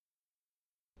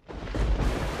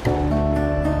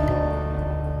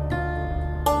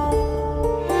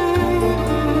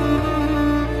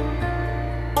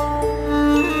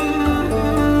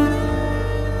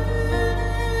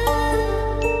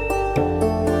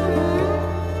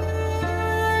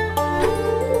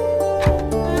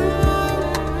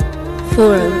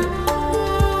Forum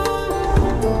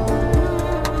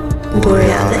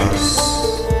Borealis.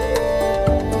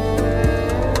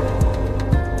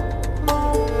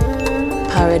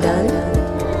 Paradigm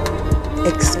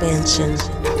Expansion.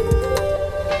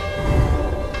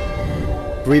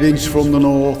 Greetings from the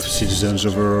north, citizens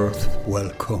of Earth,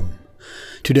 welcome.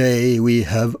 Today we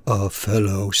have a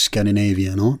fellow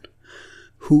Scandinavian on,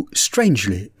 who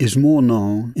strangely is more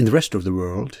known in the rest of the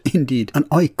world, indeed an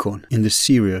icon in the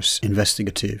serious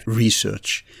investigative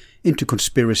research into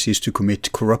conspiracies to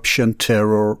commit corruption,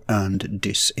 terror and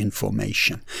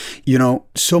disinformation. You know,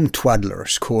 some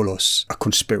twaddlers call us a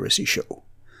conspiracy show,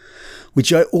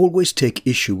 which I always take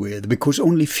issue with because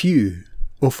only few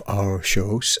of our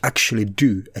shows actually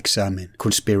do examine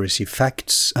conspiracy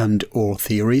facts and or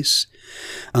theories,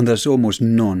 and there's almost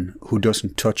none who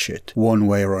doesn't touch it one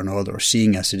way or another,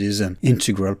 seeing as it is an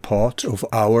integral part of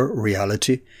our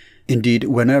reality. Indeed,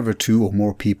 whenever two or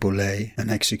more people lay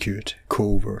and execute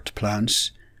covert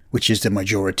plans, which is the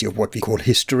majority of what we call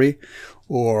history,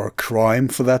 or crime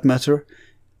for that matter,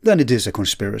 then it is a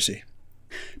conspiracy.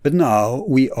 But now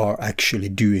we are actually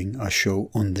doing a show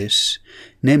on this,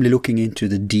 namely looking into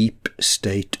the deep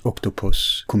state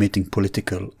octopus committing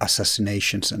political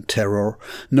assassinations and terror,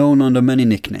 known under many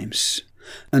nicknames.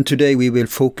 And today we will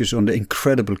focus on the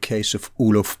incredible case of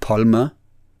Olof Palme.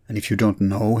 And if you don't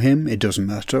know him, it doesn't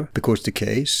matter, because the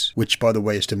case, which by the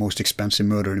way is the most expensive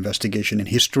murder investigation in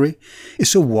history,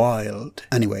 is so wild,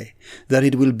 anyway, that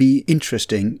it will be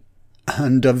interesting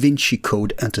and Da Vinci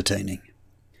Code entertaining.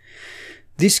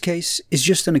 This case is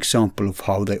just an example of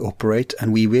how they operate,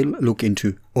 and we will look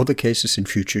into other cases in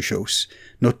future shows,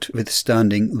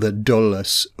 notwithstanding the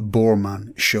Dulles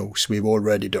Bormann shows we've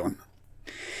already done.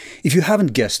 If you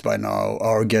haven't guessed by now,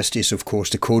 our guest is of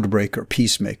course the codebreaker,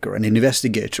 peacemaker and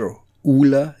investigator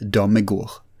Ole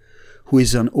Dammegård, who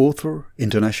is an author,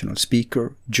 international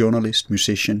speaker, journalist,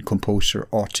 musician, composer,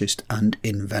 artist and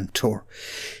inventor.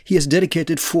 He has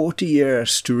dedicated 40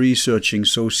 years to researching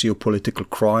socio-political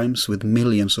crimes, with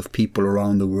millions of people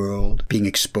around the world being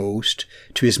exposed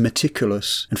to his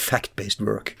meticulous and fact-based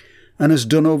work, and has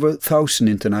done over 1,000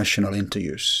 international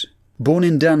interviews. Born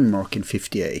in Denmark in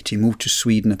 1958, he moved to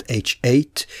Sweden at age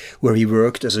 8, where he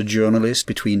worked as a journalist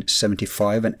between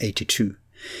 1975 and 1982.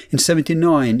 In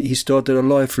 1979, he started a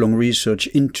lifelong research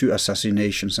into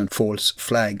assassinations and false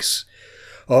flags.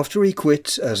 After he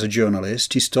quit as a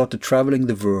journalist, he started traveling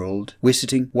the world,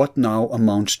 visiting what now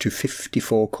amounts to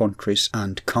 54 countries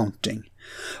and counting.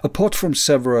 Apart from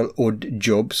several odd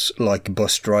jobs like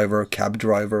bus driver, cab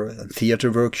driver and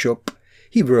theatre workshop,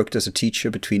 he worked as a teacher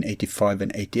between 1985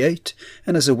 and 1988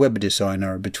 and as a web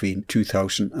designer between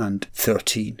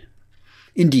 2013.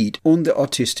 Indeed, on the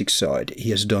artistic side, he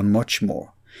has done much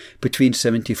more. Between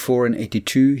 1974 and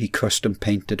 1982, he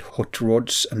custom-painted hot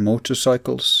rods and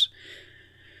motorcycles,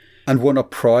 and won a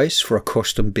prize for a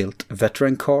custom-built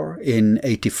veteran car. In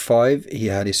 1985, he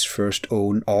had his first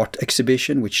own art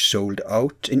exhibition, which sold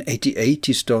out. In 1988,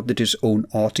 he started his own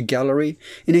art gallery.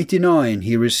 In 1989,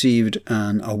 he received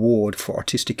an award for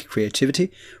artistic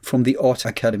creativity from the Art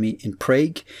Academy in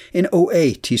Prague. In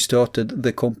 2008, he started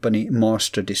the company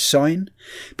Master Design.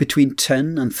 Between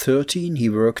 10 and 13, he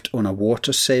worked on a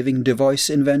water-saving device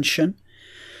invention.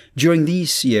 During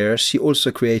these years, he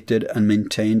also created and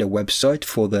maintained a website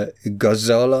for the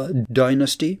Ghazala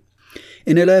dynasty.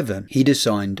 In 2011, he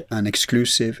designed an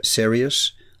exclusive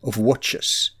series of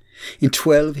watches. In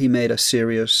 2012, he made a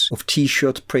series of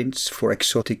t-shirt prints for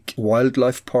Exotic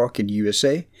Wildlife Park in the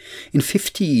USA. In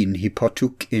 2015, he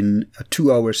partook in a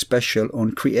 2-hour special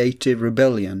on Creative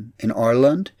Rebellion in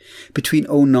Ireland. Between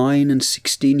 2009 and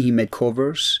 2016, he made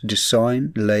covers,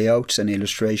 design, layouts and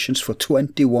illustrations for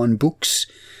 21 books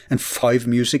and 5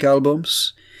 music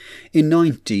albums. In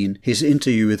 2019, his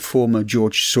interview with former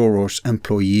George Soros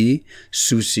employee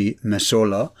Susie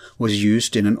Messola was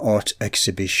used in an art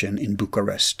exhibition in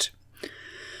Bucharest.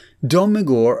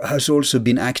 Dammegård has also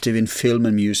been active in film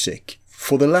and music,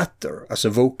 for the latter as a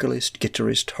vocalist,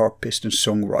 guitarist, harpist and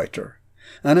songwriter,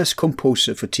 and as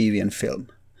composer for TV and film.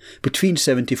 Between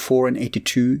 1974 and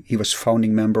 1982, he was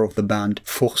founding member of the band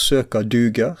Forsøka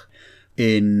Duger.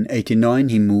 In 1989,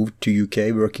 he moved to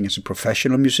UK working as a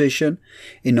professional musician.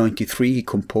 In 1993, he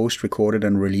composed, recorded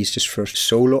and released his first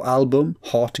solo album,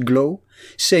 Heart Glow.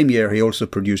 Same year, he also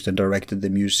produced and directed the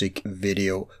music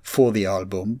video for the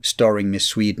album, starring Miss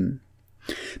Sweden.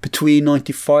 Between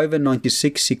 1995 and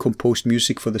 1996, he composed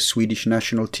music for the Swedish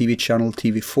national TV channel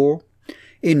TV4.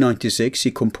 In 1996,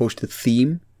 he composed the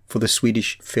theme for the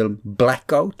Swedish film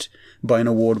Blackout by an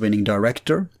award-winning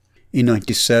director. In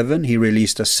 1997, he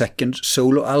released a second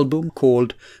solo album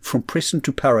called From Prison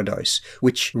to Paradise,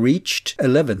 which reached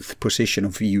 11th position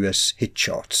of US hit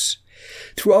charts.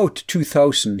 Throughout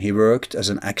 2000, he worked as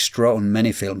an extra on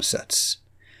many film sets.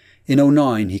 In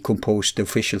 2009, he composed the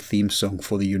official theme song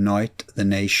for the Unite the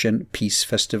Nation Peace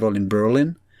Festival in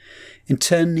Berlin. In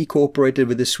 2010, he cooperated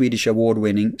with the Swedish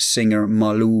award-winning singer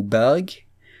Malou Berg.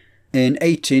 In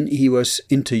 2018, he was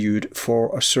interviewed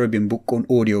for a Serbian book on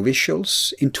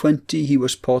audiovisuals. In 2020, he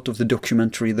was part of the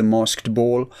documentary The Masked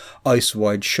Ball, Eyes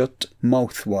Wide Shut,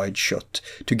 Mouth Wide Shut,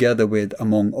 together with,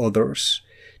 among others,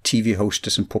 TV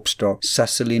hostess and pop star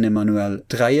Céline Emmanuel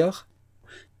Dreyer.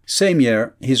 Same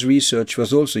year, his research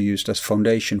was also used as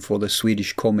foundation for the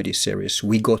Swedish comedy series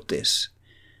We Got This.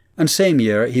 And same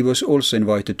year, he was also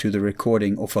invited to the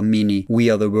recording of a mini We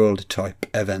Are the World type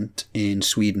event in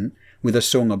Sweden with a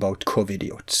song about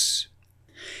covidiots.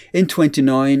 In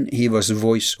 2009, he was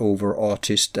voice-over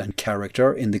artist and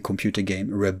character in the computer game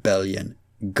Rebellion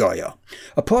Gaia.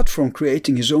 Apart from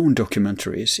creating his own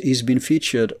documentaries, he's been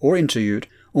featured or interviewed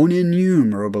on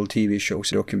innumerable TV shows,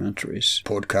 documentaries,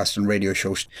 podcasts and radio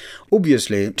shows.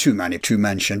 Obviously, too many to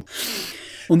mention.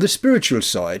 On the spiritual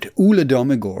side, Ole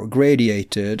Dammegård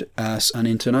graduated as an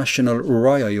international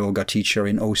Raya Yoga teacher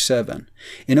in 2007.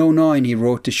 In 2009, he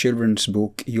wrote the children's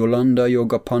book Yolanda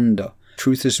Yoga Panda,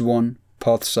 Truth is One,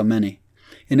 Paths Are Many.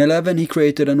 In 2011, he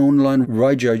created an online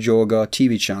Raja Yoga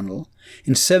TV channel.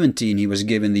 In 2017, he was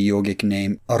given the yogic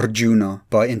name Arjuna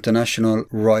by international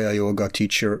Raya Yoga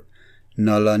teacher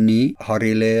Nalini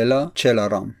Harilela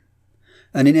Chelaram.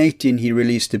 And in 2018, he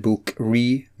released the book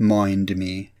Remind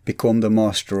Me, Become the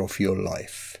Master of Your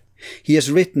Life. He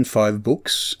has written 5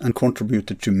 books and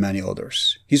contributed to many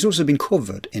others. He's also been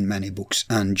covered in many books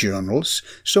and journals.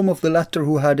 Some of the latter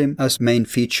who had him as main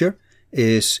feature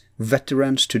is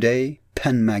Veterans Today,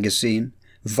 Pen Magazine,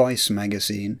 Vice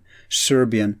Magazine,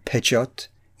 Serbian Pečat,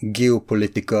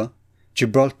 Geopolitika,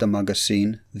 Gibraltar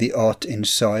Magazine, The Art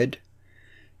Inside,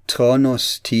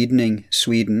 Tranås Tidning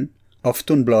Sweden,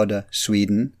 Aftonbladet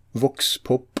Sweden, Vox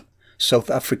Pop, South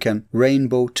African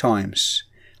Rainbow Times,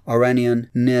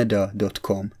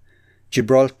 Iranianneda.com,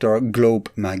 Gibraltar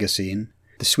Globe Magazine,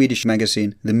 the Swedish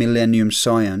magazine The Millennium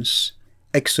Science,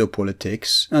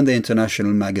 Exopolitics, and the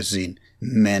international magazine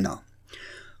MENA.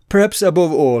 Perhaps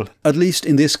above all, at least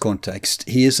in this context,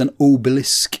 he is an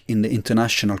obelisk in the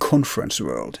international conference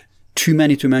world. Too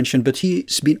many to mention, but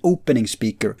he's been opening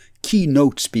speaker,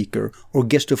 keynote speaker, or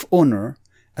guest of honor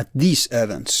at these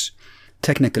events.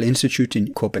 Technical Institute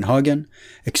in Copenhagen,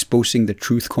 Exposing the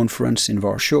Truth Conference in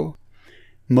Warsaw,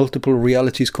 Multiple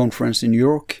Realities Conference in New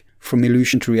York, From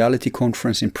Illusion to Reality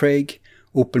Conference in Prague,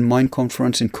 Open Mind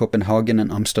Conference in Copenhagen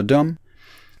and Amsterdam,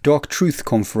 Dark Truth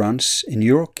Conference in New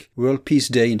York, World Peace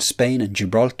Day in Spain and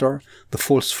Gibraltar, the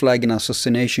False Flag and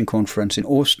Assassination Conference in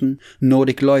Austin,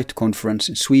 Nordic Light Conference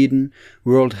in Sweden,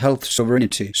 World Health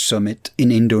Sovereignty Summit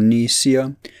in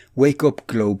Indonesia, Wake Up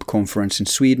Globe Conference in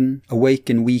Sweden,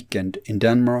 Awaken Weekend in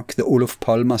Denmark, the Olof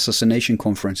Palme Assassination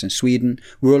Conference in Sweden,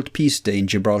 World Peace Day in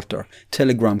Gibraltar,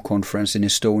 Telegram Conference in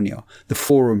Estonia, the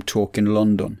Forum Talk in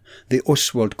London, the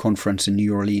Oswald Conference in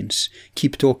New Orleans,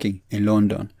 Keep Talking in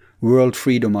London, World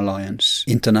Freedom Alliance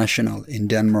International in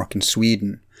Denmark and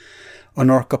Sweden,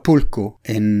 Anarchapulco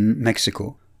in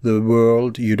Mexico, The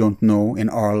World You Don't Know in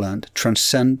Ireland,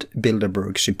 Transcend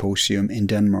Bilderberg Symposium in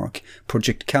Denmark,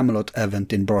 Project Camelot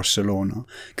event in Barcelona,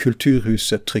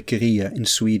 Kulturhuset Tryckeriet in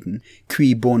Sweden,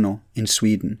 Qui Bono in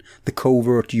Sweden, the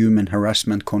Covert Human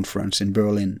Harassment Conference in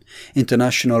Berlin,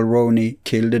 International Roni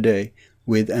Kilde Day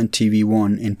with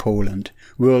NTV1 in Poland,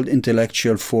 World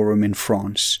Intellectual Forum in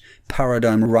France,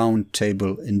 Paradigm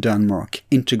Roundtable in Denmark,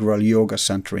 Integral Yoga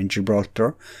Center in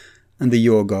Gibraltar, and the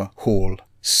Yoga Hall,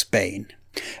 Spain.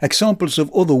 Examples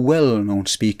of other well-known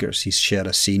speakers he's shared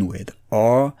a scene with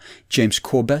are James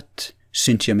Corbett,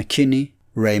 Cynthia McKinney,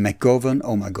 Ray McGovern.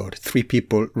 Oh my god, 3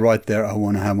 people right there I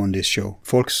want to have on this show.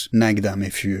 Folks, nag them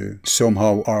if you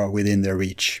somehow are within their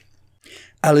reach.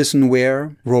 Alison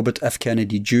Ware, Robert F.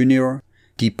 Kennedy Jr.,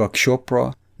 Deepak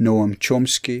Chopra, Noam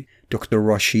Chomsky, Dr.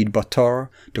 Rashid Bhattar,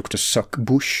 Dr. Zuck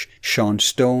Bush, Sean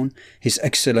Stone, His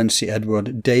Excellency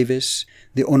Edward Davis,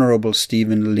 the Honorable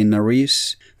Stephen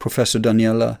Linares, Professor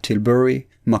Daniela Tilbury,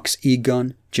 Max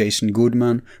Egan, Jason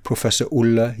Goodman, Professor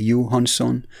Ulla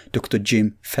Johansson, Dr.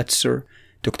 Jim Fetzer,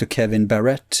 Dr. Kevin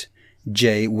Barrett,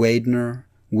 Jay Weidner,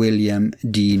 William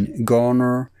Dean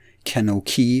Garner, Ken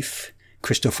O'Keefe,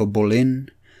 Christopher Bolin,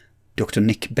 Dr.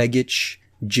 Nick Begich,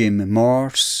 Jim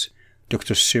Mars,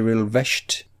 Dr. Cyril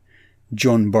Vesht,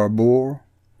 John Barbour,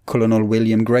 Colonel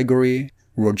William Gregory,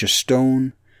 Roger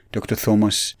Stone, Dr.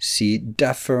 Thomas C.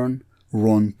 Daffern,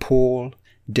 Ron Paul,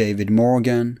 David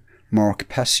Morgan, Mark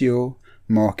Passio,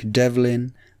 Mark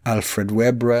Devlin, Alfred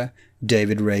Webre,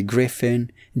 David Ray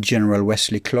Griffin, General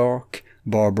Wesley Clark,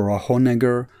 Barbara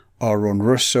Honegger, Aaron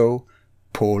Russo,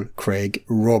 Paul Craig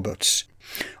Roberts.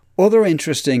 Other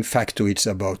interesting factoids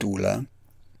about Ole.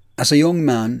 As a young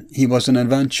man, he was an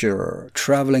adventurer,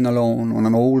 travelling alone on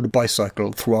an old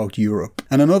bicycle throughout Europe,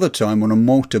 and another time on a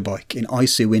motorbike in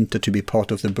icy winter to be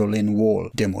part of the Berlin Wall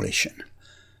demolition.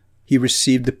 He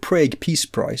received the Prague Peace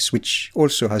Prize, which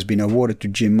also has been awarded to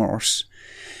Jim Marrs.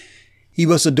 He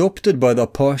was adopted by the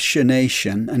Apache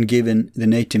Nation and given the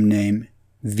native name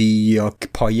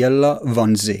Viakpayella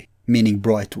Vanzi, meaning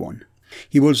Bright One.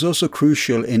 He was also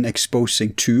crucial in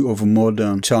exposing two of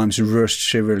modern time's worst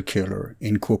serial killer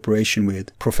in cooperation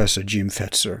with Professor Jim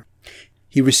Fetzer.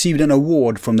 He received an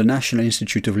award from the National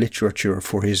Institute of Literature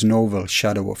for his novel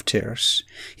Shadow of Tears.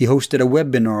 He hosted a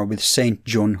webinar with St.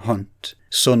 John Hunt,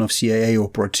 son of CIA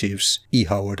operatives E.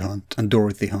 Howard Hunt and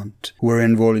Dorothy Hunt, who were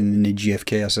involved in the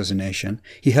JFK assassination.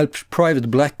 He helped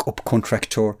private black op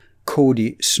contractor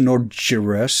Cody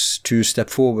Snodgrass to step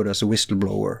forward as a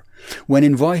whistleblower. When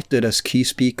invited as key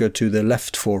speaker to the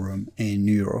Left Forum in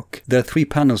New York, their 3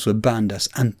 panels were banned as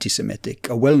anti-Semitic,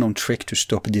 a well-known trick to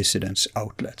stop dissidents'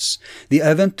 outlets. The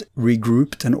event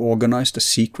regrouped and organized a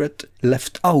secret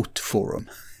Left Out Forum.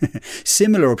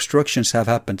 Similar obstructions have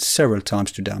happened several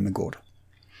times to Dammegård.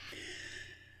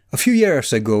 A few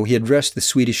years ago, he addressed the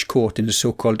Swedish court in the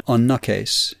so-called Anna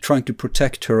case, trying to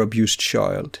protect her abused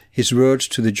child. His words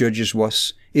to the judges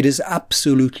was, "It is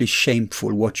absolutely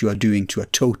shameful what you are doing to a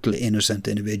totally innocent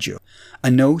individual.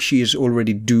 I know she is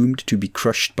already doomed to be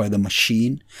crushed by the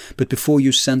machine, but before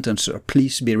you sentence her,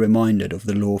 please be reminded of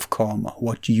the law of karma.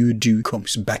 What you do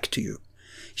comes back to you."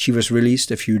 She was released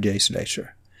a few days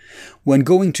later. When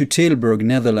going to Tilburg,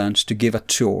 Netherlands to give a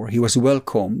tour, he was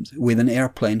welcomed with an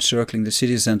airplane circling the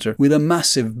city center with a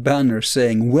massive banner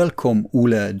saying, "Welcome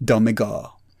Ole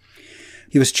Dammegård."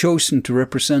 He was chosen to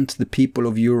represent the people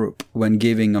of Europe when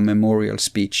giving a memorial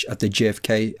speech at the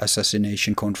JFK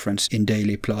assassination conference in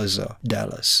Dealey Plaza,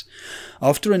 Dallas.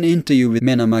 After an interview with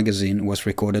MENA magazine was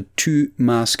recorded, 2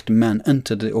 masked men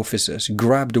entered the offices,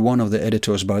 grabbed one of the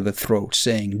editors by the throat,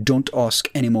 saying, "Don't ask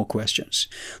any more questions."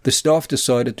 The staff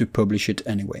decided to publish it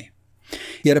anyway.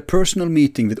 He had a personal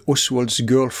meeting with Oswald's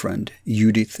girlfriend,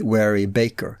 Judith Wary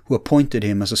Baker, who appointed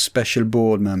him as a special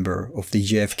board member of the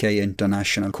JFK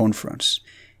International Conference.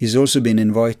 He's also been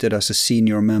invited as a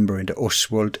senior member in the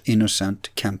Oswald Innocent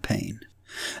campaign.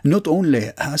 Not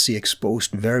only has he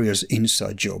exposed various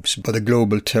inside jobs by the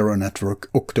global terror network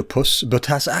Octopus, but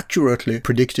has accurately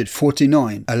predicted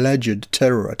 49 alleged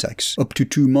terror attacks up to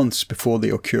 2 months before they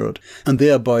occurred, and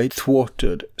thereby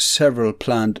thwarted several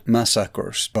planned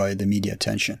massacres by the media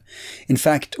attention. In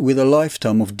fact, with a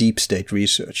lifetime of deep state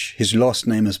research, his last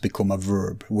name has become a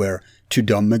verb, where to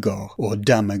dammegård or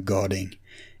dammegårding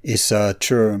is a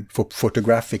term for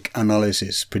photographic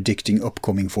analysis predicting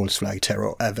upcoming false flag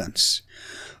terror events.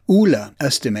 Ole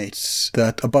estimates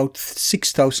that about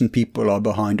 6,000 people are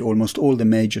behind almost all the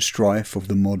major strife of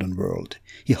the modern world.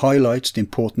 He highlights the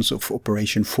importance of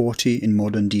Operation 40 in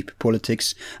modern deep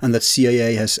politics and that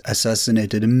CIA has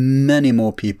assassinated many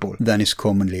more people than is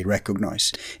commonly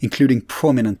recognized, including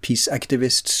prominent peace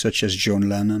activists such as John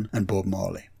Lennon and Bob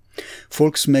Marley.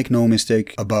 Folks, make no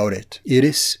mistake about it. It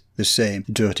is the same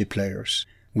dirty players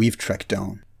we've tracked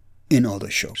down in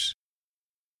other shows.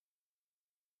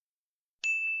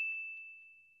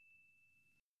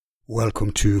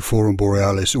 Welcome to Forum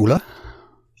Borealis, Ole.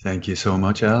 Thank you so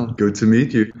much, Al. Good to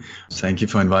meet you. Thank you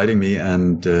for inviting me.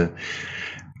 And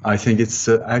I think it's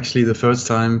actually the first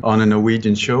time on a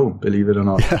Norwegian show, believe it or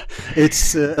not. Yeah,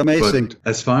 it's amazing. But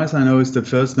as far as I know, it's the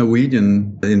first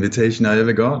Norwegian invitation I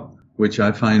ever got, which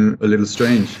I find a little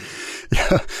strange.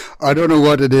 Yeah, I don't know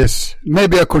what it is.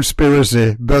 Maybe a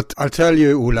conspiracy, but I'll tell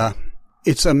you, Ole,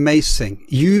 it's amazing.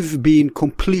 You've been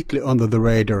completely under the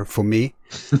radar for me.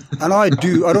 And I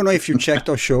don't know if you checked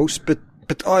our shows, but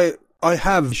I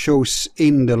have shows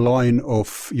in the line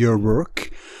of your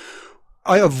work.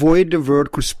 I avoid the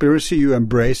word conspiracy, you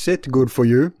embrace it, good for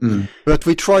you. But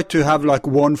we try to have like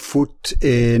one foot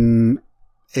in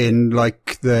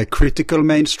like the critical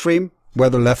mainstream,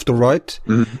 whether left or right,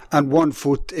 and one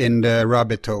foot in the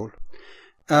rabbit hole.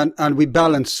 And we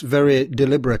balance very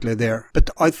deliberately there. But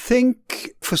I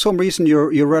think for some reason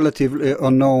you're relatively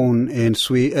unknown in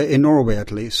Norway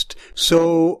at least.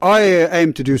 So I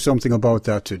aim to do something about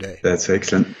that today. That's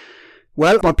excellent.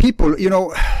 Well, my people,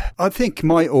 I think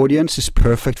my audience is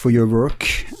perfect for your work,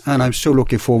 and I'm so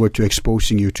looking forward to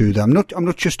exposing you to them. I'm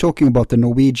not just talking about the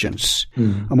Norwegians.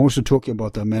 I'm also talking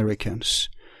about the Americans.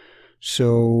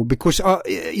 So, because,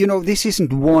 this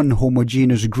isn't one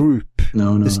homogeneous group.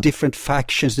 No. There's different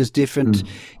factions, there's different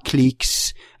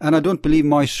cliques, and I don't believe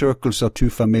my circles are too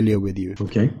familiar with you.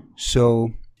 Okay.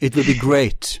 So, it would be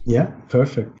great. Yeah,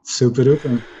 perfect. Super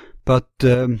duper. But,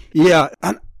 and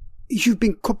you've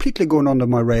been completely going under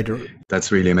my radar.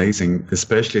 That's really amazing,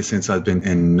 especially since I've been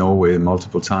in Norway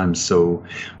multiple times. So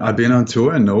I've been on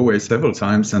tour in Norway several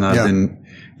times, and I've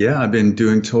been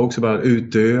doing talks about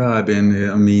Utøya.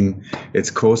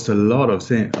 It's caused a lot of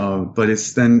things, but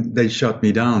then they shut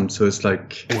me down. So it's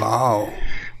like, wow.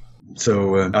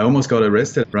 So I almost got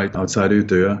arrested right outside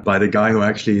Utøya by the guy who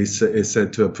actually is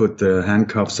said to have put the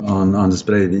handcuffs on Anders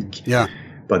Breivik. Yeah.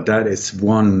 But that is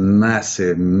one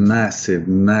massive, massive,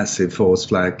 massive false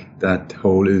flag, that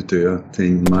whole Utøya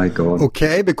thing, my God.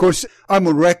 Okay, because I'm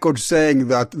on record saying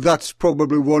that that's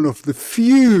probably one of the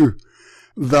few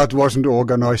that wasn't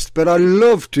organized. But I'd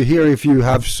love to hear if you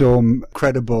have some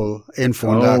credible info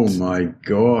on that. Oh, my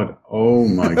God. Oh,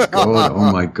 my God.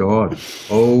 Oh, my God.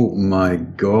 Oh, my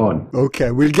God.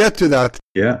 Okay, we'll get to that.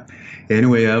 Yeah.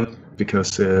 Anyway,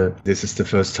 because this is the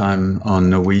first time on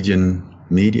Norwegian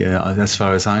media, as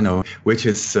far as I know, which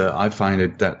is, I find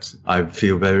it that I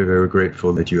feel very, very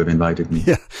grateful that you have invited me.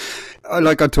 Yeah.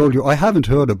 Like I told you, I haven't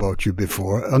heard about you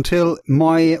before until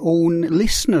my own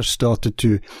listeners started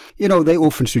to, they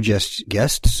often suggest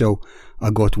guests. So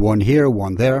I got one here,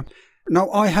 one there. Now,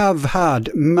 I have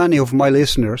had many of my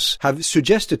listeners have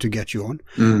suggested to get you on,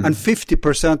 and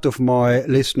 50% of my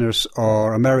listeners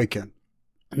are American.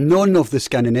 None of the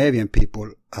Scandinavian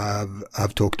people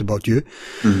have talked about you.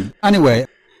 Anyway,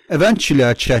 eventually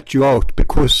I checked you out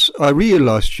because I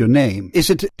realized your name. Is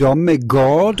it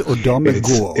Dammegård or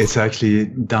Dammegård? It's actually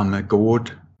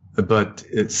Dammegård, but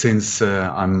since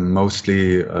I'm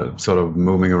mostly sort of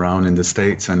moving around in the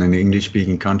States and in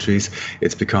English-speaking countries,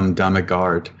 it's become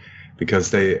Dammegård.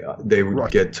 Because they would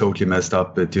get totally messed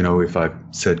up. But, if I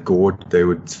said Gord, they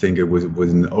would think it was with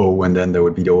an O, and then there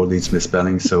would be all these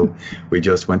misspellings. So we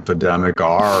just went for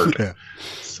Dammegård. Yeah.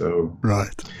 So,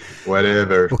 right.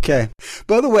 Whatever. Okay.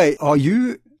 By the way, are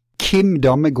you Kim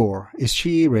Dammegård? Is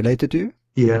she related to you?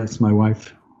 Yeah, it's my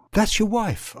wife. That's your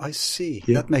wife. I see.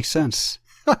 Yeah. That makes sense.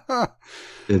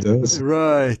 It does.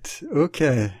 Right.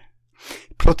 Okay.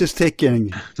 Plot is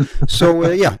ticking. So,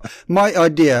 my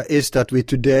idea is that we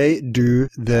today do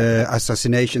the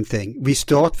assassination thing. We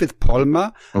start with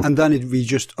Palme, and then we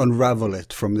just unravel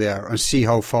it from there and see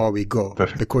how far we go.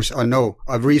 Perfect. Because I know,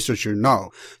 I've researched you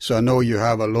now, so I know you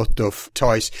have a lot of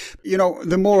ties.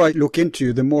 The more I look into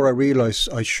you, the more I realize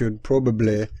this should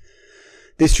probably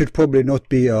not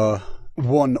be a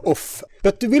one-off.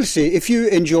 But we'll see. If you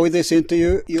enjoy this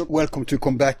interview, you're welcome to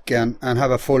come back and have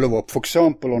a follow-up, for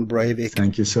example, on Breivik.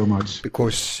 Thank you so much.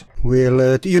 Because we'll,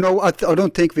 I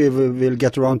don't think we will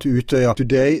get around to Utøya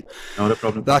today. Not a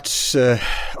problem. That's,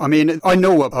 I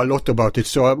know a lot about it,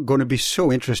 so I'm going to be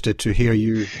so interested to hear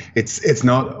you. It's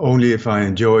not only if I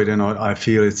enjoy it or not, I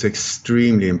feel it's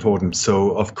extremely important.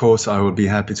 So, of course, I will be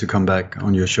happy to come back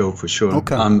on your show for sure.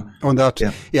 Okay. On that.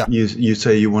 Yeah. You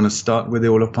say you want to start with the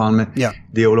Olof Palme. Yeah.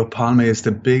 The Olof Palme is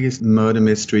the biggest murder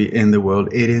mystery in the world.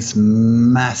 It is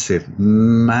massive,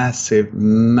 massive,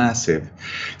 massive.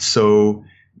 So,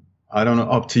 I don't know,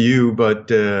 up to you,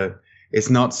 but it's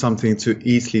not something to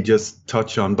easily just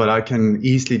touch on. But I can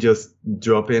easily just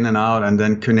drop in and out and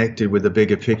then connect it with the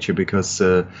bigger picture, because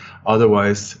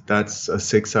otherwise that's a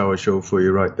 6-hour show for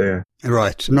you right there.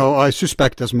 Right. No, I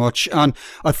suspect as much. And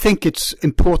I think it's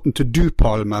important to do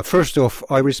Palme. First off,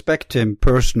 I respect him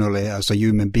personally as a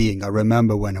human being. I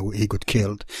remember when he got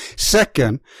killed.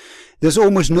 Second, there's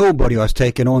almost nobody who has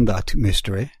taken on that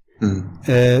mystery.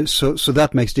 So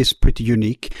that makes this pretty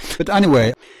unique. But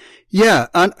anyway, yeah,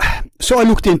 and so I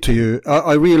looked into you.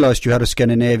 I realized you had a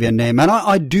Scandinavian name, and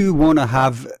I do want to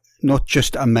have not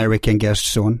just American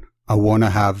guests on. I want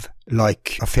to have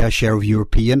like a fair share of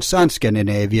Europeans and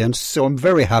Scandinavians. So I'm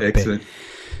very happy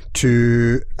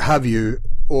to have you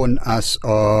on as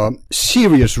a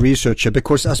serious researcher,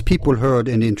 because as people heard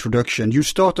in the introduction, you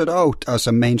started out as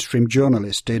a mainstream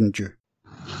journalist, didn't you?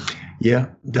 Yeah,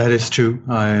 that is true.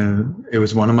 It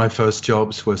was one of my first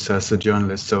jobs was as a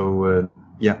journalist. So,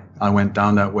 I went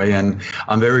down that way, and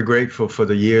I'm very grateful for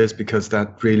the years, because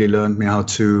that really learned me how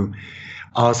to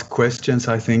ask questions,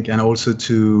 I think, and also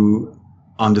to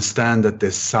understand that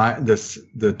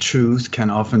the truth can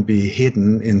often be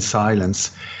hidden in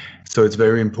silence. So it's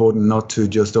very important not to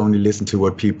just only listen to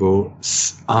what people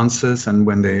answers and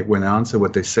when they answer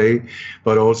what they say,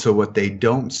 but also what they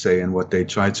don't say and what they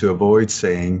try to avoid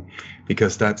saying,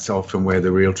 because that's often where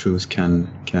the real truth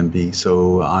can be.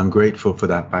 So I'm grateful for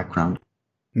that background.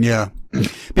 Yeah.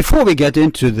 Before we get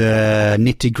into the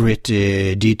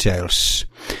nitty-gritty details,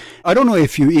 I don't know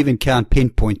if you even can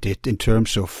pinpoint it in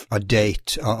terms of a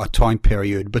date, a time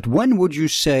period, but when would you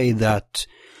say that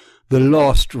the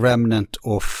last remnant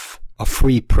of a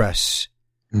free press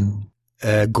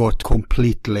got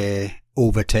completely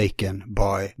overtaken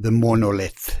by the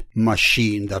monolith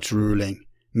machine that's ruling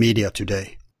media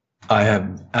today? I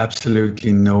have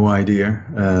absolutely no idea.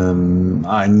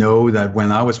 I know that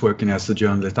when I was working as a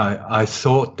journalist, I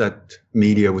thought that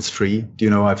media was free.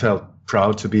 I felt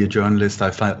proud to be a journalist.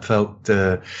 I felt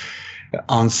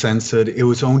uncensored. It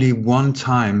was only one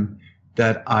time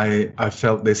that I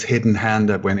felt this hidden hand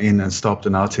that went in and stopped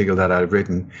an article that I'd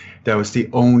written. That was the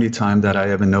only time that I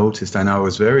ever noticed. And I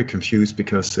was very confused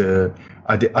because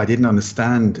I didn't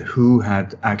understand who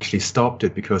had actually stopped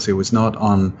it, because it was not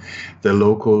on the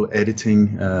local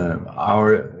editing,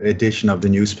 our edition of the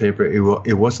newspaper.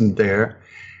 It wasn't there.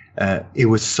 It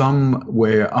was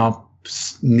somewhere up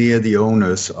near the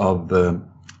owners of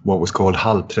what was called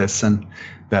Halvpressen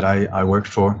that I worked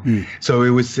for. So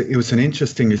it was an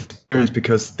interesting experience,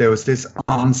 because there was this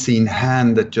unseen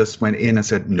hand that just went in and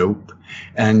said nope,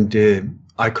 and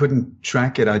I couldn't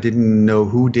track it. I didn't know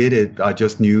who did it. I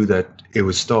just knew that it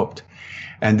was stopped,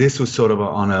 and this was sort of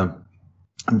on a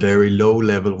very low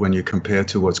level when you compare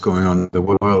to what's going on in the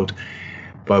world.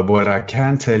 But what I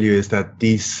can tell you is that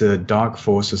these dark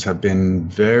forces have been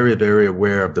very, very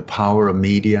aware of the power of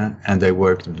media, and they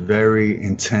worked very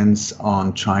intense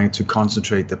on trying to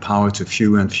concentrate the power to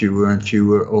fewer and fewer and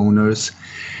fewer owners.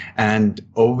 And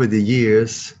over the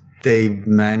years, they've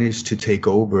managed to take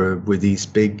over with these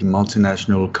big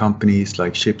multinational companies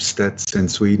like Schibsted in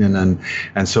Sweden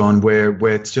and so on, where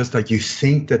it's just like you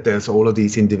think that there's all of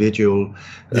these individual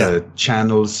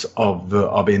channels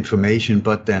of information,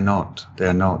 but they're not.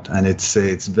 And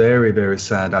it's very, very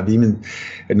sad. I've even,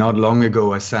 not long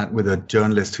ago, I sat with a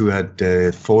journalist who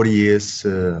had 40 years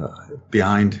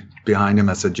behind him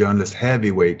as a journalist,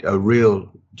 heavyweight, a real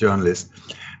journalist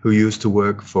who used to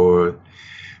work for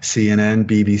CNN,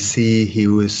 BBC. He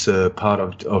was part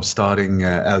of starting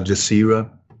Al Jazeera.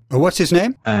 What's his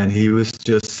name? And he was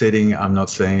just sitting, I'm not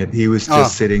saying it, he was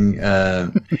just sitting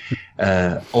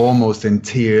almost in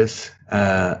tears,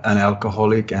 an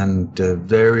alcoholic, and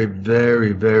very,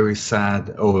 very, very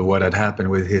sad over what had happened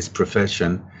with his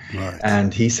profession. Right.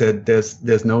 And he said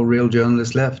there's no real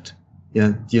journalist left.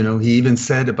 Yeah, he even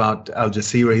said about Al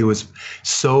Jazeera, he was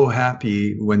so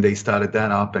happy when they started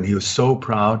that up, and he was so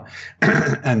proud,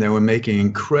 and they were making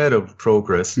incredible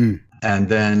progress. And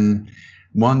then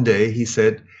one day he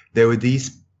said there were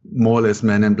these more or less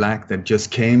men in black that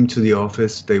just came to the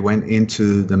office. They went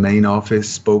into the main office,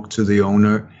 spoke to the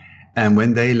owner, and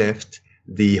when they left,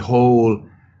 the whole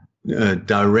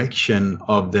direction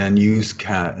of their news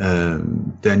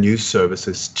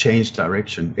services changed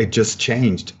direction. It just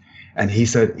changed. And he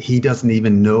said he doesn't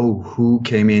even know who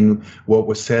came in, what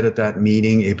was said at that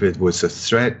meeting, if it was a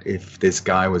threat, if this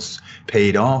guy was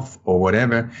paid off or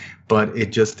whatever. But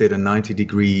it just did a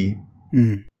 90-degree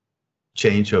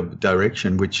change of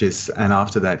direction, and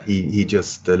after that, he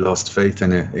just lost faith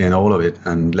in all of it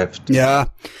and left. Yeah.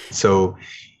 So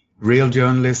real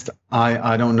journalists,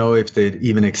 I don't know if they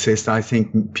even exist. I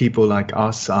think people like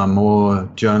us are more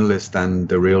journalists than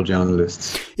the real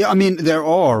journalists. Yeah, I mean, there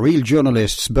are real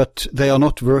journalists, but they are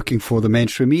not working for the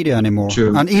mainstream media anymore.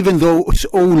 True. And even those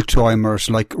old-timers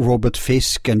like Robert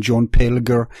Fisk and John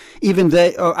Pilger, even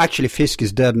they, actually Fisk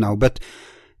is dead now, but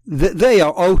they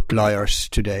are outliers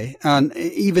today, and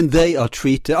even they are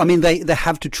treated, I mean, they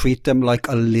have to treat them like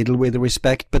a little with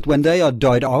respect, but when they are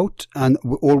died out and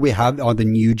all we have are the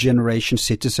new generation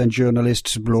citizen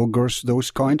journalists, bloggers,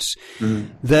 those kinds,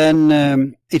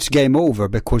 then it's game over,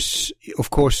 because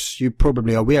of course you're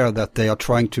probably aware that they are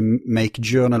trying to make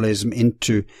journalism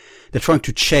they're trying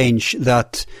to change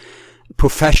that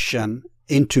profession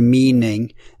into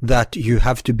meaning that you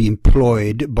have to be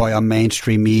employed by a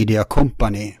mainstream media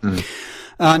company.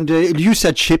 And you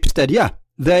said Schibsted, yeah,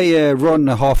 they run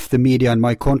half the media in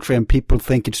my country and people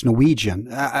think it's Norwegian.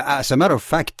 As a matter of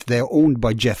fact, they're owned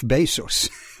by Jeff Bezos.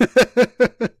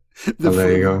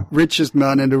 There you go. Richest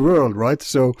man in the world, right?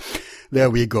 So there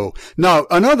we go. Now,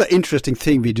 another interesting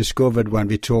thing we discovered when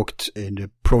we talked in the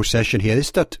pro session here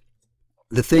is that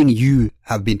the thing you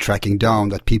have been tracking down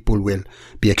that people will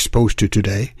be exposed to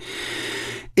today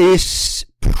is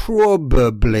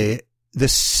probably the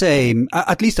same,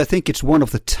 at least I think it's one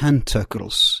of the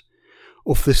tentacles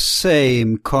of the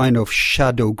same kind of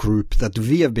shadow group that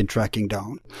we have been tracking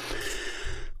down.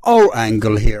 Our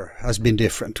angle here has been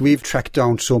different. We've tracked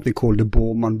down something called the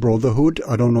Bormann Brotherhood.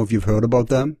 I don't know if you've heard about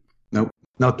them. No,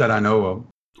 not that I know of.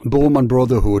 Bormann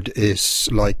Brotherhood is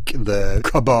like the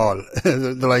cabal,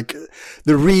 like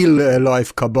the real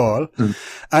life cabal.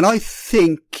 And I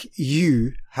think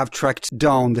you have tracked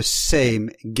down the same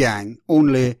gang,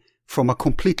 only from a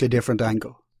completely different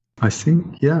angle. I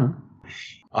think, yeah.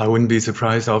 I wouldn't be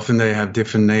surprised. Often they have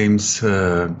different names,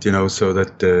 so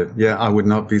that, I would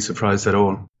not be surprised at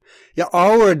all. Yeah,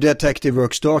 our detective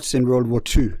work starts in World War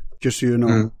II, just so you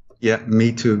know. Yeah,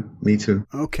 me too.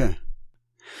 Okay.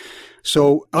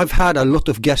 So I've had a lot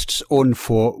of guests on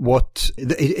for what,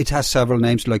 it has several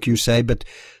names like you say, but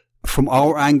from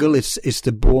our angle it's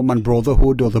the Bormann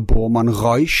Brotherhood or the Bormann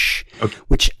Reich, okay,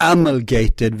 which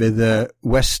amalgamated with the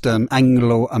Western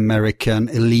Anglo-American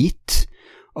elite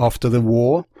after the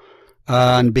war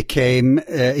and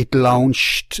it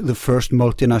launched the first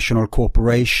multinational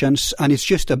corporations, and it's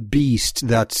just a beast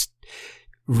that's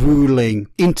ruling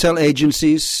intel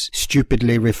agencies,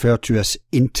 stupidly referred to as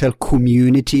intel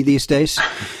community these days.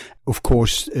 Of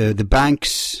course, the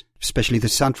banks, especially the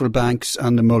central banks,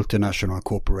 and the multinational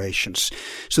corporations.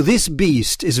 So this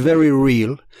beast is very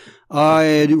real.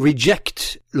 I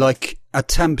reject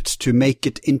attempts to make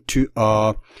it into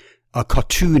a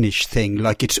cartoonish thing,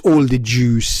 like it's all the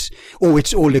Jews, or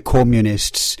it's all the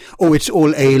communists, or it's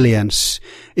all aliens,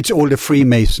 it's all the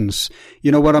Freemasons.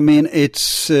 You know what I mean?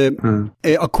 It's,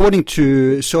 according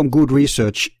to some good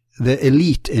research, the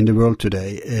elite in the world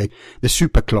today, the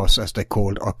superclass as they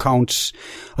called, counts,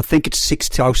 I think it's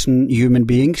 6,000 human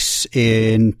beings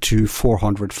into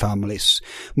 400 families.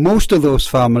 Most of those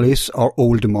families are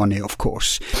old money, of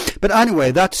course. But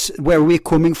anyway, that's where we're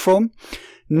coming from.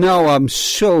 Now I'm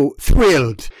so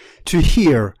thrilled to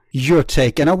hear your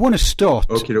take, and I want to start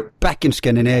back in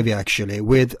Scandinavia actually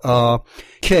with a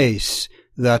case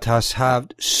that has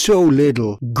had so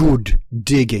little good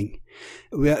digging.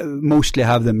 We mostly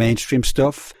have the mainstream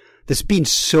stuff. There's been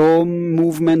some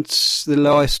movements the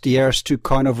last years to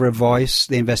kind of revise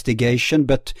the investigation,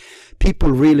 but people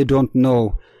really don't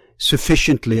know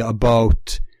sufficiently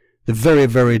about the very,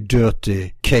 very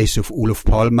dirty case of Olof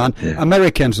Palme. Yeah.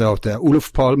 Americans out there,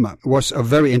 Olof Palme was a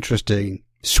very interesting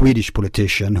Swedish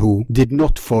politician who did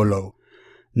not follow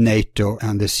NATO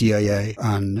and the CIA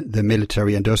and the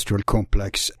military-industrial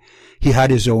complex. He had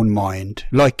his own mind.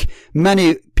 Like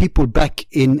many people back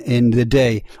in the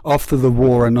day, after the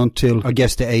war and until, I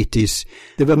guess, the 80s,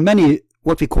 there were many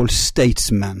what we call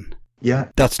statesmen. Yeah.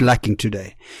 That's lacking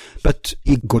today. But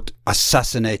he got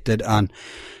assassinated, and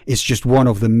it's just one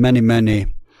of the many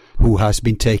who has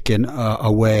been taken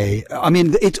away. I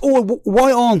mean, it's all,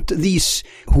 why aren't these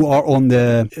who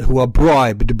are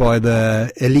bribed by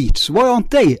the elites, why aren't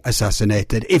they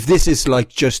assassinated? If this is like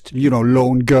just,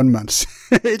 lone gunmen.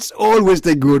 It's always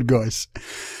the good guys.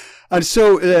 And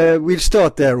so, we'll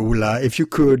start there, Ola. If you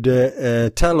could,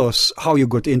 tell us how you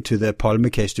got into the Palme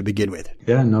case to begin with.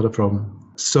 Yeah, not a problem.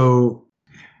 So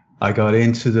I got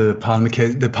into the Palme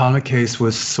case. The Palme case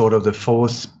was sort of the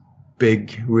fourth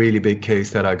really big case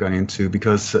that I got into,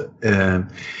 because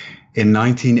in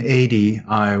 1980,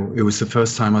 it was the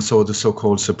first time I saw the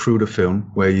so-called Zapruder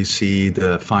film, where you see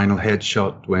the final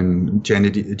headshot when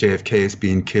JFK is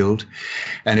being killed.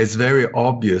 And it's very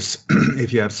obvious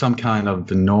if you have some kind of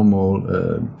the normal,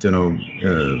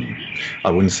 I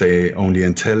wouldn't say only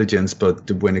intelligence, but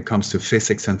when it comes to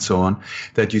physics and so on,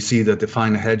 that you see that the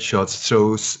final headshot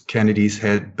throws Kennedy's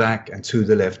head back and to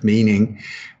the left, meaning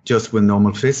just with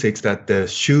normal physics, that the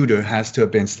shooter has to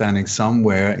have been standing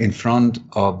somewhere in front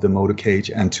of the motorcade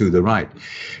and to the right.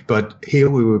 But here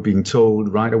we were being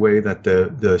told right away that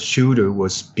the shooter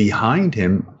was behind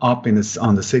him up on the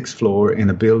 6th floor in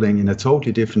a building in a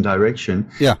totally different direction,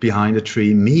 behind a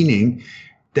tree, meaning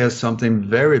there's something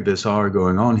very bizarre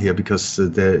going on here, because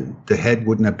the head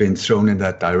wouldn't have been thrown in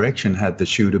that direction had the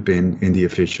shooter been in the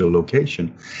official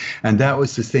location. And that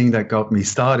was the thing that got me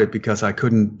started, because I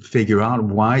couldn't figure out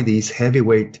why these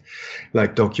heavyweight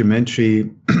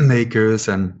documentary makers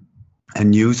and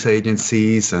news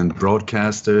agencies and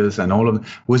broadcasters and all of them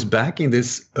was backing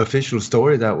this official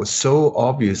story that was so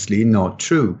obviously not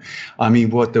true. I mean,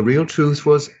 what the real truth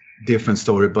was, different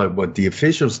story, but what the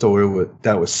official story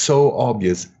that was so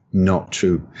obvious, not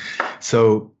true.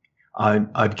 So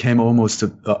I became almost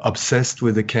obsessed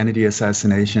with the Kennedy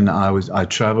assassination. I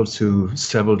traveled to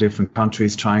several different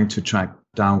countries trying to track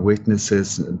down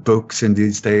witnesses, books in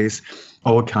these days,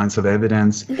 all kinds of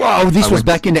evidence. Wow, this was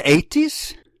back in the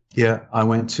 80s? Yeah, I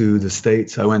went to the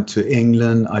States. I went to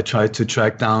England. I tried to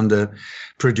track down the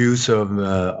producer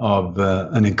of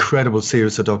an incredible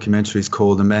series of documentaries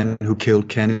called The Men Who Killed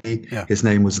Kennedy. Yeah. His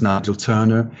name was Nigel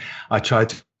Turner. I tried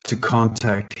to to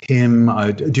contact him.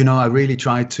 I really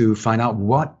tried to find out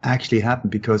what actually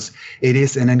happened, because it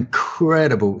is an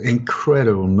incredible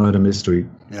murder mystery.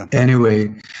 Yeah.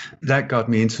 Anyway, that got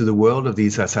me into the world of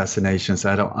these assassinations.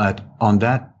 On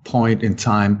that point in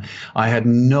time, I had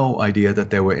no idea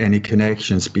that there were any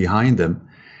connections behind them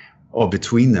or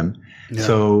between them. Yeah.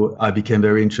 So I became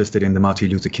very interested in the Martin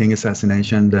Luther King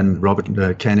assassination, then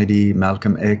Robert Kennedy,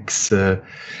 Malcolm X,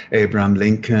 Abraham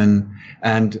Lincoln.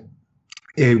 And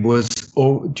it was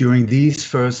during these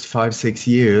first 5-6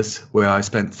 years where I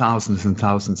spent thousands and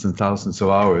thousands and thousands of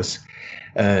hours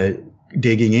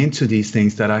digging into these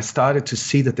things that I started to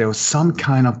see that there was some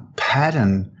kind of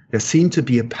pattern. There seemed to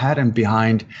be a pattern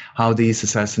behind how these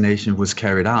assassinations was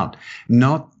carried out.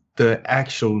 Not the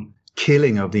actual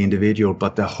killing of the individual,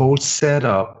 but the whole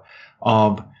setup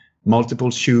of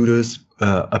multiple shooters,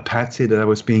 a patsy that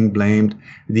was being blamed,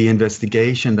 the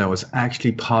investigation that was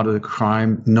actually part of the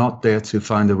crime, not there to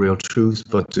find the real truth,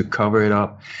 but to cover it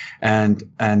up. And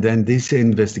then this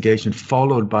investigation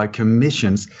followed by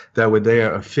commissions that were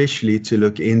there officially to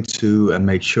look into and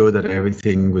make sure that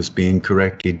everything was being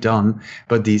correctly done.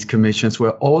 But these commissions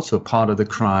were also part of the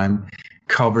crime,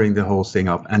 covering the whole thing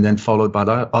up, and then followed by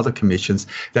the other commissions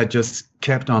that just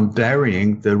kept on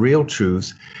burying the real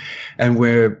truth. And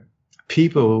where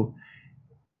people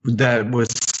that was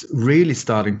really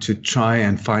starting to try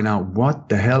and find out what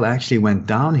the hell actually went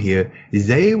down here,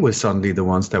 they were suddenly the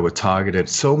ones that were targeted.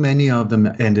 So many of them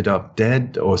ended up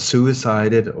dead or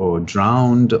suicided or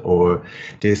drowned or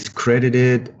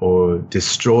discredited or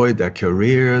destroyed their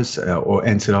careers or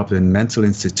ended up in mental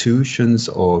institutions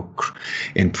or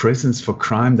in prisons for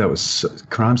crimes that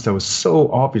was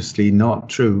so obviously not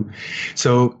true.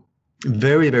 So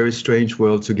very, very strange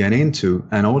world to get into,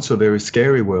 and also very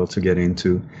scary world to get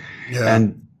into. Yeah.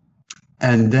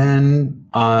 And then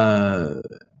around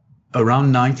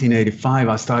 1985,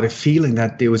 I started feeling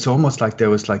that it was almost like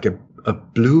there was like a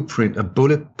blueprint, a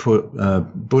bullet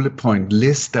point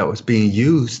list that was being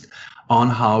used on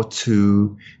how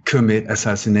to commit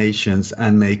assassinations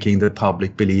and making the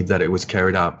public believe that it was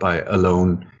carried out by a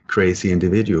lone crazy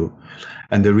individual.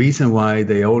 And the reason why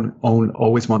they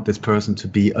always want this person to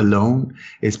be alone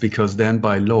is because then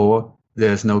by law,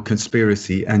 there's no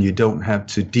conspiracy and you don't have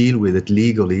to deal with it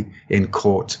legally in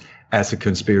court as a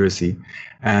conspiracy.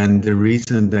 And the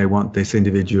reason they want this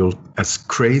individual as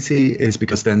crazy is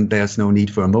because then there's no need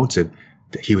for a motive.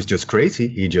 He was just crazy.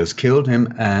 He just killed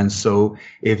him. And so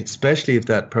especially if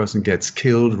that person gets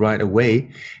killed right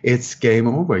away, it's game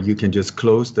over. You can just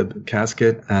close the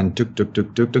casket and tuk, tuk,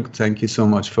 tuk, tuk, tuk. Thank you so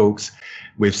much, folks.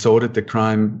 We've sorted the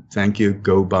crime. Thank you.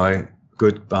 Goodbye,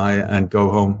 and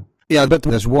go home. Yeah, but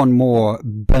there's one more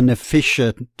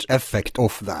beneficent effect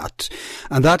of that.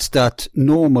 And that's that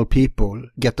normal people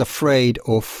get afraid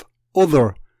of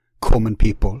other common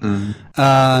people.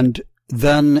 And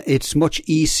then it's much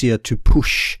easier to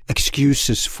push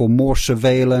excuses for more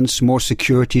surveillance, more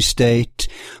security state,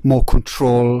 more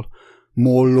control,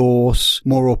 more laws,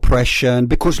 more oppression.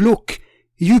 Because look,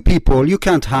 you people, you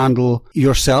can't handle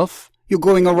yourself. You're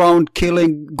going around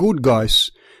killing good guys.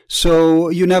 So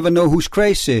you never know who's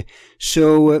crazy.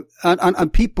 So,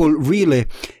 and people really,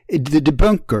 the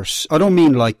debunkers, I don't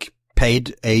mean like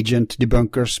paid agent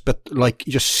debunkers, but like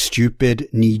just stupid,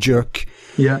 knee-jerk,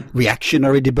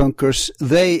 reactionary debunkers.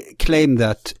 They claim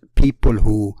that people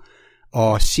who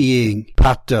are seeing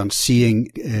patterns, seeing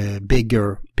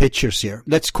bigger pictures here.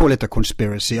 Let's call it a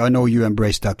conspiracy. I know you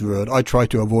embrace that word. I try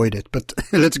to avoid it, but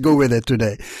let's go with it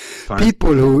today. Fine.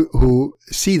 People who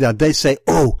see that, they say,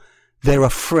 oh, they're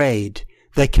afraid.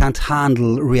 They can't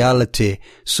handle reality,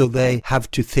 so they have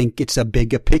to think it's a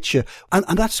bigger picture. And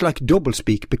that's like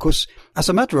doublespeak, because as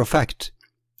a matter of fact,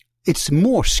 it's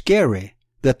more scary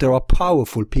that there are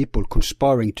powerful people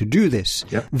conspiring to do this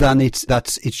than it's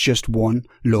just one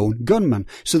lone gunman.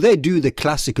 So they do the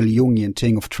classical Jungian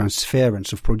thing of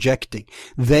transference, of projecting.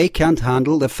 They can't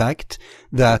handle the fact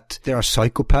that there are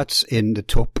psychopaths in the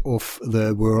top of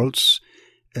the world's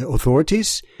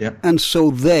authorities. And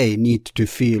so they need to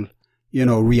feel,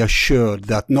 reassured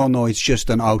that no, it's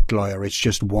just an outlier. It's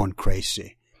just one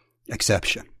crazy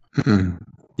exception.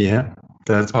 Yeah,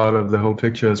 that's part of the whole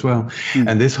picture as well.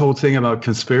 And this whole thing about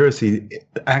conspiracy,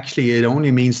 actually, it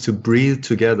only means to breathe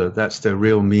together. That's the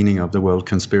real meaning of the word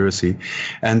conspiracy.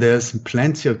 And there's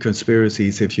plenty of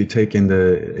conspiracies. If you take in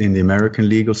the American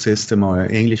legal system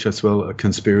or English as well, a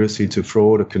conspiracy to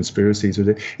fraud, a conspiracy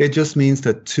to it just means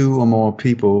that two or more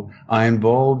people are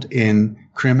involved in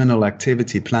criminal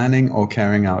activity, planning or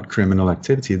carrying out criminal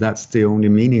activity. That's the only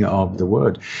meaning of the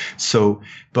word. So,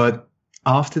 but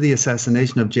after the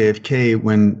assassination of JFK,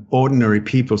 when ordinary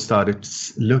people started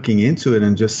looking into it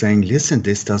and just saying, listen,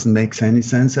 this doesn't make any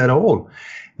sense at all,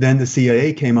 then the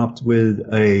CIA came up with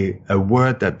a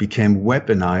word that became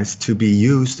weaponized to be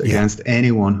used against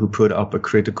anyone who put up a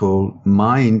critical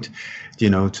mind,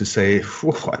 to say,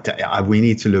 we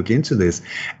need to look into this.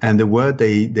 And the word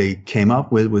they came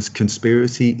up with was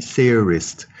conspiracy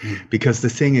theorist. Because the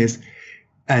thing is,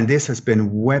 and this has been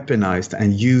weaponized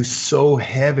and used so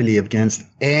heavily against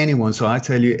anyone. So I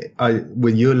tell you,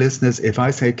 with your listeners, if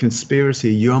I say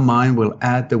conspiracy, your mind will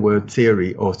add the word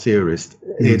theory or theorist.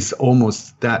 It's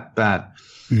almost that bad.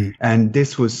 And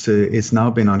this was, it's now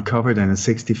been uncovered. And in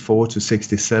 64 to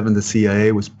 67, the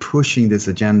CIA was pushing this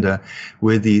agenda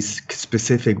with these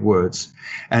specific words.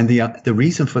 And the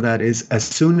reason for that is, as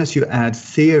soon as you add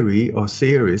theory or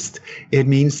theorist, it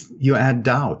means you add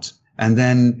doubt. And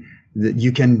then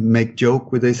you can make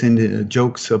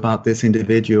jokes about this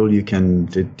individual. You can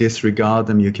disregard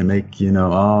them. You can make,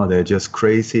 they're just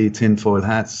crazy tinfoil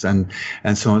hats and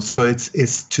so on. So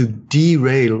it's to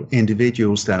derail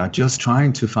individuals that are just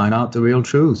trying to find out the real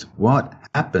truth. What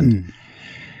happened?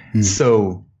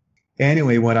 So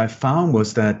anyway, what I found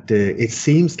was that it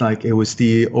seems like it was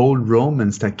the old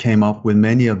Romans that came up with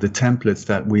many of the templates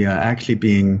that we are actually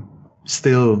being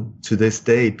still to this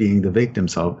day being the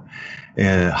victims of.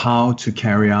 How to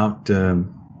carry out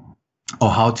or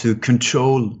how to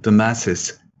control the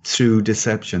masses through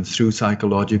deception, through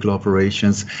psychological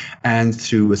operations, and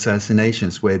through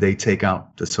assassinations where they take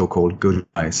out the so-called good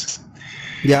guys.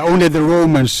 Yeah, only the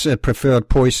Romans preferred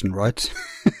poison, right?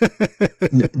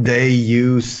 They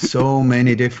use so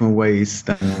many different ways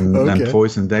than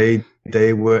poison.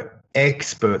 They were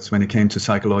experts when it came to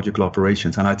psychological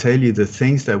operations. And I tell you, the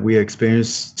things that we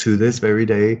experience to this very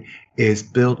day is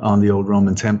built on the old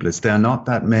Roman templates. There are not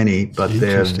that many, but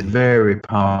they're very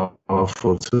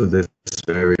powerful to this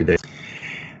very day.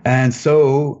 And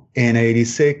so in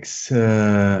 86,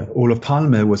 Olof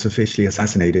Palme was officially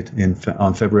assassinated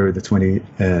on February the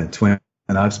 20th.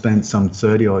 And I've spent some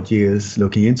 30 odd years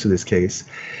looking into this case.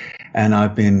 And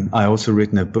I also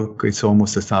written a book. It's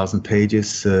almost 1,000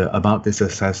 pages about this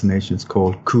assassination. It's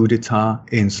called Coup d'etat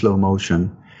in slow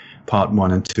motion, part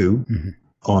 1 and 2,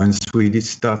 or in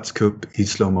Swedish, Statskupp i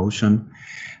slow motion.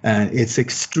 And it's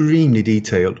extremely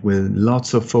detailed with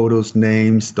lots of photos,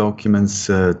 names, documents,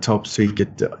 top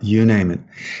secret, you name it.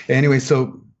 Anyway,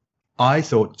 so I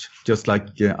thought, just like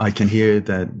I can hear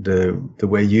that the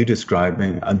way you describe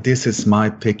him, this is my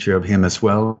picture of him as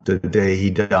well. The day he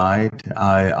died,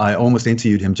 I almost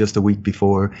interviewed him just a week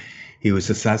before he was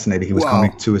assassinated. He was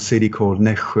coming to a city called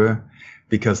Nässjö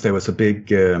because there was a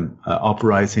big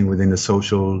uprising within the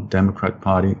Social Democrat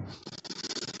Party.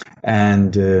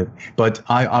 And but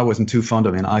I wasn't too fond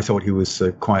of him. I thought he was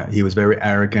he was very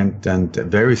arrogant and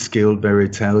very skilled, very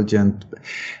intelligent,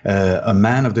 a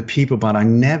man of the people. But I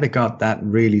never got that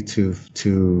really to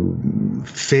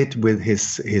fit with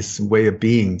his way of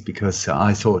being, because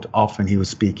I thought often he was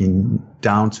speaking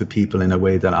down to people in a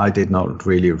way that I did not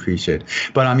really appreciate.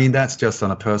 But I mean, that's just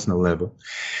on a personal level.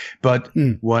 But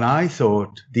what I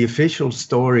thought, the official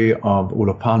story of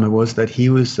Olof Palme was that he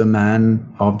was a man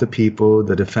of the people,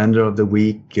 the defender of the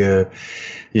weak.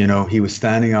 He was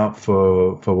standing up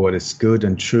for what is good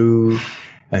and true.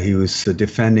 He was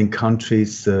defending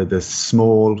countries, the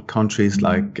small countries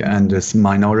and the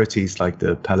minorities like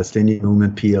the Palestinian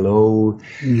movement, PLO,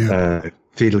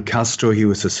 Fidel Castro. He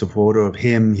was a supporter of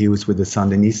him. He was with the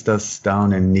Sandinistas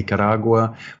down in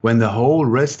Nicaragua when the whole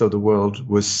rest of the world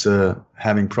was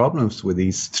having problems with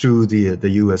these through the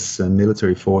U.S.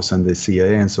 military force and the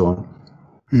CIA and so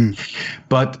on.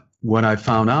 But what I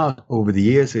found out over the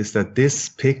years is that this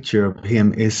picture of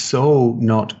him is so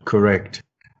not correct,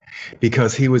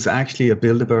 because he was actually a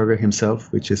Bilderberger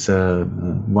himself, which is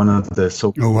one of the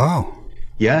so. Oh wow!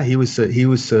 Yeah, he was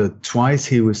twice.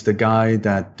 He was the guy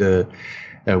that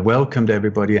welcomed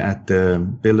everybody at the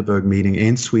Bilderberg meeting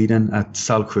in Sweden at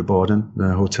Saltsjöbaden,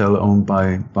 the hotel owned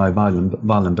by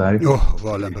Wallenberg. Oh,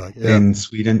 Wallenberg, yeah. In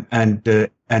Sweden,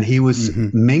 and he was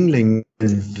mingling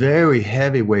with very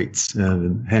heavyweights,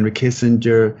 Henry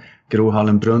Kissinger, Gro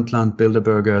Harlem Brundtland,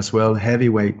 Bilderberger as well,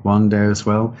 heavyweight one there as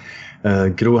well.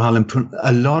 Gro Harlem,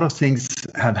 a lot of things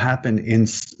have happened in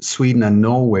Sweden and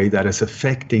Norway that is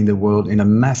affecting the world in a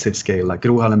massive scale. Like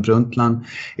Gro Harlem Brundtland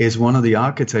is one of the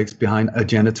architects behind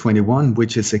Agenda 21,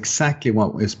 which is exactly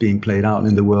what is being played out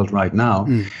in the world right now,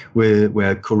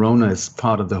 where Corona is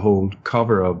part of the whole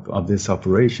cover of this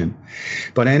operation.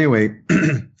 But anyway,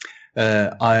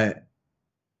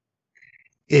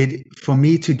 for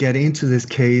me to get into this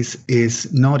case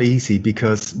is not easy,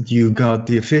 because you got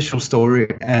the official story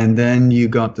and then you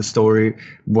got the story,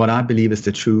 what I believe is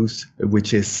the truth,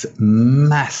 which is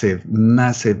massive,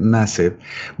 massive, massive.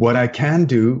 What I can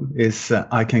do is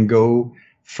I can go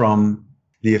from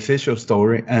the official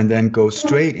story and then go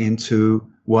straight into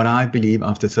what I believe,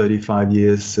 after 35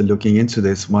 years looking into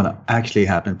this, what actually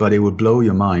happened, but it would blow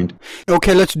your mind.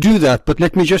 Okay, let's do that. But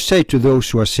let me just say to those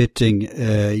who are sitting,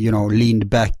 leaned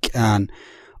back and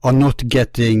are not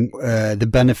getting the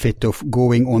benefit of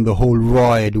going on the whole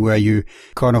ride where you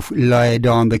kind of lay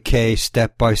down the case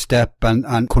step by step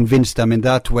and convince them in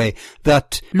that way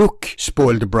that, look,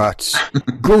 spoiled brats,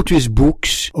 go to his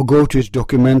books or go to his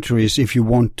documentaries if you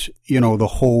want, the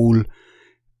whole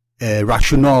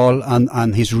rationale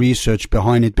and his research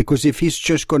behind it, because if he's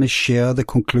just going to share the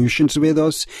conclusions with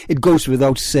us, it goes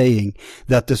without saying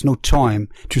that there's no time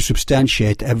to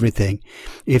substantiate everything.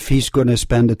 If he's going to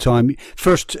spend the time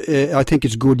first, I think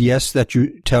it's good, yes, that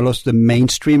you tell us the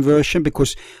mainstream version,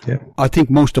 because I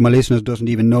think most of my listeners doesn't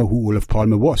even know who Olof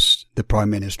Palme was, the Prime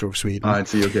Minister of Sweden. I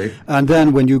see, okay. And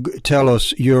then when you tell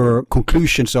us your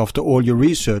conclusions after all your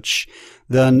research,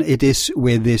 then it is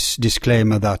with this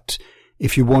disclaimer that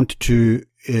if you want to,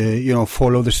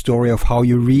 follow the story of how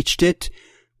you reached it,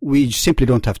 we simply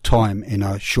don't have time in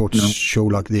a short show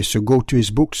like this. So go to his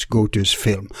books, go to his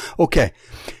film. Okay,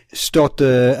 start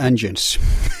the engines.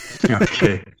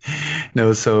 Okay.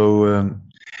 No, so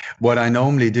what I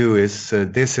normally do is,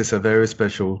 this is a very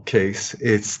special case.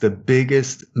 It's the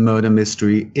biggest murder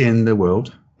mystery in the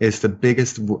world. It's the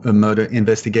biggest murder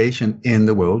investigation in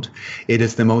the world. It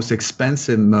is the most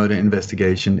expensive murder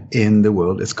investigation in the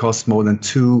world. It's cost more than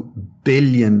 2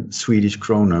 billion Swedish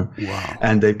kroner. Wow.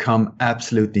 And they come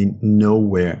absolutely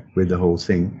nowhere with the whole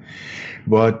thing.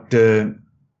 But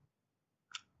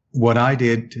what I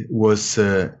did was,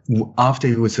 after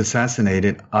he was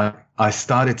assassinated, I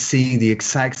started seeing the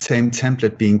exact same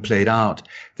template being played out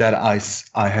that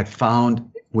I had found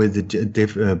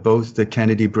with both the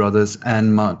Kennedy brothers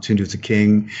and Martin Luther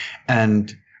King,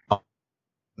 and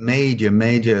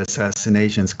major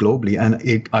assassinations globally.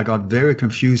 And I got very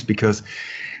confused, because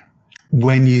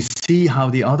when you see how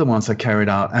the other ones are carried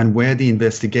out and where the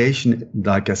investigation,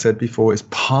 like I said before, is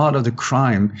part of the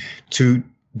crime, to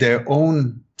their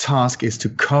own task is to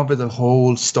cover the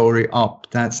whole story up.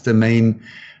 That's the main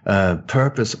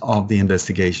purpose of the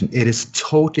investigation. It is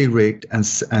totally rigged and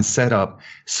set up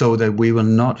so that we will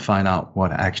not find out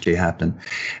what actually happened.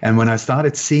 And when I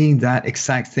started seeing that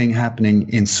exact thing happening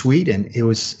in Sweden, it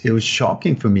was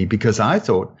shocking for me, because I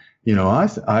thought,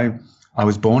 I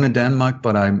was born in Denmark,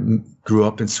 but I grew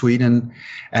up in Sweden,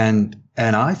 and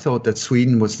I thought that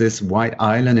Sweden was this white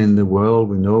island in the world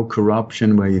with no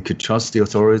corruption, where you could trust the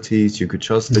authorities, you could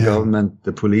trust the government,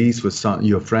 the police was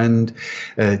your friend.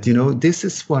 This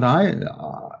is what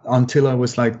until I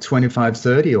was like 25,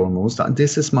 30 almost,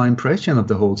 this is my impression of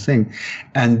the whole thing.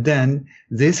 And then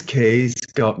this case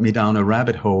got me down a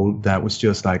rabbit hole that was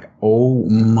just like, oh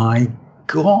my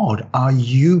God, are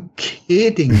you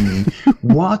kidding me?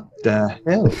 What the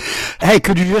hell? Hey,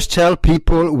 could you just tell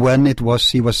people when it was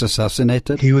he was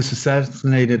assassinated? He was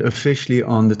assassinated officially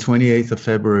on the 28th of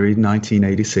February,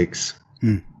 1986.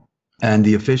 And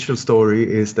the official story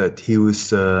is that he was,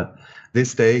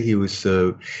 this day he was,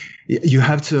 you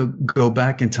have to go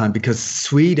back in time, because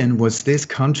Sweden was this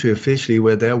country officially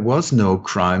where there was no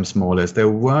crimes, more or less. There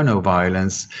were no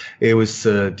violence. It was,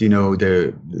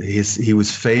 he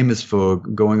was famous for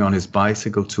going on his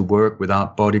bicycle to work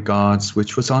without bodyguards,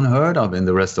 which was unheard of in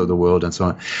the rest of the world, and so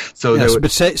on. So yes,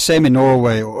 but same in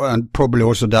Norway and probably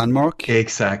also Denmark.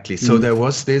 Exactly. So there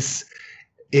was this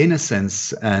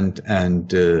innocence and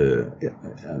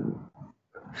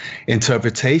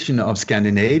interpretation of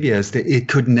Scandinavia as that it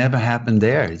could never happen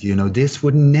there. This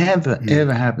would never,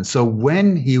 ever happen. So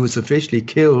when he was officially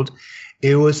killed,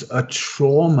 it was a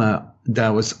trauma that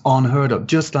was unheard of,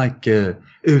 just like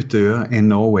Utøya in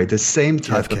Norway, the same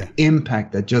type of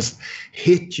impact that just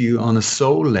hit you on a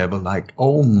soul level, like,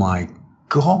 oh my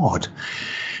God.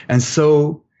 And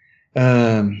so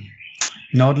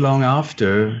not long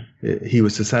after he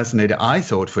was assassinated, I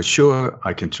thought for sure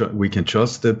we can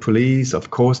trust the police. Of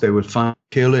course, they will find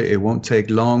the killer. It won't take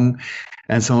long,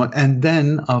 and so on. And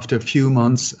then after a few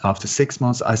months, after 6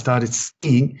 months, I started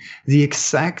seeing the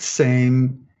exact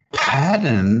same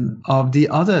pattern of the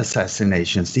other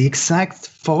assassinations, the exact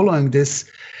following this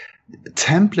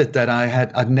template that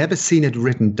I'd never seen it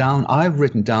written down. I've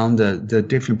written down the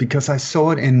different, because I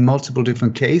saw it in multiple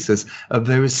different cases, a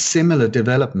very similar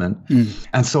development.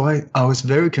 And so I was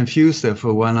very confused there for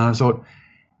a while. I thought,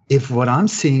 if what I'm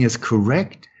seeing is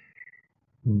correct,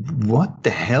 what the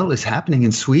hell is happening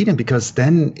in Sweden? Because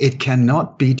then it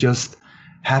cannot be just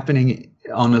happening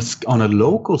on a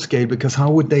local scale, because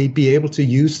how would they be able to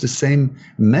use the same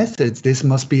methods? There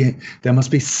must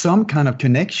be some kind of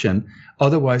connection,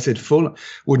 otherwise it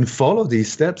wouldn't follow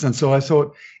these steps. And so I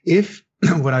thought, if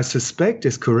what I suspect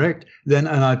is correct, then,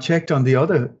 and I checked on the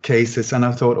other cases, and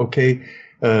I thought, okay,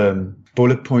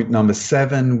 bullet point number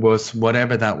 7 was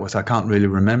whatever that was. I can't really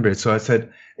remember it. So I said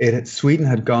Sweden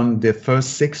had gone the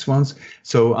first 6 ones.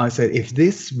 So I said, if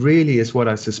this really is what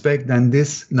I suspect, then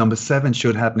this number 7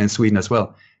 should happen in Sweden as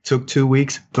well. Took 2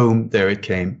 weeks. Boom, there it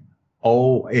came.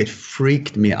 Oh, it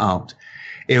freaked me out.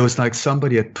 It was like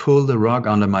somebody had pulled the rug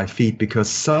under my feet, because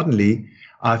suddenly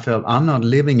I felt I'm not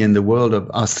living in the world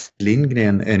of Astrid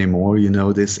Lindgren anymore,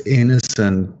 this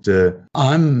innocent,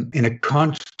 I'm in a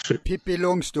country. Pippi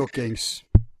Longstockings.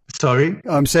 Sorry?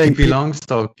 I'm saying Pippi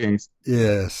Longstockings.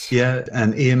 Yes. Yeah,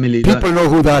 and Emily. People know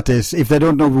who that is. If they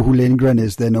don't know who Lindgren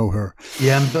is, they know her.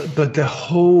 Yeah, but the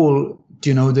whole,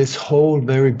 this whole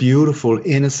very beautiful,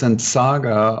 innocent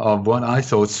saga of what I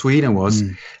thought Sweden was,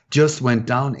 just went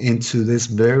down into this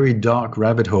very dark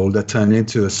rabbit hole that turned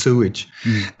into a sewage.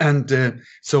 And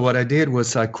so what I did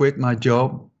was I quit my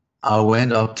job. I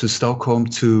went up to Stockholm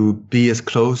to be as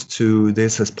close to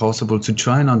this as possible, to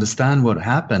try and understand what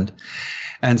happened.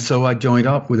 And so I joined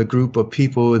up with a group of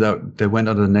people that they went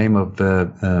under the name of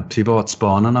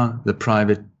Privatspanarna, the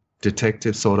private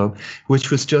detective sort of, which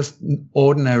was just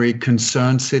ordinary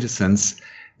concerned citizens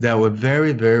that were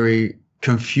very, very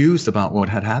confused about what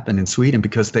had happened in Sweden,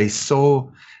 because they saw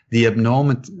the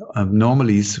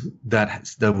anomalies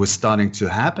that was starting to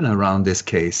happen around this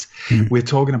case. We're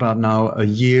talking about now a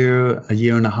year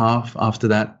and a half after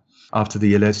that, after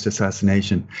the alleged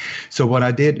assassination. So what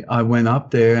I did, I went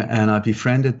up there and I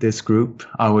befriended this group.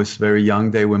 I was very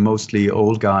young. They were mostly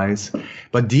old guys,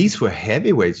 but these were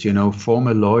heavyweights,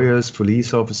 former lawyers,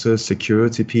 police officers,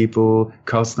 security people,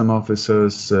 custom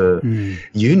officers,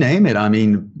 you name it. I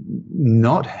mean,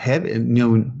 not heavy,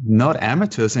 not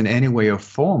amateurs in any way or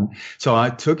form. So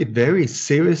I took it very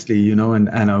seriously,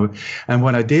 and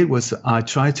what I did was I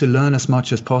tried to learn as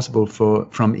much as possible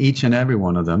from each and every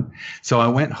one of them. So I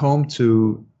went home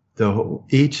to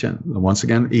each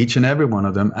and every one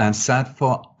of them and sat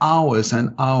for hours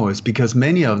and hours, because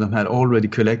many of them had already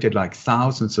collected like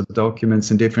thousands of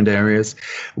documents in different areas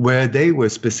where they were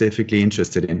specifically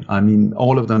interested in. I mean,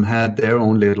 all of them had their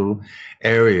own little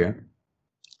area.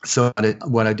 So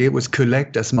what I did was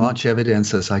collect as much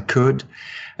evidence as I could,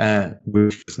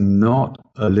 which was not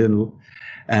a little.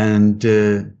 And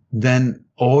then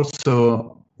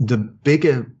also the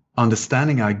bigger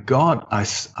understanding I got, I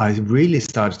really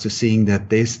started to seeing that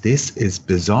this is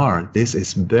bizarre. This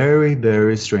is very,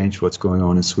 very strange what's going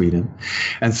on in Sweden.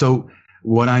 And so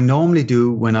what I normally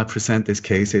do when I present this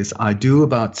case is I do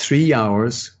about 3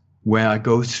 hours where I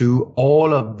go through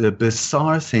all of the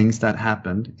bizarre things that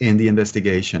happened in the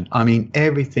investigation. I mean,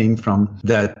 everything from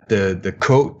that the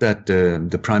coat that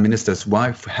the Prime Minister's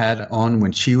wife had on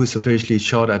when she was officially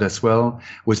shot at as well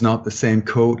was not the same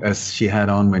coat as she had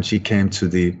on when she came to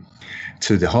the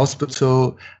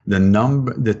hospital.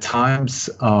 The times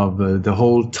of the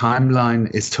whole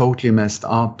timeline is totally messed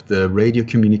up. The radio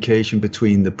communication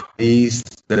between the police,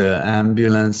 the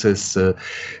ambulances, the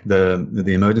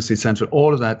emergency central,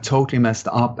 all of that totally messed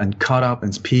up and cut up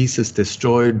in pieces,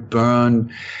 destroyed,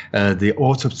 burned. The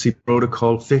autopsy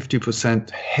protocol, 50%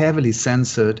 heavily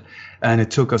censored. And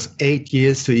it took us 8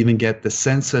 years to even get the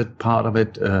censored part of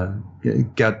it,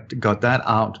 got that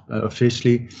out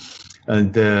officially.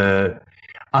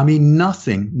 I mean,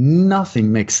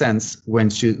 nothing makes sense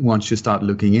once you start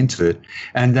looking into it.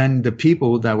 And then the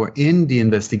people that were in the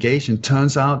investigation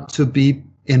turns out to be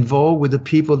involved with the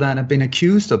people that have been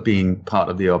accused of being part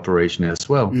of the operation as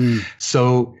well.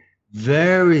 So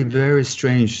very, very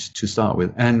strange to start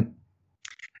with. And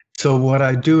so what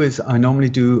I do is I normally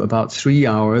do about 3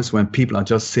 hours when people are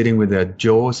just sitting with their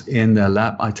jaws in their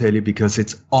lap, I tell you, because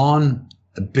it's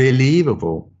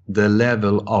unbelievable the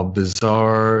level of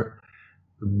bizarre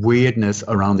weirdness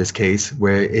around this case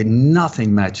where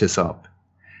nothing matches up.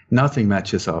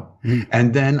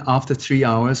 And then after 3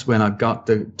 hours, when I've got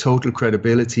the total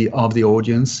credibility of the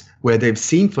audience, where they've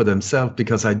seen for themselves,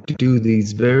 because I do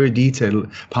these very detailed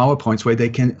PowerPoints where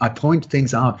I point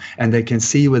things out and they can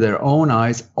see with their own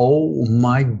eyes, oh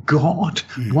my God,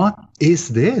 what is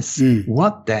this?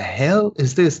 What the hell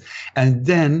is this? And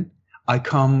then I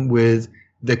come with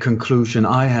the conclusion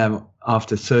I have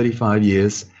after 35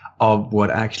 years of what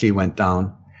actually went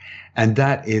down. And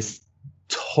that is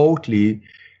totally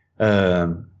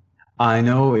I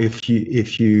know if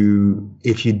you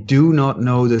do not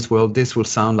know this world, this will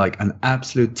sound like an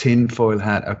absolute tinfoil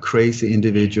hat, a crazy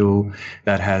individual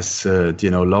that has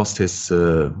lost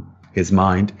his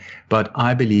mind. But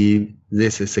I believe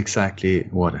this is exactly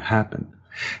what happened.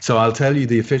 So I'll tell you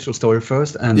the official story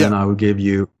first, and then I will give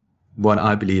you what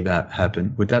I believe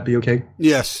happened. Would that be okay?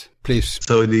 Yes, please.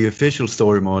 So the official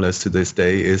story, more or less, to this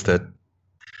day is that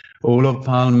Olof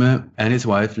Palme and his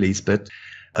wife Lisbeth,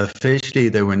 officially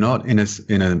they were not in a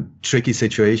tricky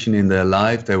situation in their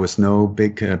life. There was no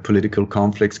big political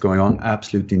conflicts going on.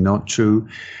 Absolutely not true.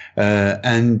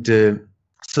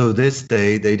 So this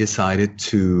day they decided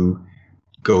to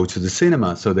go to the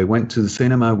cinema. So they went to the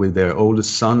cinema with their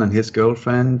oldest son and his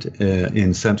girlfriend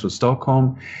in central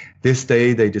Stockholm. This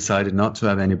day they decided not to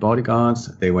have any bodyguards.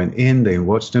 They went in, they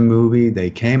watched a movie, they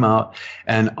came out,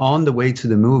 and on the way to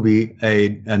the movie,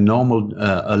 a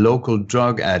local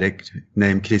drug addict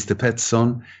named Christer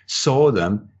Pettersson saw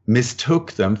them,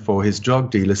 mistook them for his drug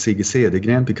dealer Sigge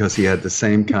Cedergren because he had the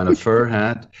same kind of fur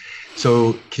hat.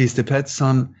 So Christer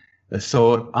Pettersson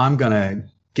thought, I'm gonna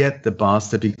get the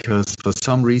bastard, because for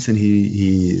some reason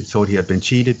he thought he had been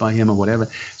cheated by him or whatever.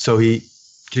 So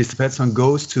Christer Pettersson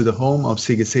goes to the home of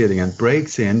Sigge Cedergren,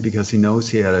 breaks in because he knows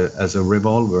he had a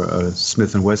revolver, a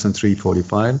Smith & Wesson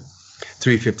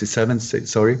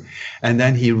 357, and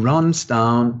then he runs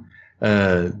down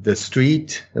the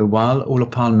street while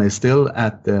Olof Palme is still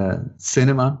at the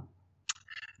cinema.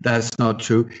 That's not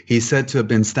true. He's said to have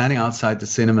been standing outside the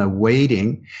cinema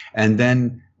waiting, and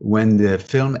then when the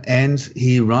film ends,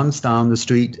 he runs down the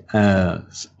street,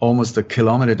 almost a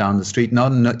kilometer down the street,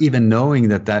 not even knowing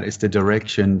that is the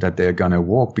direction that they're going to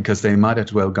walk, because they might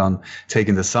as well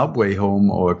taken the subway home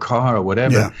or a car or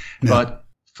whatever. Yeah. But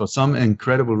for some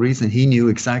incredible reason, he knew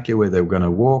exactly where they were going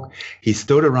to walk. He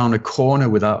stood around a corner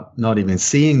without not even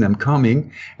seeing them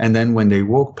coming. And then when they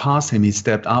walked past him, he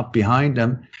stepped up behind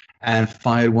them and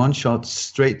fired one shot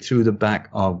straight through the back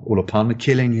of Olof Palme,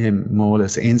 killing him more or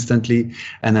less instantly,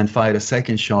 and then fired a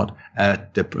second shot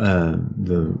at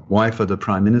the wife of the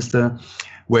prime minister,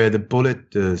 where the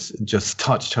bullet just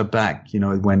touched her back.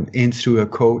 It went in through her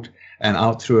coat and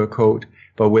out through her coat,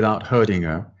 but without hurting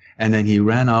her. And then he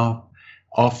ran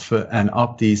off and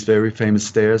up these very famous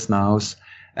stairs now,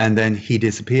 and then he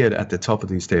disappeared at the top of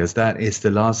these stairs. That is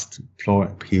the last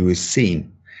floor he was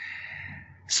seen.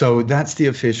 So that's the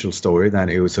official story, that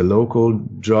it was a local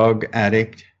drug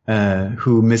addict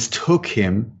who mistook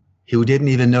him, who didn't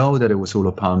even know that it was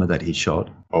Olof Palme that he shot.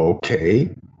 Okay.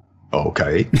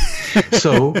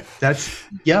 So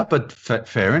but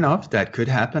fair enough, that could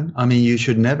happen. I mean, you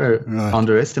should never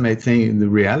underestimate the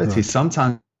reality. Right.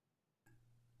 Sometimes.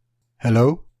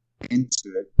 Hello?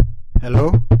 Into it.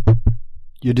 Hello?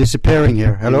 You're disappearing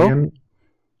here. Hello?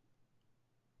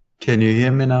 Can you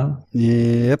hear me now?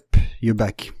 Yep, you're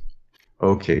back.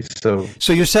 Okay, so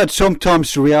you said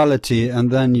sometimes reality, and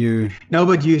then you... No,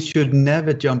 but you should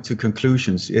never jump to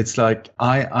conclusions. It's like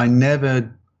I never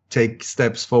take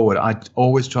steps forward. I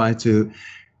always try to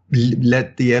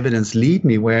let the evidence lead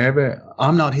me wherever.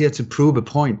 I'm not here to prove a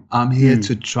point. I'm here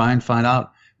to try and find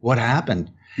out what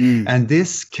happened. And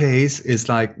this case is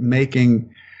like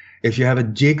if you have a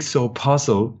jigsaw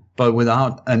puzzle, but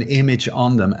without an image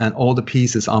on them, and all the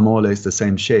pieces are more or less the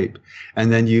same shape.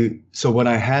 And then so what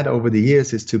I had over the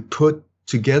years is to put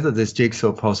together this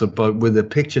jigsaw puzzle, but with the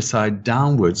picture side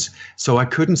downwards. So I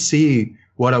couldn't see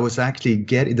what I was actually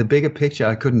getting. The bigger picture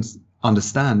I couldn't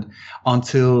understand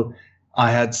until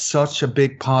I had such a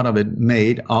big part of it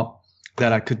made up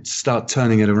that I could start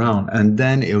turning it around. And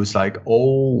then it was like,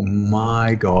 oh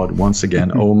my God, once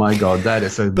again, oh my God, that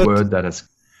is a word that is...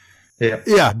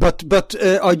 Yeah, but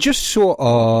I just saw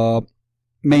a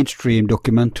mainstream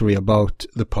documentary about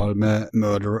the Palme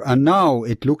murder, and now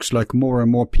it looks like more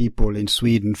and more people in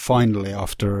Sweden, finally,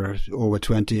 after over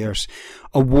 20 years,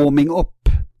 are warming up.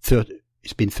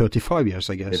 It's been 35 years,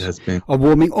 I guess. It has been. Are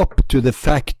warming up to the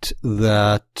fact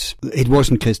that it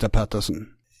wasn't Christer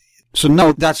Pettersson. So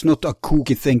now that's not a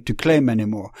kooky thing to claim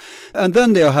anymore. And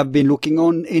then they have been looking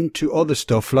into other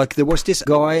stuff. Like there was this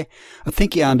guy, I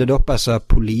think he ended up as a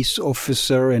police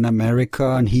officer in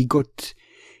America, and he got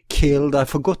killed. I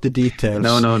forgot the details.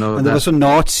 No. And there was some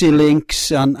Nazi links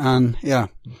and yeah.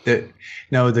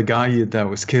 The guy that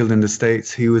was killed in the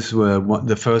States, he was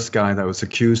the first guy that was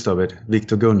accused of it,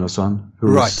 Victor Gunnarsson,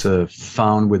 who was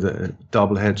found with a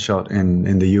double headshot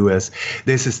in the US.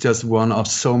 This is just one of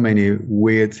so many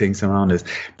weird things around this.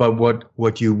 But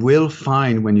what you will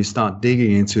find when you start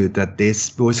digging into it, that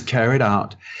this was carried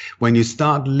out, when you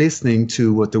start listening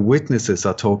to what the witnesses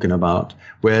are talking about,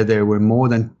 where there were more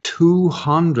than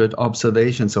 200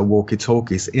 observations of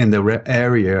walkie-talkies in the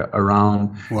area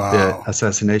around the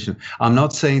assassination. I'm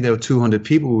not saying there were 200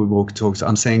 people with walkie-talkies.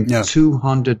 I'm saying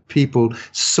 200 people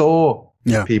saw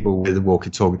people with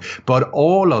walkie-talkies. But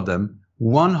all of them,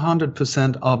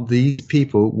 100% of these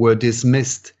people were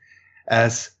dismissed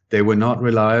as they were not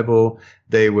reliable.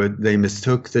 They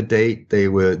mistook the date.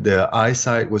 Their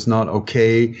eyesight was not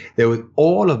okay. There was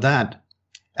all of that.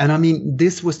 And I mean,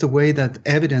 this was the way that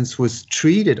evidence was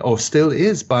treated, or still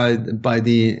is, by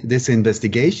this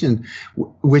investigation,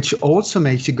 which also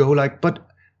makes you go like, but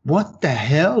what the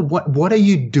hell? What are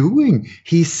you doing?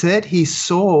 He said he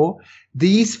saw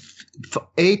these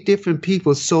 8 different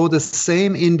people saw the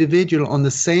same individual on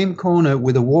the same corner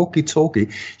with a walkie-talkie.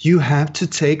 You have to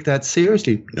take that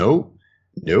seriously. No.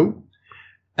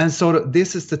 And sort of,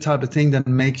 this is the type of thing that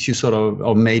makes you sort of,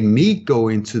 or made me go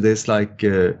into this, like,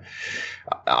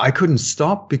 I couldn't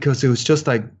stop, because it was just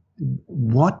like,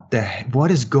 what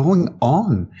is going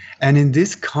on? And in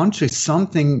this country,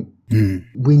 something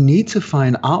we need to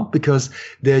find out, because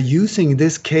they're using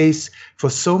this case for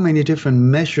so many different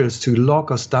measures to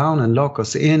lock us down and lock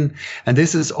us in. And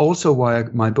this is also why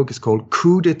my book is called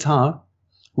Coup d'etat,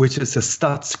 which is a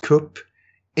Statskupp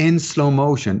in slow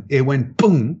motion. It went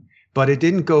boom. But it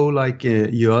didn't go like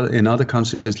in other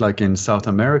countries, like in South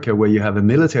America, where you have a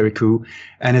military coup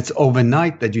and it's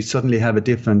overnight that you suddenly have a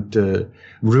different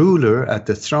ruler at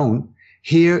the throne.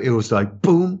 Here it was like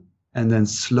boom, and then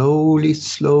slowly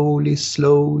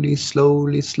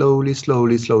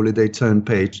they turned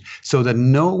page, so that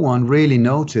no one really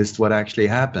noticed what actually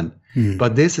happened.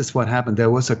 But this is what happened. There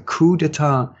was a coup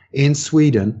d'etat in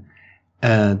Sweden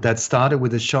that started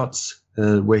with the shots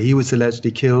where he was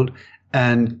allegedly killed,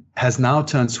 and has now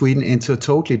turned Sweden into a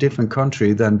totally different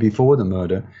country than before the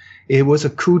murder. It was a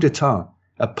coup d'etat,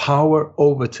 a power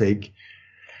overtake.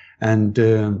 And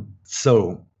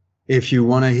so, if you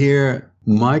want to hear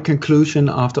my conclusion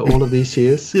after all of these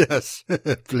years, yes,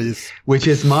 please, which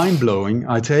is mind-blowing,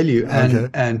 I tell you.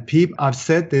 And people, I've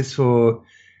said this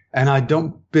and I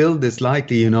don't build this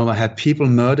lightly, I had people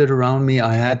murdered around me.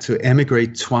 I had to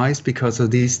emigrate twice because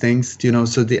of these things,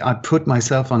 so I put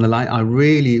myself on the line. I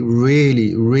really,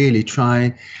 really, really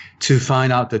try to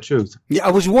find out the truth. Yeah,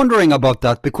 I was wondering about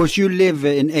that, because you live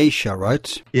in Asia,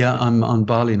 right? Yeah, I'm on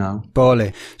Bali now.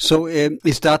 Bali. So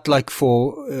is that like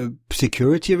for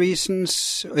security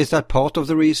reasons? Is that part of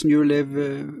the reason you live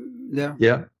there?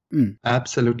 Yeah.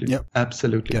 Absolutely. Yep.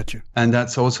 Absolutely. Got you. And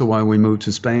that's also why we moved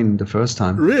to Spain the first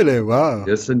time. Really? Wow.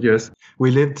 Yes and yes. We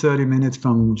lived 30 minutes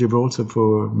from Gibraltar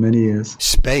for many years.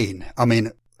 Spain? I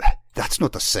mean, that's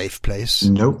not a safe place.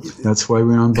 Nope. That's why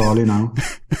we're on Bali now.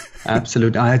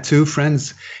 Absolutely. I had 2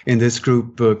 friends in this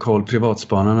group called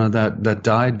Privatspanarna that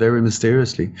died very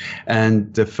mysteriously.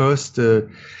 And the first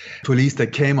police that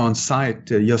came on site,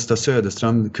 Gösta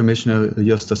Söderström, Commissioner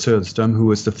Gösta Söderström, who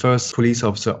was the first police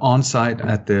officer on site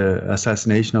at the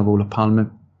assassination of Olof Palme,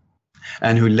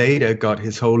 and who later got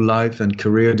his whole life and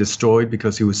career destroyed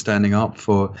because he was standing up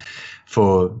for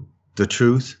the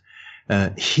truth.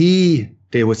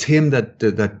 It was him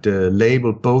that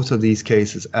labeled both of these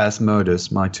cases as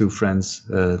murders. My 2 friends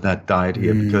that died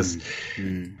here, because,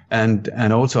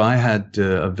 and also I had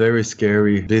a very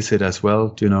scary visit as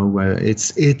well. Where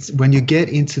it's when you get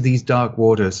into these dark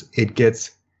waters, it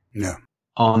gets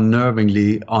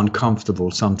unnervingly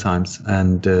uncomfortable sometimes,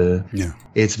 and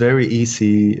it's very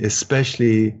easy,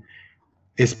 especially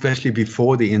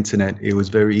before the internet, it was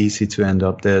very easy to end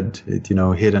up dead,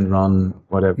 hit and run,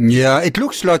 whatever. Yeah, it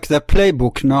looks like the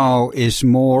playbook now is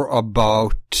more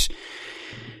about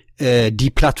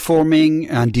deplatforming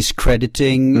and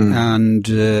discrediting, and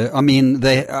I mean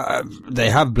they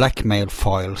have blackmail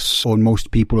files on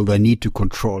most people they need to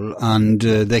control, and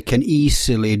they can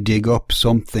easily dig up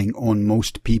something on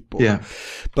most people. Yeah,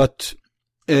 but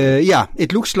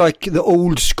it looks like the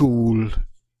old school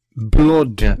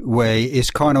blood way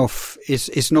is kind of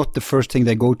is not the first thing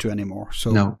they go to anymore.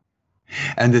 So no.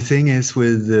 And the thing is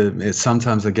with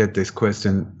sometimes I get this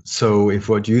question, so if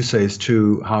what you say is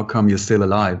true, how come you're still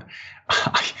alive?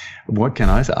 What can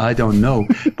I say? I don't know.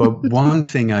 But one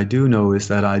thing I do know is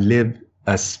that I live,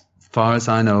 as far as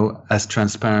I know, as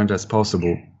transparent as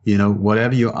possible.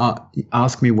 Whatever you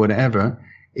ask me, whatever,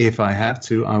 if I have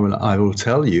to, I will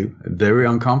tell you. Very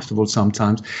uncomfortable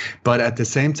sometimes, but at the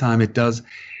same time,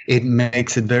 it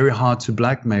makes it very hard to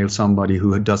blackmail somebody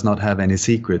who does not have any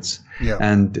secrets. Yeah.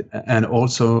 And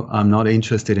also, I'm not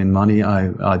interested in money.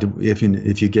 If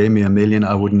you gave me $1 million,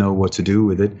 I wouldn't know what to do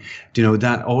with it.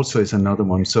 That also is another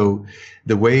one. So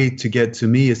the way to get to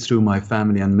me is through my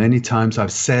family. And many times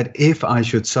I've said, if I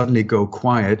should suddenly go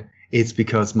quiet, it's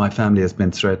because my family has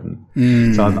been threatened.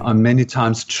 So I've many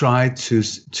times tried to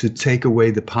take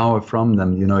away the power from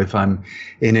them. If I'm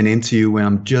in an interview where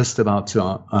I'm just about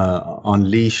to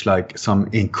unleash like some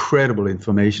incredible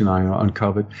information I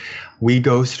uncovered, we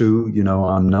go through,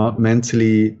 I'm not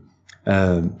mentally,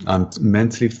 I'm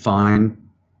mentally fine.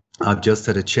 I've just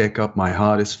had a checkup. My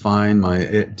heart is fine.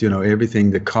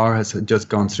 Everything. The car has just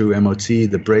gone through MOT.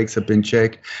 The brakes have been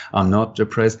checked. I'm not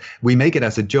depressed. We make it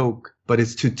as a joke, but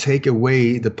it's to take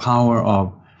away the power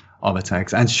of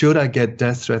attacks. And should I get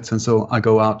death threats, and so I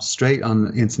go out straight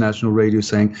on international radio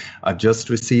saying, I've just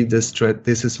received this threat.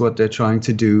 This is what they're trying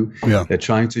to do. Yeah. They're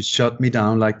trying to shut me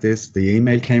down like this. The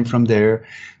email came from there,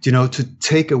 to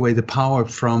take away the power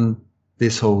from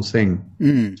this whole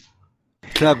thing.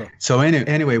 Clever. So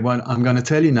anyway, what I'm going to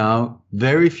tell you now,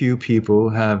 very few people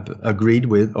have agreed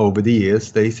with over the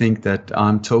years. They think that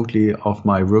I'm totally off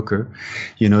my rocker,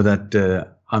 that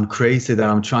I'm crazy, that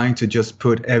I'm trying to just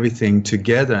put everything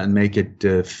together and make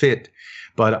it fit.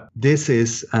 But this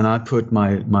is, and I put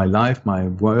my life, my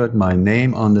word, my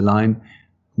name on the line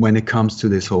when it comes to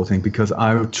this whole thing, because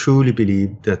I truly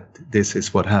believe that this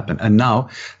is what happened. And now,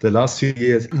 the last few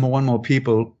years, more and more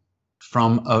people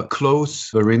from a close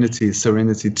serenity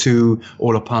to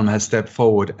Olof Palme has stepped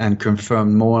forward and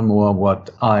confirmed more and more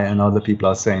what I and other people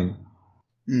are saying.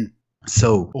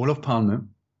 So Olof Palme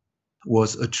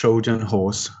was a Trojan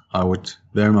horse, I would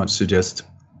very much suggest.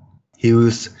 He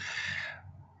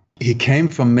came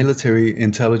from military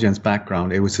intelligence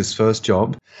background. It was his first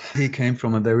job. He came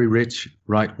from a very rich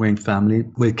right-wing family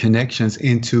with connections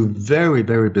into very,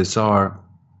 very bizarre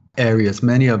areas,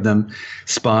 many of them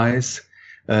spies.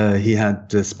 He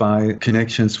had spy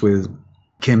connections with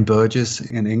Kim Burgess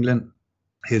in England.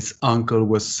 His uncle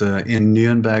was in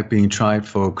Nuremberg being tried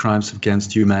for crimes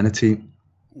against humanity.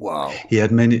 Wow. He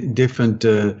had many different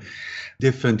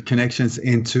connections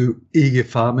into IG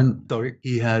Farben. Sorry,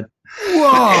 he had...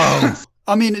 Wow!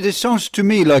 I mean, it sounds to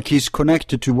me like he's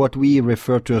connected to what we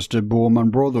refer to as the Bormann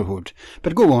Brotherhood.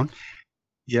 But go on.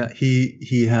 Yeah,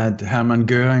 he had Hermann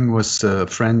Göring was a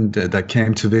friend that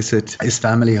came to visit his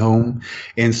family home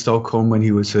in Stockholm when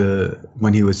he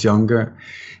was younger.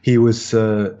 He was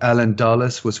Alan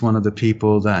Dulles was one of the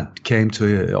people that came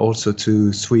also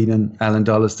to Sweden. Alan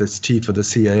Dulles, the chief of the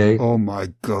CIA. Oh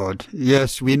my God!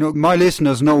 Yes, we know. My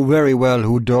listeners know very well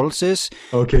who Dulles is,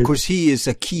 because he is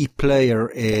a key player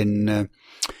in.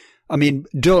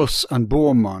 Dulles and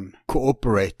Bormann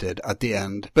cooperated at the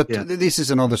end, but this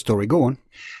is another story. Go on.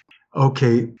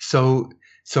 Okay, so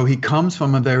he comes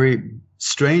from a very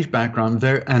strange background,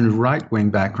 and right-wing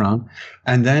background,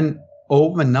 and then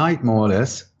overnight, more or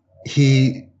less,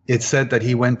 it's said that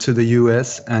he went to the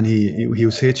U.S. and he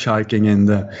was hitchhiking in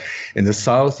the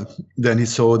South. Then he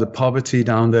saw the poverty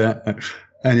down there,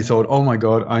 and he thought, "Oh my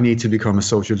God, I need to become a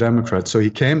social democrat." So he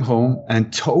came home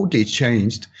and totally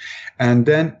changed. And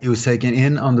then he was taken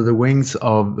in under the wings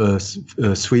of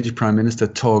Swedish Prime Minister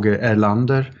Tage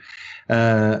Erlander.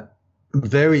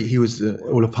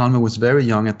 Olof Palme was very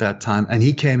young at that time, and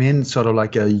he came in sort of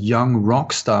like a young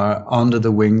rock star under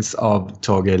the wings of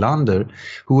Tage Erlander,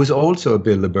 who was also a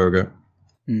Bilderberger.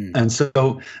 And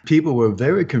so people were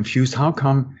very confused. How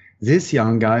come this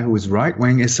young guy who was right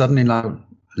wing is suddenly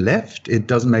left? It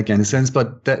doesn't make any sense,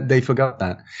 but they forgot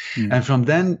that. And from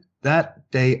then, that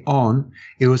day on,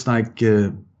 it was like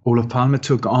Olof Palme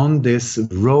took on this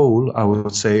role, I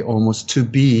would say, almost to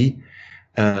be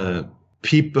a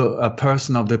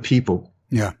person of the people.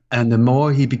 Yeah. And the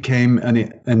more he became an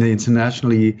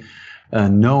internationally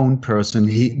known person,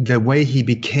 the way he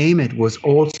became it was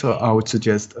also, I would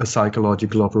suggest, a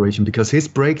psychological operation, because his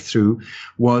breakthrough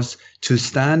was to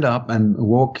stand up and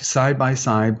walk side by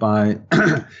side by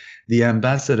the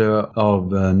ambassador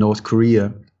of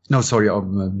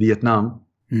Vietnam,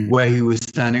 where he was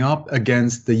standing up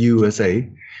against the USA,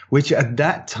 which at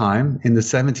that time in the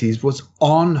 70s was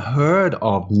unheard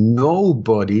of.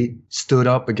 Nobody stood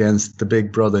up against the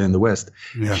big brother in the West.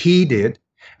 Yeah. He did.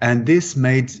 And this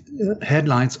made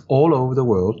headlines all over the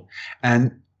world.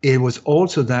 And it was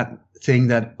also that thing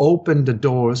that opened the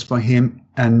doors for him,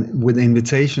 and with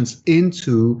invitations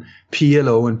into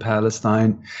PLO in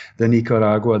Palestine, the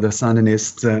Nicaragua, the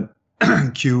Sandinists,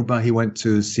 Cuba. He went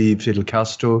to see Fidel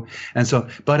Castro, and so.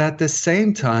 But at the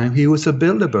same time, he was a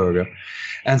Bilderberger,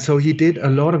 and so he did a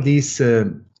lot of these.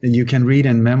 You can read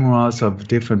in memoirs of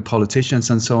different politicians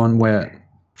and so on, where,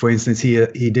 for instance,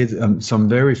 he did some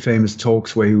very famous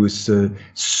talks where he was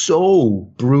so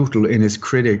brutal in his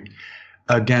critique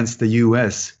against the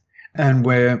U.S. And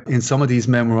where in some of these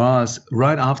memoirs,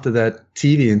 right after that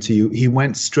TV interview, he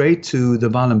went straight to the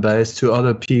Wallenbergs, to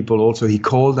other people also. He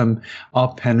called them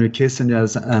up, Henry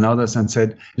Kissinger and others, and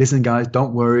said, listen, guys,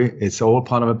 don't worry. It's all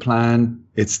part of a plan.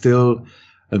 It's still,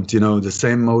 the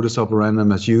same modus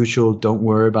operandi as usual. Don't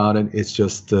worry about it. It's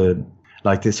just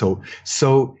like this whole.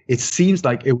 So it seems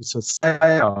like it was a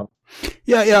psyop.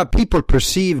 Yeah. People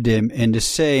perceived him in the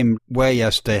same way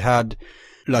as they had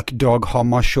like Dag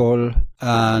Hammarskjöld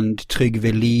and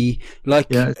Trygve Lie,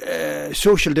 like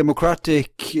social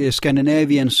democratic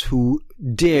Scandinavians who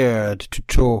dared to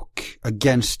talk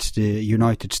against the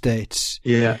United States.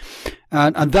 Yeah.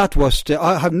 And that was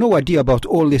I have no idea about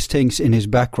all these things in his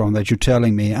background that you're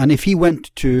telling me. And if he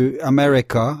went to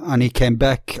America and he came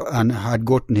back and had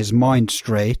gotten his mind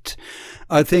straight,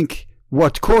 I think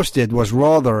what Kors did was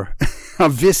rather a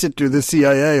visit to the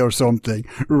CIA or something,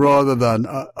 rather than,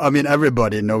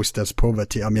 everybody knows there's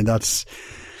poverty. I mean, that's,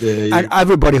 and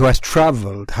everybody who has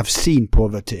traveled have seen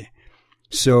poverty.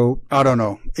 So, I don't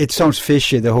know. It sounds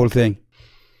fishy, the whole thing.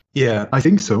 Yeah, I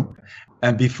think so.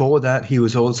 And before that, he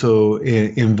was also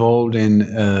involved in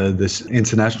this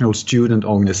international student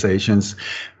organizations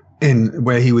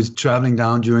where he was traveling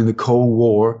down during the Cold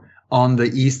War on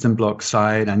the Eastern Bloc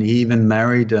side, and he even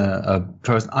married a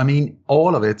person. I mean,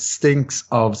 all of it stinks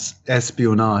of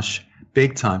espionage,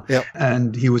 big time. Yep.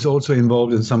 And he was also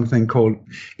involved in something called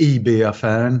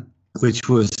IB-affären, which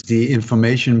was the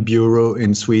Information Bureau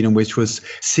in Sweden, which was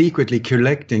secretly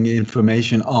collecting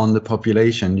information on the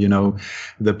population,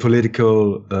 the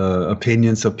political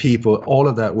opinions of people. All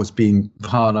of that was being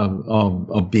part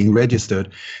of being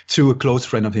registered through a close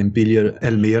friend of him, Birger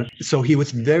Elmér. So he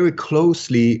was very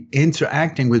closely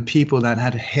interacting with people that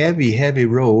had heavy, heavy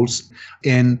roles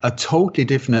in a totally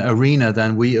different arena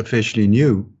than we officially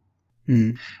knew.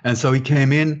 Mm. And so he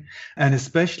came in, and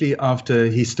especially after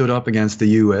he stood up against the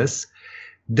US,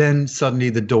 then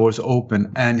suddenly the doors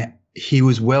opened and he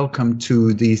was welcomed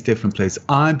to these different places.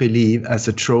 I believe as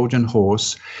a Trojan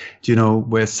horse,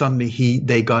 where suddenly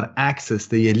they got access,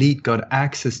 the elite got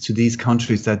access to these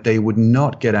countries that they would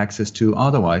not get access to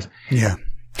otherwise. Yeah.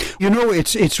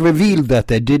 It's revealed that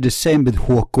they did the same with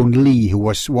Håkon Lie, who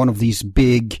was one of these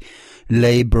big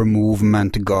labor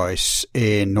movement guys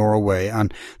in Norway,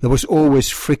 and there was always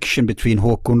friction between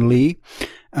Håkon Lie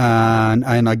and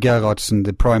Einar Gerhardsen,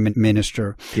 the prime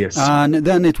minister. Yes. And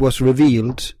then it was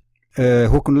revealed,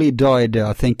 Håkon Lie died,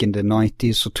 I think, in the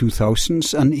 90s or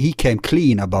 2000s, and he came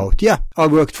clean about, I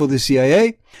worked for the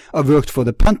CIA, I worked for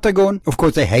the Pentagon. Of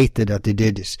course, they hated that they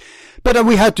did this. But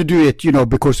we had to do it,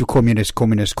 because of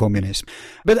communism.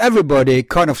 But everybody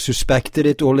kind of suspected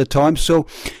it all the time, so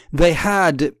they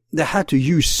had to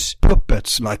use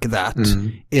puppets like that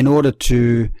in order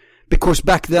to, because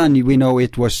back then we know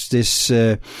it was this,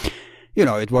 it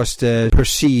was the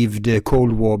perceived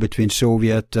Cold War between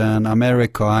Soviet and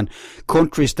America, and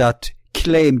countries that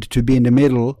claimed to be in the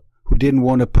middle, who didn't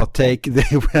want to partake,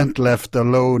 they went left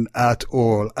alone at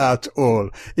all.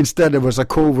 Instead, there was a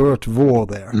covert war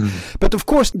there. But of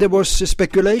course, there was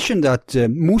speculation that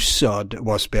Mossad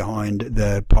was behind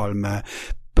the Palme.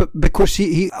 But because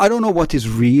he I don't know what his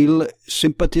real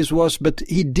sympathies was, but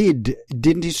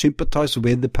didn't he sympathize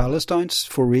with the Palestinians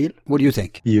for real? What do you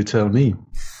think? You tell me.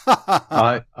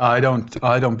 I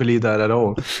don't believe that at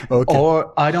all. Okay.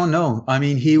 Or I don't know. I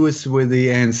mean, he was with the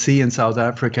ANC in South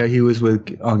Africa. He was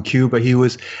on Cuba.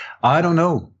 I don't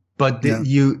know. But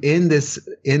you in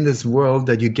this world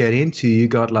that you get into, you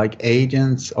got like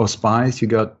agents or spies. You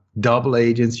got double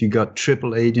agents, you got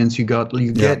triple agents, you get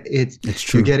it's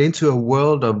true. You get into a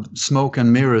world of smoke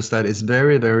and mirrors that is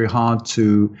very, very hard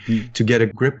to get a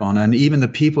grip on. And even the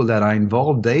people that are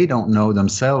involved, they don't know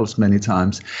themselves many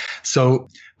times. So,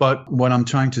 but what I'm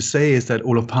trying to say is that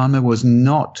Olof Palme was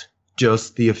not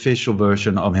just the official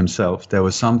version of himself. There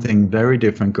was something very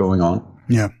different going on.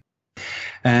 Yeah.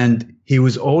 And he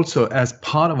was also, as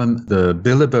part of the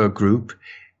Bilderberg group,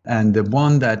 and the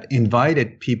one that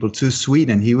invited people to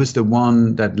Sweden. He was the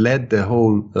one that led the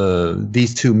whole,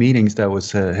 these two meetings that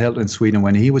was held in Sweden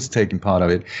when he was taking part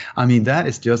of it. I mean, that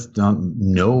is just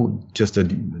just a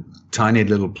tiny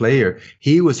little player.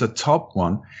 He was a top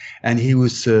one, and he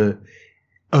was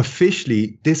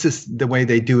officially, this is the way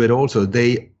they do it also.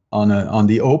 They on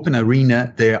the open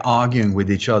arena, they're arguing with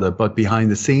each other, but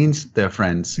behind the scenes, they're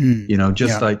friends.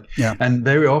 And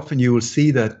very often you will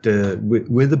see that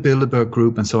with the Bilderberg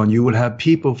Group and so on, you will have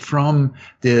people from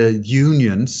the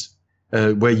unions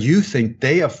where you think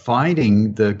they are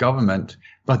fighting the government,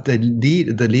 but the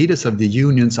leaders of the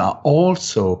unions are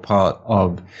also part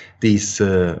of these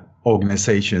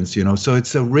organizations, so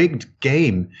it's a rigged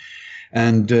game.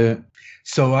 And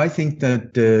so I think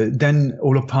that then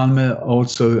Olof Palme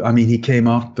also, he came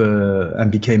up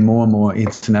and became more and more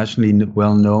internationally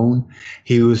well known.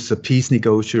 He was a peace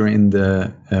negotiator in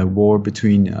the war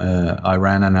between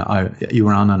Iran and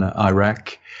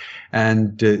Iraq.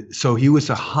 And so he was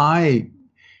a high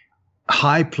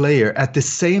player at the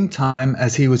same time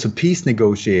as he was a peace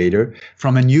negotiator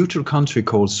from a neutral country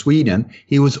called Sweden.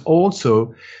 He was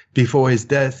also, before his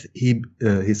death,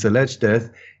 his alleged death,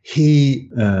 he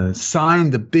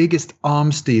signed the biggest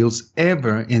arms deals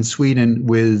ever in Sweden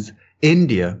with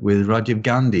India, with Rajiv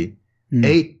Gandhi.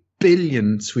 8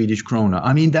 billion Swedish krona.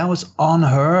 That was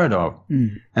unheard of.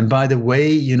 And by the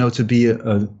way, to be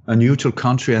a neutral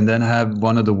country and then have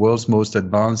one of the world's most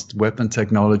advanced weapon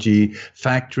technology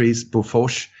factories,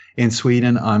 Bofors, in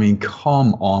Sweden,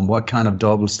 come on, what kind of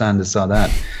double standards are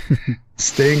that?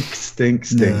 Stinks.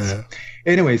 Yeah.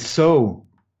 Anyway, so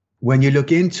when you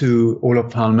look into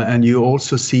Olof Palme and you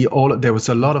also see there was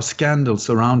a lot of scandals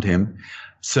around him.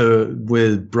 So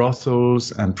with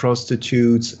brothels and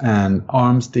prostitutes and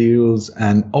arms deals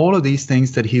and all of these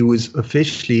things that he was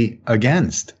officially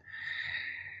against.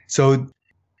 So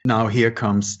now here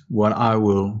comes what I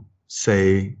will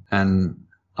say, and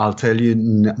I'll tell you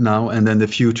now, and then the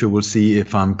future will see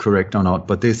if I'm correct or not.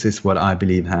 But this is what I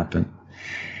believe happened.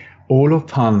 Olof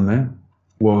Palme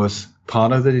was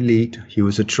part of the elite. He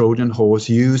was a Trojan horse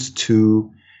used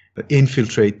to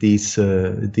infiltrate these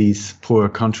poor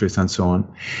countries and so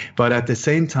on. But at the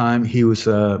same time, he was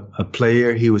a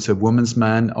player. He was a woman's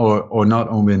man, or not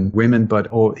only women, but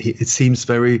it seems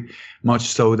very much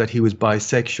so that he was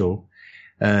bisexual.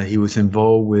 He was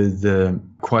involved with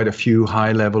quite a few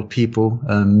high-level people,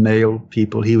 male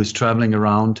people. He was traveling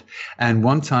around. And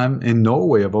one time in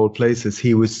Norway, of all places,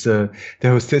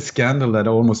 there was this scandal that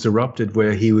almost erupted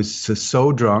where he was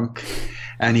so drunk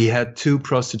and he had 2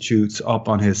 prostitutes up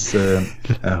on his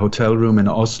hotel room in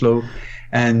Oslo.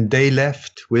 And they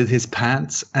left with his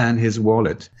pants and his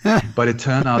wallet. But it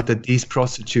turned out that these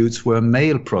prostitutes were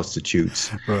male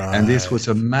prostitutes. Right. And this was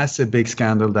a massive big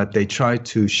scandal that they tried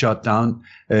to shut down.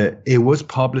 It was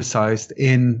publicized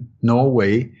in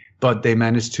Norway, but they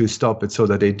managed to stop it so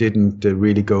that it didn't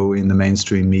really go in the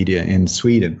mainstream media in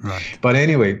Sweden. Right. But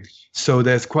anyway, so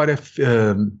there's quite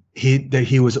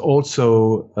he was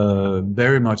also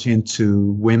very much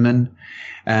into women.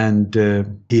 And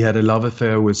he had a love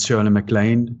affair with Shirley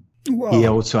MacLaine. Wow. He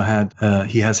also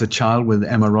he has a child with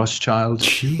Emma Rothschild.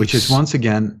 Jeez. Which is, once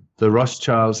again, the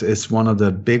Rothschilds is one of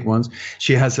the big ones.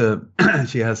 She has an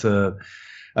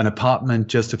apartment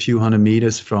just a few hundred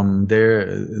meters from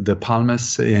the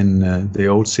Palmes in the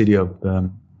old city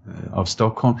of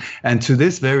Stockholm. And to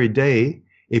this very day,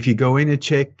 if you go in and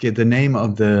check the name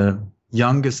of the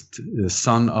youngest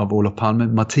son of Olof Palme,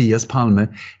 Mattias Palme,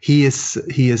 he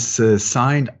is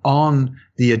signed on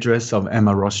the address of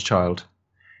Emma Rothschild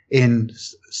in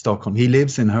Stockholm. He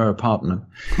lives in her apartment.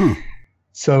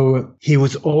 So he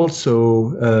was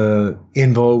also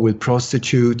involved with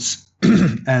prostitutes,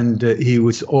 and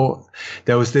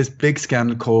there was this big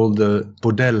scandal called the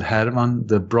Bordellhärvan,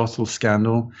 the brothel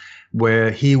scandal, where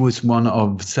he was one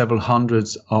of several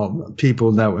hundreds of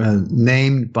people that were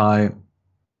named by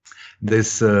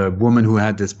this woman who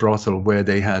had this brothel where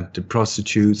they had the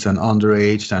prostitutes and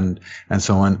underage and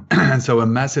so on. And so a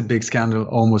massive big scandal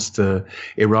almost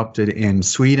erupted in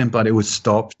Sweden, but it was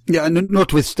stopped. Yeah, and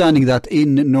notwithstanding that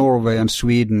in Norway and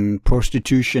Sweden,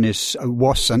 prostitution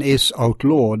was and is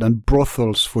outlawed, and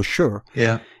brothels for sure.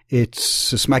 Yeah. It's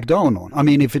smacked down on. I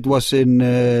mean, if it was in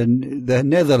the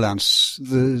Netherlands,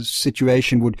 the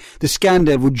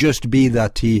scandal would just be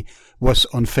that he was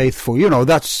unfaithful.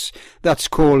 That's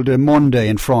called Monday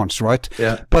in France, right?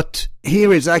 Yeah. But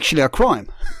here is actually a crime.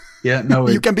 Yeah, no.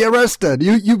 You can be arrested.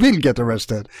 You will get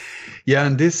arrested. Yeah,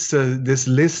 and this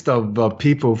list of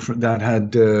people that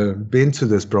had been to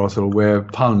this brothel, where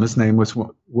Palme's name was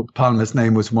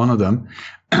one of them.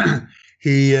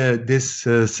 This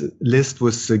list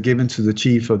was given to the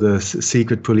chief of the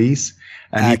secret police.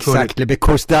 And exactly,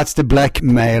 because that's the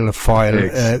blackmail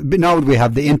file. Now we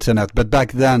have the internet, but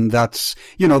back then that's,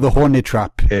 the honey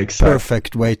trap. Exactly.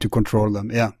 Perfect way to control them.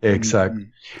 Yeah. Exactly.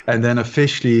 And then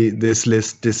officially this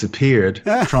list disappeared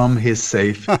from his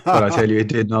safe. But I tell you, it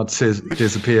did not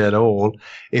disappear at all.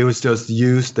 It was just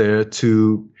used there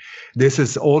to this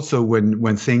is also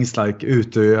when things like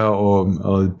Utøya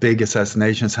or big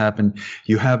assassinations happen,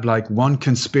 you have like one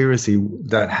conspiracy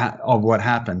of what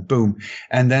happened, boom.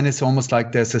 And then it's almost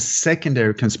like there's a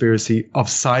secondary conspiracy of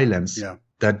silence. Yeah.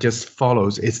 That just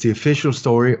follows. It's the official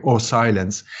story or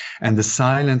silence. And the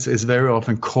silence is very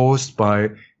often caused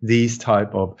by these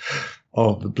type of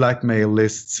blackmail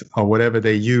lists or whatever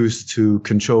they use to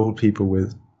control people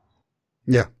with.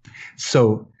 Yeah.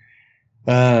 So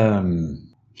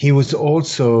he was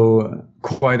also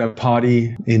quite a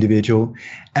party individual.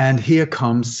 And here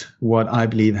comes what I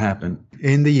believe happened.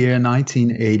 In the year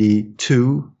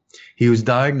 1982, he was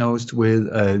diagnosed with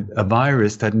a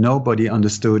virus that nobody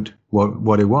understood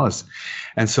what it was.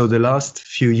 And so the last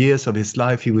few years of his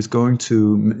life, he was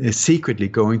secretly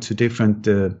going to different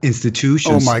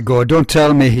institutions. Oh my God, don't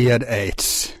tell me he had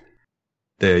AIDS.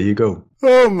 There you go.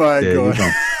 Oh my there God. You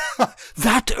go.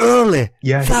 That early?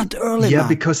 Yeah. That early, Yeah, man.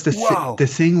 because the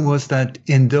thing was that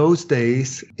in those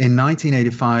days, in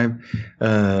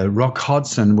 1985, Rock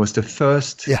Hudson was the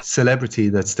first celebrity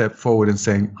that stepped forward and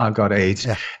saying, "I got AIDS."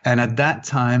 Yeah. And at that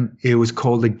time, it was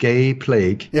called the gay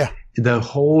plague. Yeah. The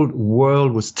whole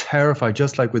world was terrified,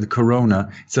 just like with the corona.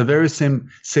 It's a very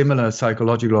similar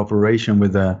psychological operation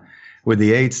with the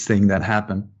AIDS thing that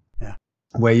happened.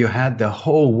 Where you had the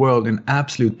whole world in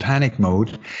absolute panic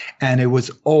mode, and it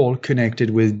was all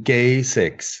connected with gay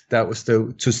sex. That was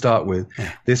to start with.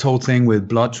 Yeah. This whole thing with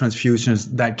blood transfusions,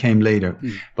 that came later.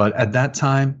 But at that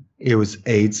time, it was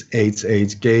AIDS,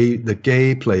 the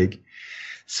gay plague.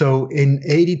 So in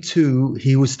 82,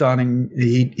 he was starting,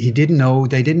 they didn't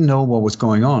know what was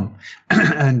going on.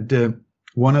 And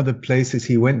one of the places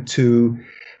he went to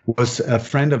was a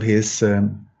friend of his,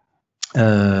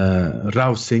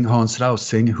 Hans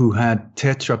Rausing, who had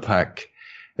Tetra Pak.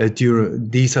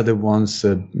 These are the ones,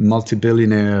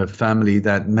 multi-billionaire family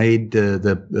that made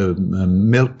the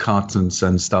milk cartons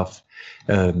and stuff.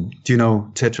 Do you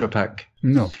know Tetra Pak?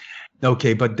 No.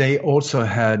 Okay, but they also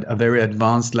had a very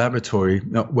advanced laboratory.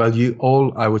 Well,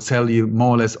 I would tell you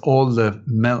more or less all the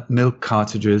milk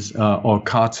cartridges or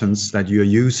cartons that you're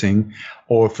using,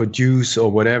 or for juice or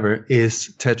whatever,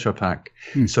 is Tetra Pak.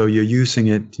 So you're using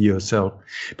it yourself.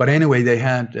 But anyway, they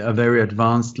had a very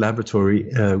advanced laboratory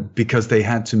because they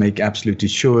had to make absolutely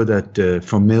sure that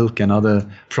for milk and other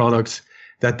products,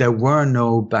 that there were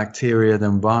no bacteria,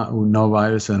 no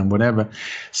virus and whatever.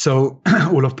 So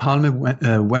Olof Palme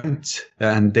went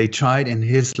and they tried in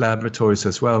his laboratories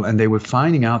as well. And they were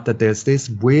finding out that there's this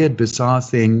weird, bizarre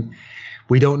thing.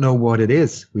 We don't know what it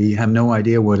is. We have no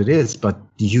idea what it is, but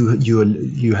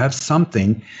you have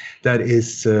something that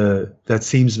is that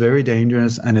seems very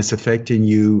dangerous and is affecting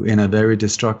you in a very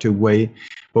destructive way,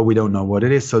 but we don't know what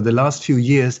it is. So the last few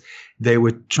years, they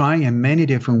were trying in many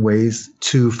different ways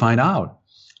to find out.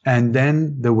 And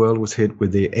then the world was hit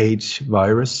with the AIDS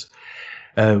virus.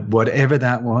 Whatever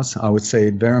that was, I would say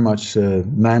very much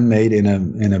man-made in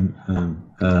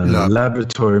a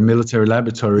laboratory, military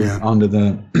laboratory, under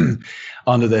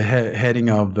the heading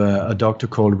of a doctor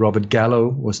called Robert Gallo,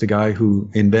 was the guy who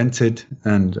invented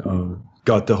and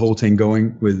got the whole thing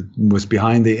going, was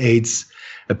behind the AIDS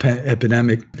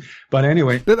epidemic. But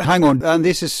anyway. But hang on, and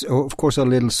this is of course a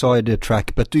little side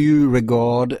track, but do you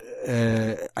regard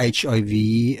HIV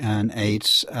and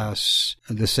AIDS as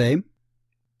the same?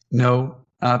 No,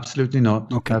 absolutely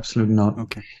not. Okay. Absolutely not.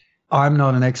 Okay. I'm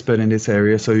not an expert in this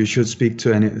area, so you should speak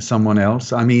to someone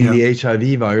else. I mean, the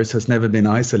HIV virus has never been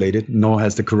isolated, nor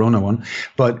has the corona one.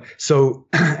 But so,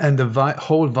 and the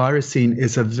whole virus scene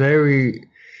is a very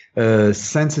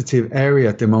sensitive area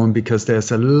at the moment, because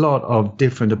there's a lot of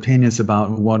different opinions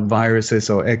about what viruses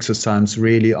or exosomes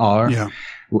really are. Yeah.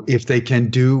 If they can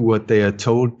do what they are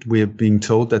told, we're being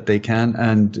told that they can.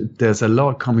 And there's a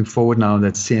lot coming forward now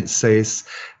that says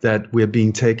that we're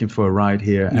being taken for a ride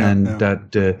here,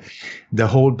 that the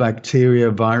whole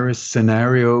bacteria virus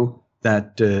scenario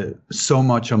that so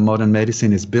much of modern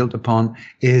medicine is built upon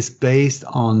is based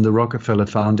on the Rockefeller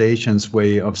Foundation's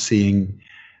way of seeing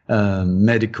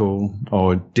medical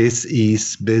or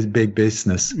disease, big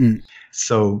business.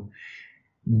 So,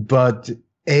 but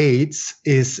AIDS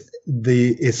is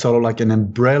sort of like an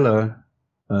umbrella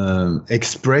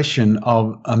expression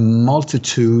of a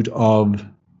multitude of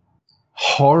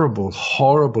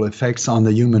horrible effects on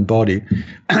the human body.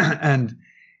 And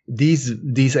these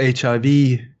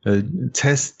HIV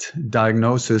test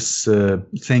diagnosis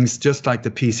things, just like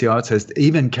the PCR test,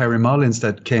 even Kary Mullis,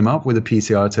 that came up with the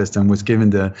PCR test and was given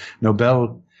the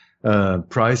Nobel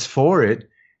Prize for it,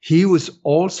 he was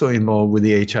also involved with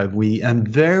the HIV and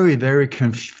very, very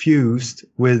confused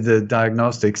with the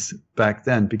diagnostics back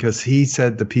then, because he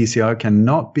said the PCR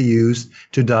cannot be used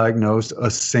to diagnose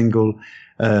a single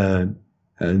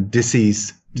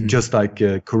disease, just like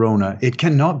corona. It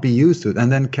cannot be used to.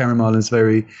 And then Karen Mullins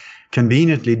very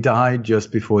conveniently died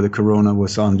just before the corona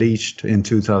was unleashed in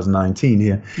 2019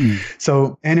 here.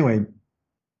 So anyway,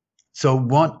 so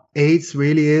what AIDS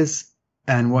really is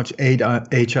and what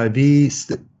HIV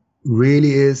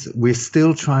really is, we're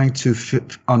still trying to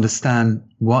understand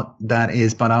what that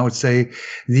is. But I would say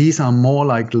these are more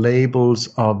like labels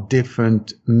of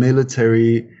different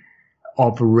military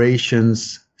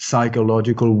operations,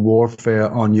 psychological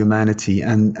warfare on humanity.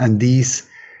 And these,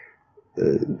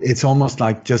 it's almost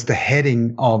like just the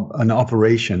heading of an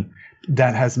operation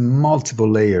that has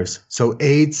multiple layers. So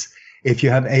AIDS, if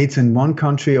you have AIDS in one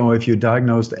country, or if you're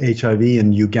diagnosed HIV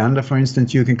in Uganda, for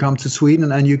instance, you can come to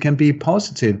Sweden and you can be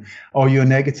positive, or you're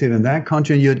negative in that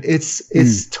country. And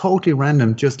it's totally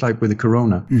random, just like with the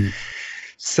corona.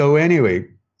 So anyway,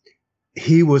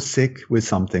 he was sick with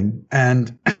something.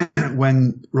 And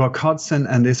when Rock Hudson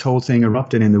and this whole thing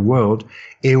erupted in the world,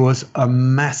 it was a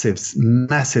massive,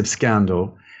 massive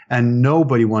scandal. And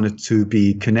nobody wanted to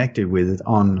be connected with it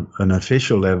on an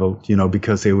official level, you know,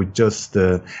 because they would just,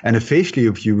 and officially,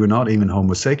 if you were not even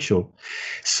homosexual.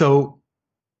 So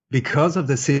because of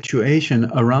the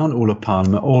situation around Olof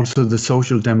Palme, also the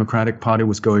Social Democratic Party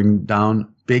was going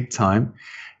down big time.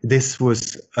 This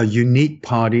was a unique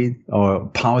party or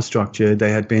power structure.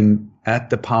 They had been at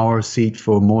the power seat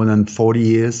for more than 40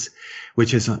 years.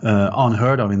 Which is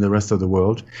unheard of in the rest of the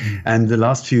world. And the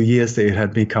last few years, they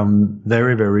had become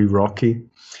very, very rocky.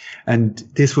 And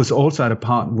this was also at a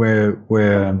part where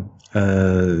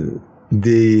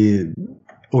the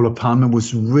Olof Palme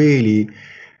was really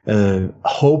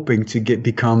hoping to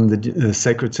become the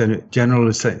Secretary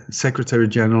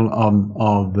General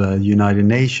of the United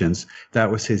Nations.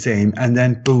 That was his aim. And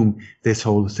then, boom, this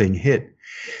whole thing hit.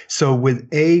 So with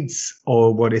AIDS,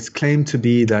 or what is claimed to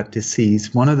be that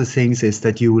disease, one of the things is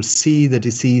that you will see the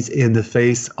disease in the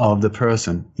face of the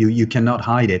person. You cannot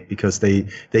hide it because they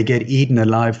get eaten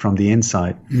alive from the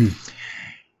inside.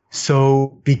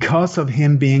 So because of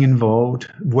him being involved,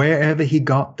 wherever he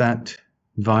got that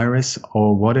virus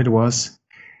or what it was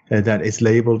that is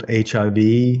labeled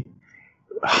HIV,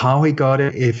 how he got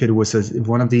it, if it was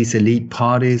one of these elite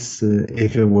parties,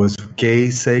 if it was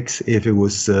gay sex, if it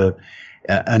was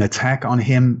an attack on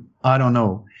him, I don't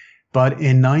know. But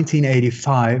in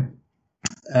 1985,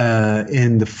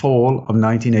 in the fall of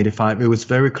 1985, it was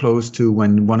very close to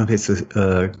when one of his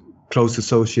close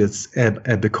associates,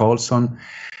 Ebbe Carlsson,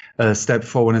 stepped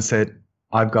forward and said,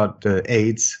 I've got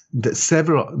AIDS.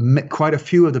 Quite a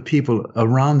few of the people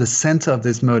around the center of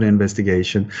this murder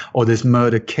investigation or this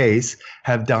murder case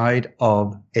have died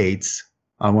of AIDS.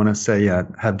 I want to say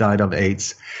have died of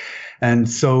AIDS. And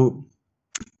so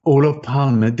Olof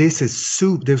Palme, this is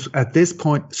at this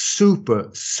point super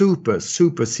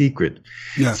secret.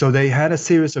 Yeah. So they had a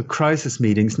series of crisis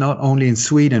meetings, not only in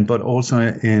Sweden, but also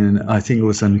in, I think it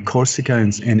was in Corsica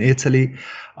in Italy,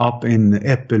 up in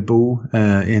Äppelbo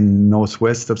in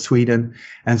northwest of Sweden,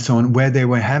 and so on, where they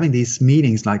were having these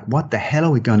meetings like, what the hell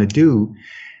are we going to do?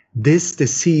 This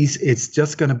disease, it's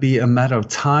just going to be a matter of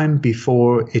time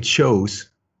before it shows,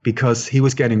 because he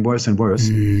was getting worse and worse.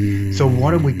 So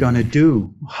what are we going to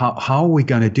do? How are we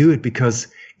going to do it? Because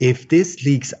if this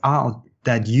leaks out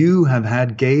that you have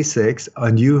had gay sex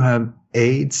and you have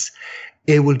AIDS,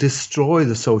 it will destroy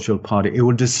the social party. It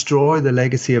will destroy the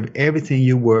legacy of everything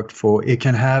you worked for. It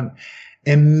can have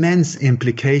immense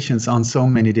implications on so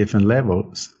many different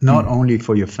levels, not only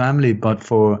for your family, but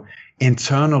for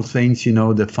internal things, you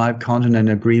know, the 5 continent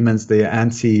agreements, the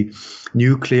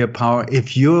anti-nuclear power.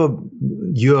 If your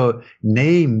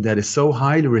name that is so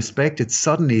highly respected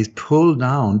suddenly is pulled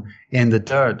down in the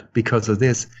dirt because of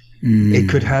this, it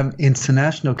could have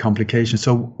international complications.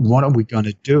 So what are we going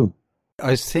to do?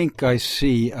 I think I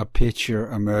see a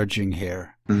picture emerging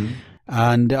here.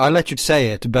 And I'll let you say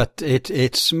it, but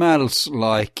it smells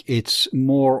like it's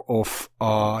more of,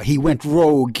 he went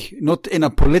rogue, not in a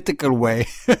political way,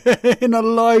 in a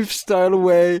lifestyle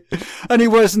way. And he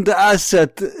wasn't the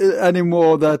asset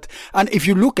anymore and if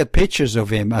you look at pictures of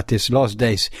him at his last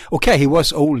days, okay, he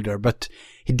was older, but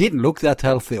he didn't look that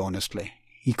healthy, honestly.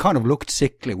 He kind of looked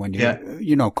sickly when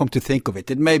you know, come to think of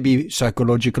it. It may be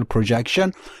psychological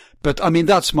projection, but I mean,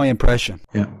 that's my impression.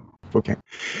 Yeah. Okay.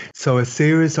 So a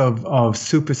series of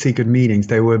super secret meetings.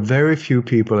 There were very few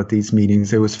people at these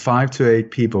meetings. There was 5 to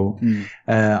 8 people.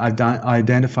 I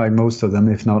identified most of them,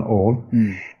 if not all.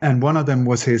 And one of them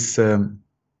was the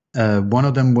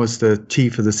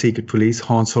chief of the secret police,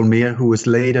 Hans Holmér, who was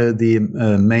later the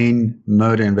main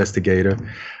murder investigator,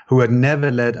 who had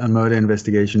never led a murder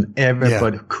investigation ever,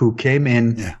 but who came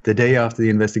in the day after the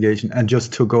investigation and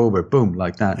just took over, boom,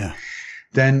 like that.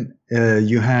 Then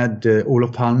you had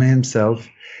Olof Palme himself.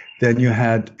 Then you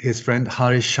had his friend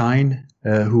Harry Schein,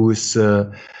 who is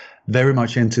very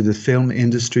much into the film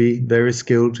industry, very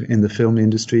skilled in the film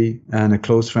industry, and a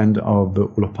close friend of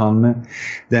Olof Palme.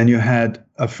 Then you had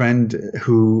a friend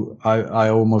who I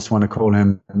almost want to call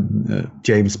him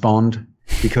James Bond,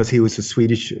 because he was a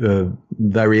Swedish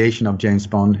variation of James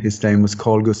Bond. His name was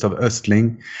Carl Gustav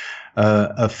Östling,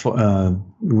 a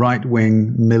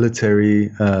right-wing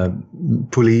military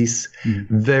police,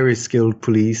 very skilled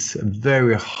police,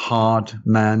 very hard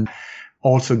man,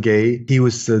 also gay. He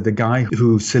was the guy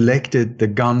who selected the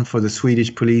gun for the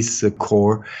Swedish police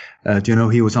corps.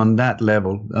 He was on that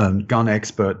level, gun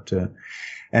expert.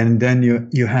 And then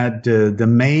you had the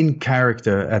main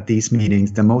character at these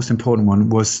meetings. The most important one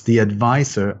was the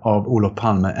advisor of Olof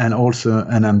Palme, and also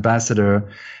an ambassador,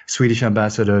 Swedish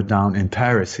ambassador down in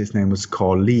Paris. His name was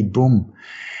Carl Lidbom.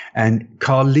 And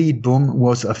Carl Lidbom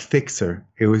was a fixer.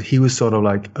 He was sort of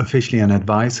like officially an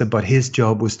advisor, but his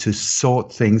job was to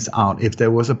sort things out. If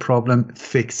there was a problem,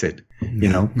 fix it,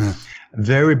 Yeah.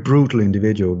 Very brutal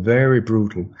individual, very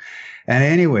brutal. And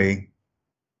anyway,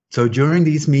 so during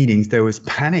these meetings, there was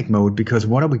panic mode, because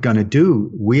what are we going to do?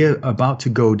 We're about to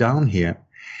go down here.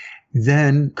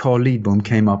 Then Carl Lidbom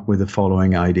came up with the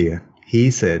following idea.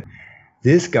 He said,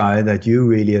 this guy that you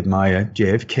really admire,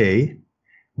 JFK,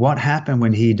 what happened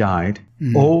when he died?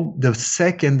 Oh, the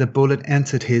second the bullet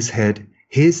entered his head,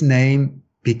 his name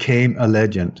became a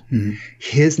legend.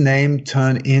 His name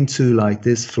turned into like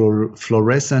this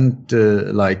fluorescent,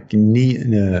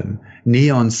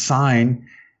 neon sign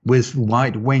with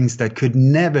white wings that could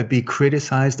never be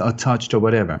criticized or touched or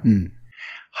whatever.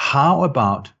 How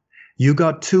about you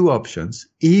got two options?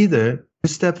 Either you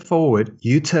step forward,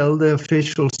 you tell the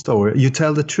official story, you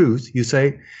tell the truth, you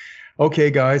say,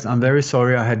 okay, guys, I'm very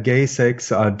sorry. I had gay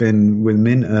sex. I've been with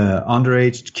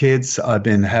underage kids. I've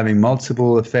been having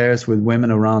multiple affairs with women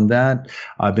around that.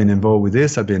 I've been involved with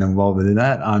this. I've been involved with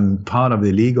that. I'm part of the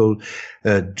illegal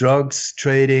drugs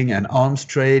trading and arms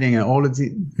trading and all of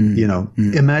the,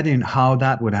 imagine how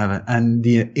that would have and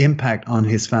the impact on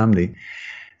his family.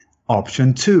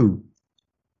 Option two,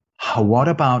 what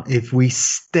about if we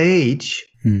stage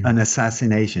an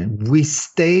assassination? We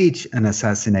stage an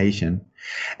assassination.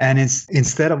 And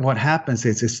instead of what happens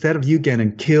is, instead of you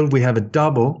getting killed, we have a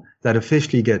double that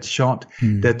officially gets shot.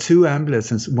 There are two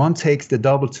ambulances. One takes the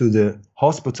double to the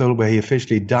hospital where he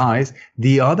officially dies.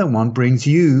 The other one brings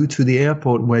you to the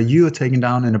airport where you are taken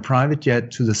down in a private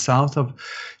jet to the south of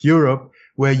Europe,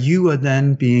 where you are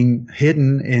then being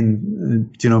hidden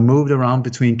in, moved around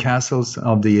between castles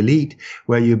of the elite,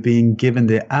 where you're being given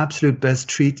the absolute best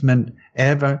treatment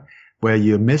ever, where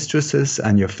your mistresses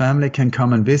and your family can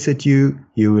come and visit you.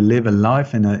 You will live a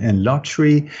life in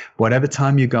luxury. Whatever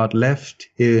time you got left,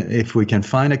 if we can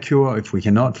find a cure, if we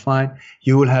cannot find,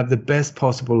 you will have the best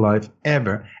possible life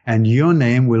ever. And your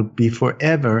name will be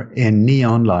forever in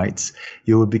neon lights.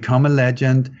 You will become a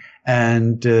legend,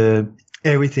 and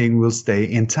everything will stay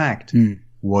intact.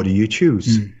 What do you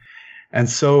choose? And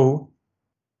so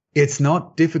it's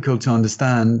not difficult to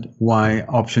understand why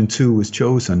option two was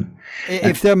chosen.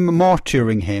 If they're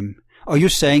martyring him, are you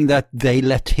saying that they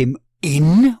let him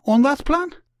in on that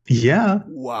plan? Yeah.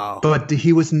 Wow. But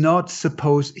he was not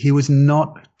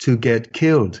to get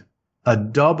killed. A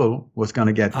double was going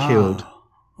to get killed.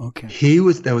 Okay.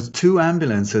 There was two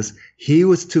ambulances. He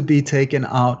was to be taken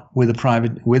out with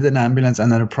an ambulance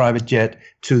and then a private jet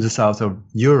to the south of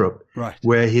Europe. Right.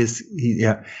 Where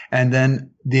and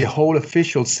then the whole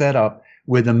official setup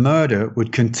with the murder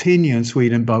would continue in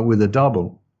Sweden, but with a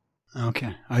double.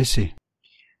 Okay, I see.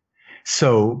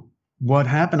 So what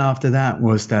happened after that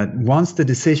was that once the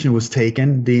decision was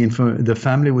taken, the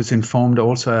family was informed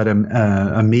also at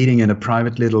a meeting in a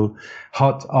private little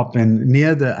hut up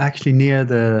near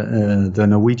the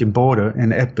Norwegian border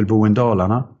in Äppelbo in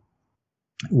Dalarna,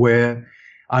 where,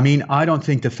 I don't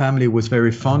think the family was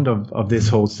very fond of this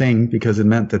whole thing, because it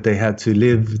meant that they had to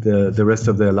live the rest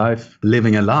of their life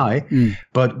living a lie.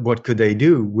 But what could they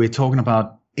do? We're talking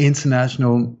about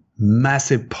international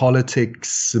massive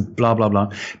politics, blah, blah, blah.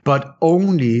 But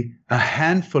only a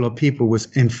handful of people was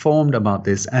informed about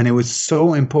this. And it was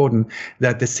so important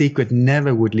that the secret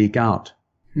never would leak out.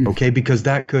 Okay, because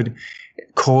that could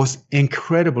cause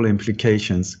incredible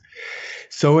implications.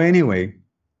 So anyway,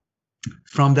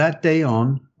 from that day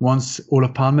on, once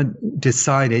Olof Palme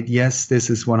decided, yes,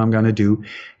 this is what I'm going to do,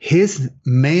 his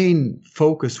main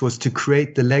focus was to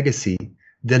create the legacy,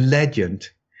 the legend.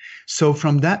 So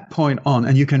from that point on,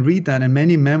 and you can read that in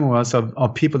many memoirs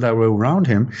of people that were around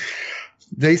him,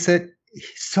 they said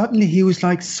suddenly he was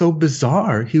like so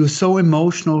bizarre. He was so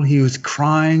emotional. He was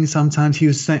crying. Sometimes he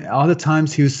was saying, other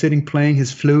times he was sitting playing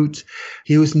his flute.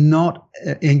 He was not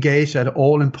engaged at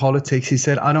all in politics. He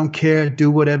said, I don't care. Do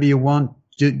whatever you want.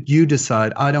 You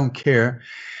decide. I don't care.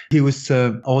 He was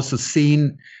also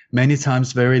seen many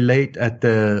times very late at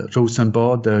the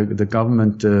Rosenbad, the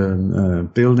government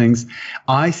buildings.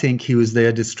 I think he was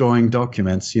there destroying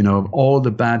documents, all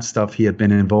the bad stuff he had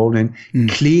been involved in,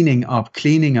 cleaning up, He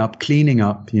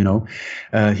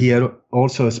had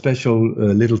also a special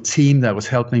little team that was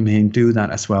helping him do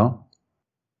that as well,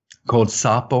 called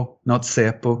SAPO, not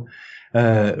SEPO.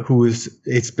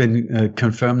 It's been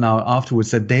confirmed now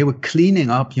afterwards that they were cleaning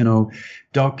up,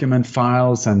 document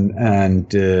files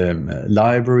and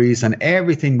libraries and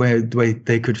everything where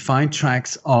they could find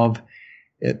tracks of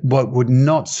what would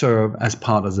not serve as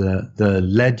part of the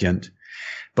legend.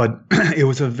 But it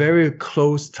was a very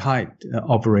close, tight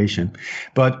operation.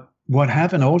 But what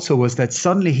happened also was that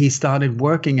suddenly he started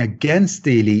working against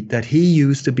the elite that he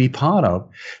used to be part of.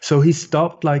 So he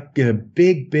stopped like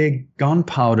big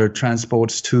gunpowder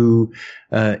transports to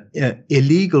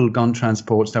illegal gun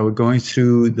transports that were going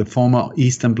through the former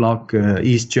Eastern Bloc,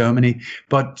 East Germany,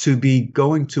 but to be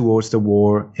going towards the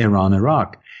war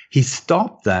Iran-Iraq. He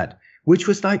stopped that, which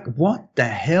was like, what the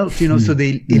hell? So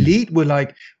the elite were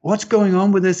like, what's going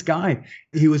on with this guy?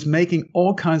 He was making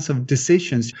all kinds of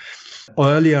decisions.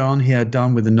 Earlier on, he had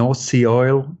done with the North Sea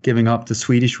oil, giving up the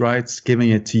Swedish rights, giving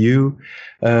it to you,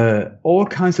 all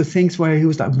kinds of things where he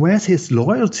was like, where's his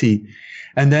loyalty?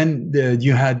 And then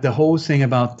you had the whole thing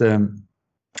about the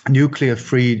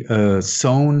nuclear-free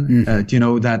zone,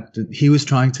 that he was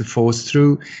trying to force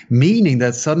through, meaning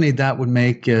that suddenly that would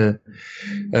make, the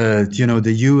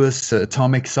U.S.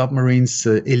 atomic submarines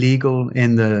illegal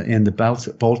in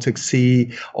the Baltic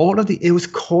Sea. It was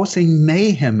causing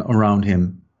mayhem around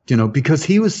him. Because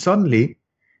he was suddenly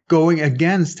going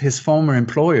against his former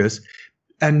employers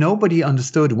and nobody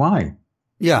understood why.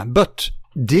 Yeah, but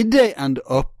did they end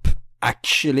up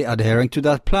actually adhering to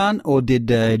that plan, or did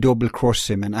they double cross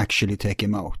him and actually take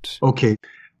him out? Okay,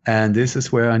 and this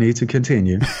is where I need to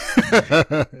continue.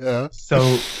 Yeah.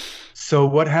 So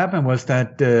what happened was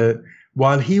that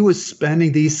while he was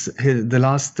spending the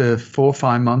last 4 or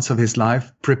 5 months of his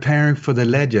life preparing for the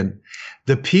legend,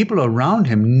 the people around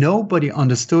him, nobody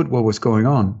understood what was going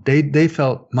on. They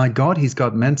felt, my God, he's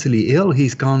got mentally ill.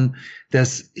 He's gone.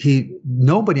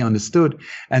 Nobody understood.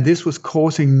 And this was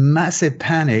causing massive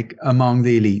panic among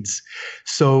the elites.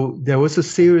 So there was a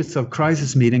series of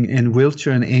crisis meetings in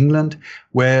Wiltshire in England,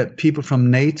 where people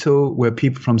from NATO, where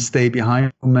people from stay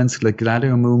behind movements, like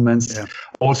Gladio movements,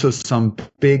 also some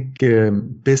big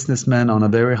businessmen on a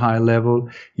very high level.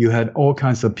 You had all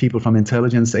kinds of people from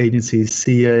intelligence agencies,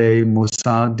 CIA,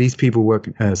 Mossad. These people worked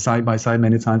side by side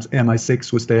many times.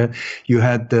 MI6 was there. You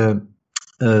had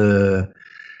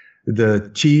the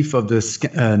chief of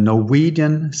the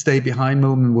Norwegian Stay Behind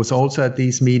movement was also at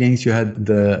these meetings. You had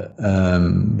the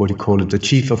the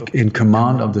chief in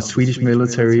command of the Swedish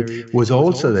military was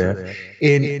also there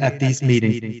at these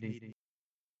meetings.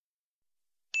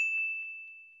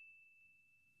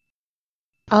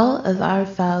 All of our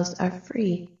files are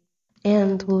free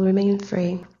and will remain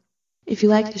free. If you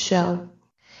like the show,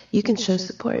 you can show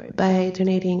support by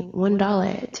donating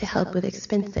 $1 to help with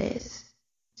expenses.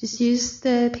 Just use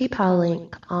the PayPal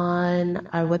link on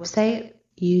our website,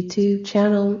 YouTube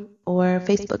channel, or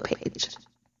Facebook page.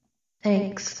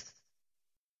 Thanks.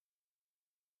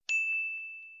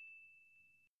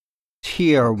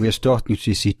 Here we are starting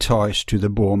to see ties to the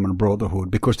Bormann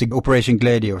Brotherhood, because the Operation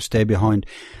Gladio, Stay Behind,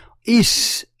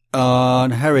 is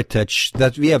a heritage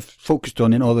that we have focused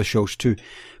on in other shows too.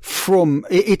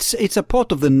 It's a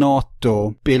part of the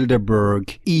NATO,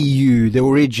 Bilderberg, EU, the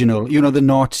original, the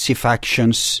Nazi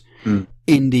factions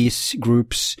in these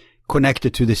groups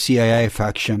connected to the CIA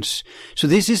factions. So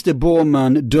this is the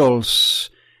Bormann Dulles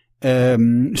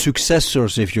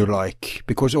successors, if you like,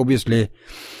 because obviously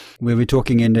we were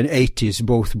talking in the 80s,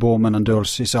 both Bormann and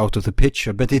Dulles is out of the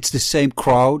picture, but it's the same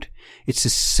crowd. It's the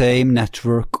same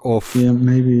network of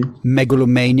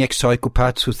megalomaniac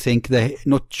psychopaths who think they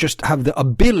not just have the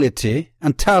ability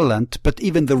and talent, but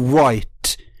even the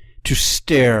right to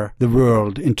steer the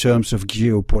world in terms of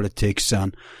geopolitics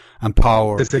and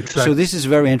power. So this is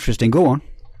very interesting. Go on.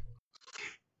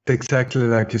 Exactly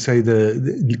like you say,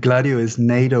 the Gladio is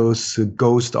NATO's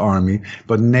ghost army,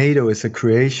 but NATO is a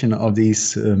creation of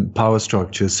these power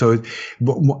structures. So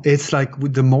it's like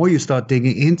the more you start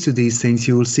digging into these things,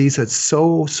 you will see that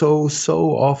so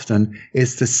often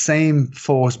it's the same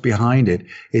force behind it.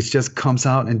 It just comes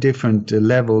out in different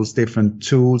levels, different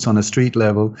tools on a street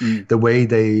level, the way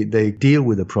they deal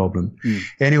with the problem.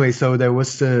 Anyway, so there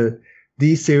was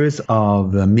these series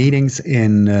of meetings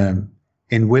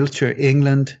in Wiltshire,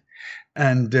 England.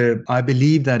 And I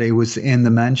believe that it was in the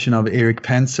mansion of Erik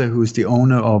Penser, who's the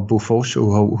owner of Bofors,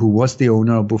 who was the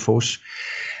owner of Bofors.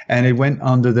 And it went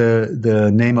under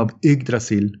the name of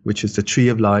Yggdrasil, which is the tree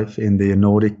of life in the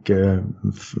Nordic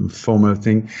former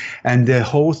thing. And the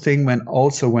whole thing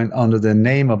also went under the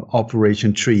name of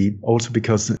Operation Tree, also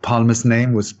because Palme's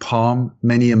name was Palm.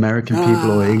 Many American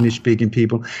people or English-speaking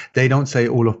people, they don't say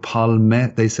Olof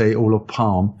Palme, they say Olof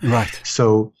Palm. Right.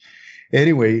 So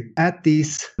anyway, at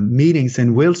these meetings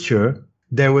in Wiltshire,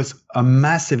 there was a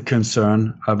massive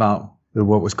concern about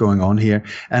what was going on here.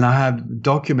 And I have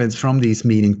documents from these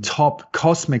meetings,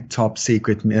 cosmic top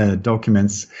secret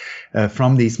documents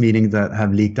from these meetings that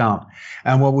have leaked out.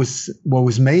 And what was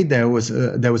made there was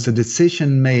a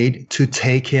decision made to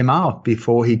take him out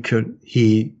before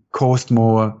he caused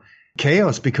more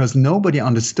chaos, because nobody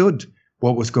understood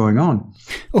what was going on.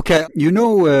 Okay,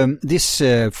 this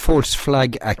false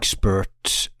flag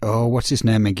expert, what's his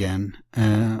name again?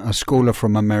 A scholar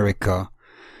from America.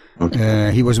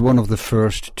 Okay. He was one of the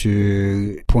first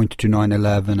to point to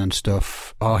 9/11 and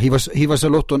stuff. He was a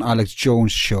lot on Alex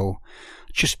Jones' show.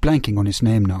 Just blanking on his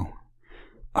name now.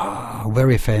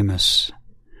 Very famous.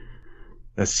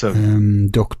 That's so.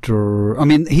 He's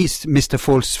Mr.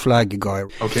 False Flag guy.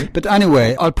 Okay. But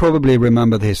anyway, I'll probably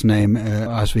remember his name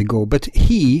as we go. But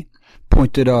he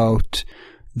pointed out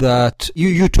that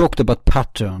you talked about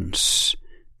patterns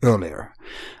earlier.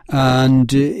 And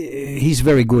he's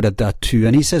very good at that too.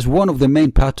 And he says one of the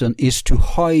main patterns is to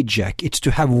hijack. It's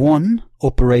to have one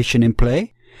operation in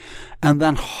play and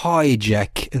then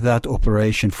hijack that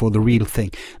operation for the real thing.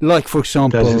 Like, for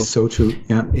example, that is so true.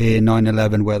 Yeah. In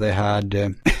 9/11, where they had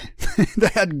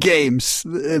they had games,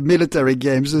 military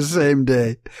games, the same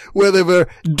day, where they were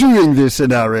doing this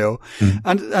scenario,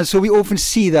 and so we often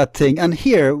see that thing. And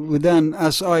here, then,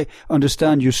 as I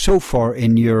understand you so far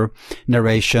in your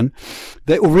narration,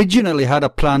 they originally had a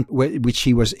plan which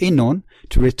he was in on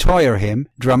to retire him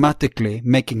dramatically,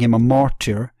 making him a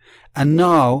martyr. And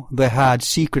now they had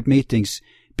secret meetings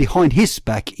behind his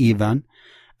back even,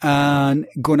 and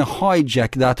gonna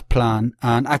hijack that plan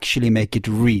and actually make it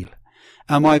real.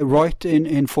 Am I right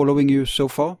in following you so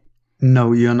far?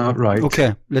 No, you're not right.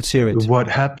 Okay, let's hear it. What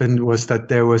happened was that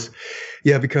there was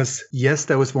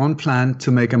one plan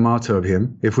to make a martyr of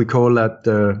him, if we call that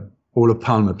Olof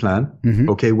Palme plan,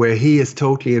 okay, where he is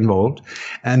totally involved.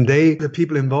 And the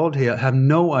people involved here have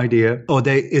no idea,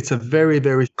 it's a very,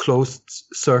 very closed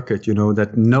circuit,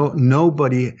 that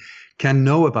nobody can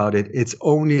know about it. It's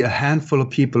only a handful of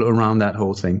people around that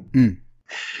whole thing.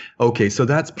 Okay, so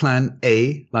that's plan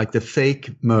A, like the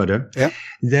fake murder. Yeah.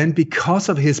 Then because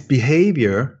of his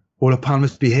behavior, Olof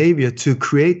Palme's behavior to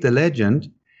create the legend,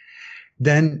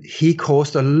 then he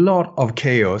caused a lot of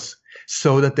chaos,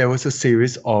 so that there was a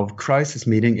series of crisis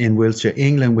meetings in Wiltshire,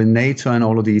 England, with NATO and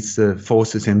all of these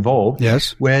forces involved.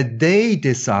 Yes. Where they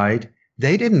decide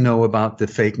they didn't know about the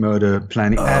fake murder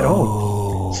planning at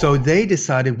all. So they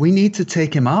decided we need to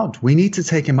take him out. We need to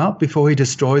take him out before he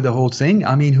destroys the whole thing.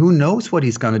 I mean, who knows what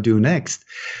he's going to do next?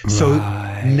 Right. So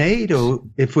NATO,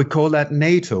 if we call that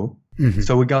NATO,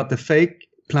 so we got the fake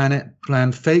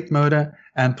plan fake murder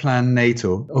and plan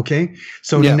NATO. Okay.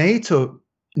 So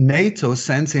NATO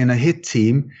sends in a hit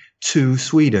team to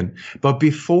Sweden. But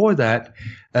before that,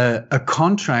 a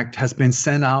contract has been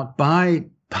sent out by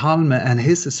Palme and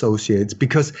his associates,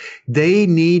 because they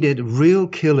needed real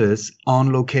killers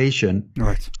on location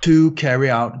to carry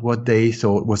out what they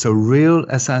thought was a real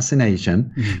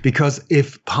assassination. Because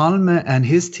if Palme and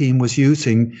his team was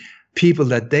using people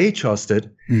that they trusted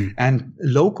and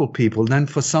local people, then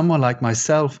for someone like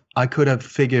myself, I could have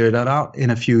figured that out in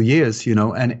a few years,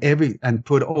 and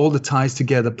put all the ties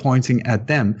together pointing at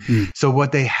them. So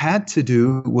what they had to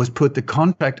do was put the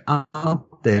contract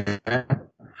out there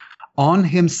on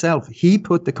himself. He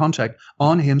put the contract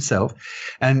on himself.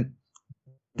 And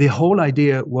the whole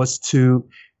idea was to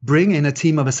bring in a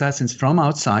team of assassins from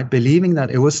outside, believing that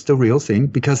it was the real thing,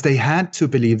 because they had to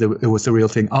believe that it was the real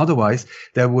thing. Otherwise,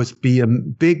 there would be a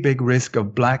big, big risk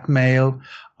of blackmail,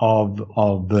 it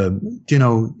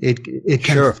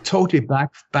can totally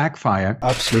backfire.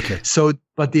 Absolutely. So,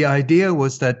 but the idea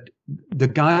was that the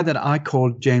guy that I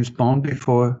called James Bond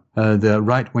before, the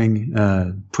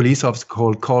right-wing police officer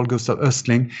called Carl Gustav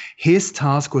Östling, his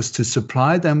task was to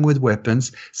supply them with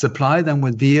weapons, supply them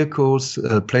with vehicles,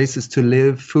 places to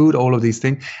live, food, all of these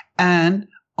things. And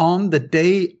on the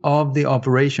day of the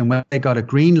operation, when they got a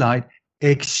green light,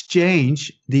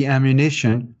 exchange the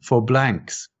ammunition for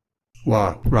blanks.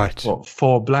 Wow, right.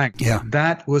 For blanks. Yeah.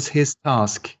 That was his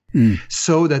task.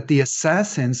 So that the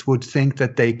assassins would think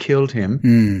that they killed him.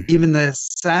 Even the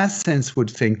assassins would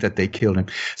think that they killed him.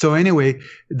 So anyway,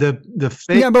 the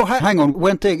fake... Yeah, but hang on.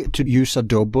 Weren't they to use a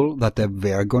double that they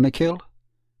were going to kill?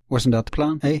 Wasn't that the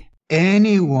plan, eh?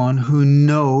 Anyone who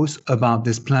knows about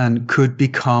this plan could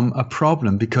become a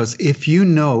problem, because if you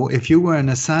were an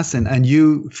assassin and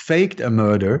you faked a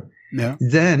murder,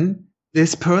 then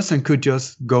this person could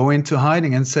just go into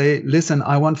hiding and say, listen,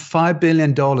 I want $5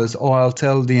 billion or I'll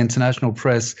tell the international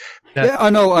press. Yeah, I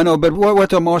know. But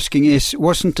what I'm asking is,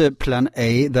 wasn't the plan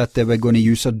A that they were going to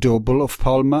use a double of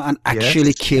Palme and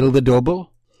actually kill the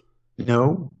double?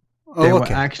 No. They were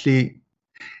actually...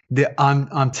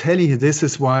 I'm telling you, this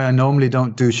is why I normally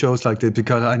don't do shows like this,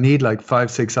 because I need like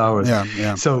 5-6 hours.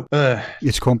 Yeah. So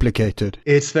it's complicated.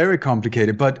 It's very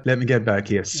complicated, but let me get back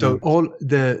here. So all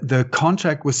the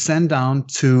contract was sent down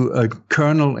to a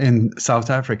colonel in South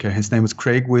Africa. His name was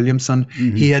Craig Williamson.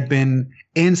 He had been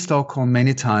in Stockholm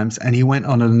many times, and he went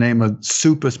under the name of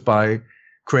Super Spy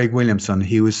Craig Williamson.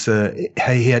 He was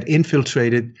he had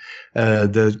infiltrated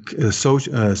the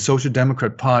Social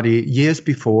Democrat Party years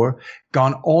before,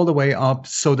 gone all the way up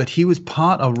so that he was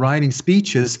part of writing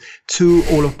speeches to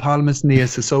Olof Palme's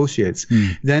nearest associates.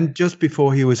 Then just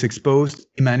before he was exposed,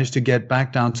 he managed to get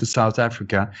back down to South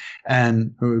Africa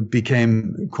and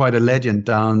became quite a legend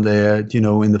down there,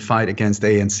 in the fight against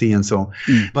ANC and so on.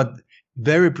 But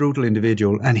very brutal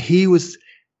individual. And he was...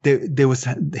 There was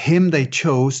him they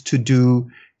chose to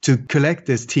collect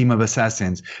this team of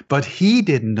assassins, but he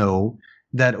didn't know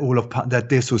that that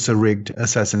this was a rigged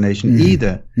assassination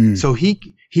either. So he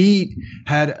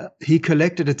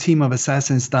collected a team of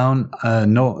assassins down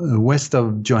west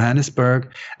of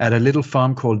Johannesburg at a little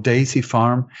farm called Daisy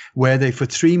Farm, where they for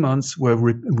 3 months were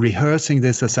rehearsing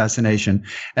this assassination,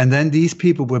 and then these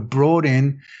people were brought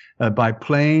in by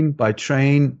plane, by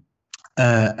train,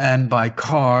 and by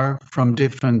car from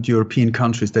different European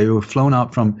countries. They were flown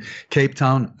out from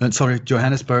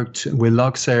Johannesburg with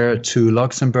Luxair to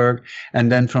Luxembourg,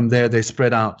 and then from there they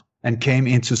spread out and came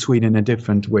into Sweden in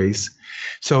different ways.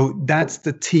 So that's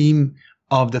the team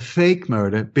of the fake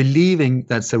murder, believing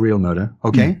that's a real murder.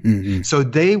 Okay, so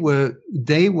they were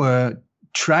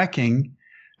tracking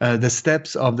the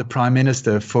steps of the prime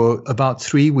minister for about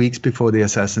 3 weeks before the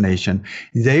assassination.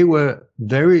 They were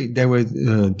seen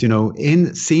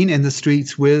in the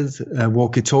streets with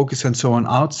walkie-talkies and so on,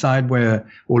 outside where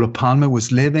Olof Palme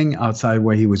was living, outside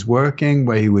where he was working,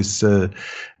 where he was the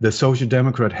Social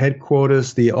Democrat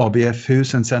headquarters, the ABF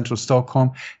Hus in central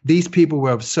Stockholm. These people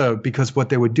were observed because what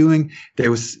they were doing, they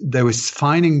was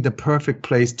finding the perfect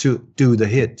place to do the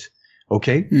hit.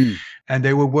 Okay? And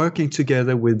they were working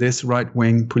together with this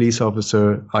right-wing police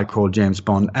officer I call James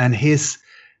Bond and his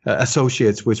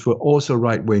associates, which were also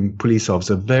right-wing police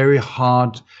officers, very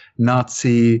hard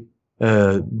Nazi,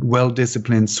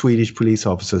 well-disciplined Swedish police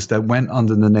officers that went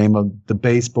under the name of the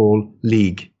Baseball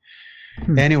League.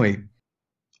 Anyway,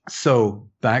 so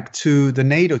back to the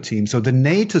NATO team. So the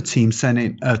NATO team sent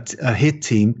in a hit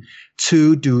team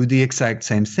to do the exact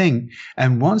same thing.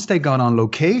 And once they got on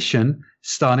location,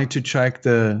 starting to track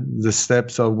the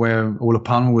steps of where Olof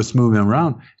Palme was moving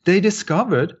around, they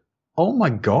discovered, oh my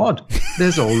God,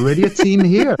 there's already a team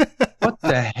here. What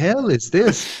the hell is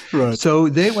this? Right. So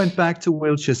they went back to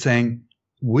Wiltshire saying,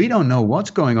 we don't know what's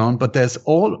going on, but there's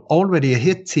already a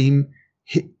hit team,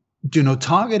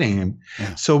 targeting him.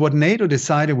 Yeah. So what NATO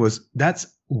decided was, that's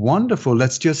wonderful.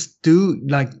 Let's just do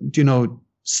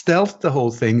stealth the whole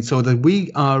thing so that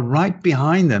we are right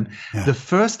behind them. Yeah. The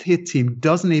first hit team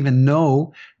doesn't even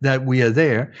know that we are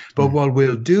there. But what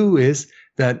we'll do is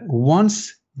that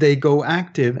once they go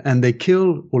active and they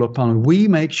kill Olof Palme, we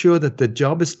make sure that the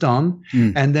job is done,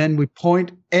 and then we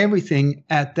point everything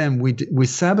at them. We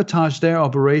sabotage their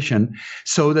operation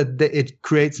so that it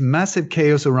creates massive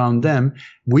chaos around them.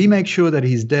 We make sure that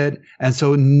he's dead, and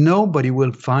so nobody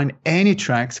will find any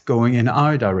tracks going in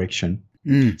our direction.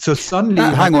 So suddenly...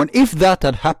 hang on, if that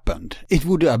had happened, it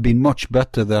would have been much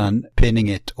better than pinning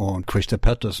it on Christer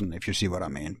Pettersson, if you see what I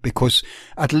mean. Because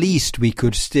at least we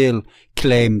could still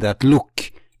claim that,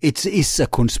 look, it is a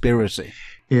conspiracy.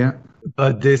 Yeah,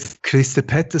 But this Christer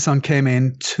Pettersson came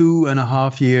in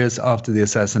 2.5 years after the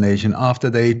assassination, after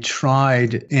they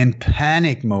tried in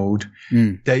panic mode.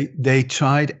 They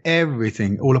tried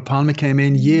everything. Olof Palme came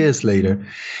in years later.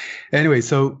 Anyway,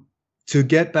 so to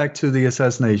get back to the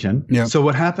assassination. Yeah. So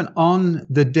what happened on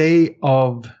the day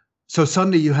of, so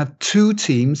suddenly you have two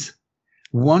teams,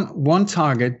 one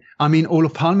target. I mean,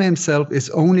 Olof Palme himself is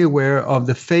only aware of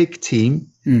the fake team.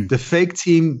 The fake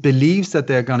team believes that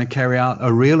they're going to carry out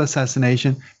a real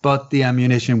assassination, but the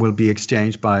ammunition will be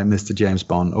exchanged by Mr. James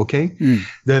Bond. Okay.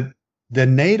 The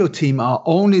NATO team are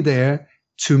only there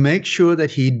to make sure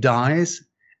that he dies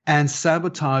and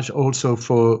sabotage also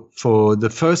for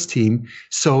the first team,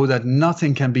 so that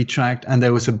nothing can be tracked and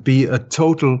there was be a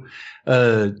total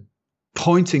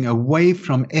pointing away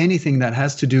from anything that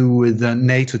has to do with the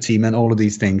NATO team and all of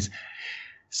these things.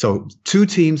 So two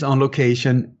teams on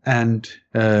location, and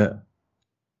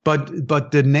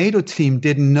but the NATO team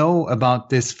didn't know about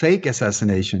this fake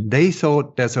assassination. They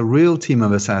thought there's a real team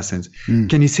of assassins.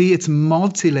 Can you see? It's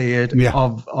multi-layered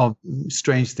of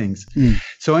strange things.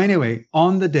 So anyway,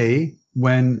 on the day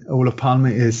when Olof Palme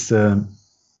is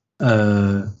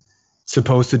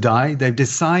supposed to die, they've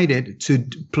decided to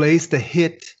place the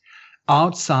hit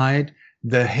outside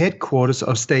the headquarters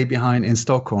of Stay Behind in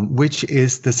Stockholm, which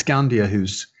is the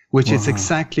Skandiahus, which is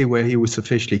exactly where he was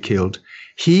officially killed.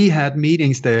 He had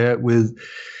meetings there with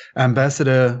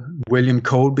Ambassador William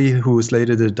Colby, who was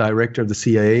later the director of the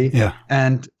CIA,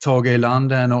 and Tage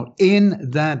Erlander, and all in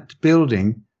that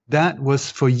building. That was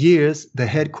for years the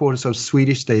headquarters of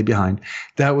Swedish Stay Behind.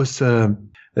 That was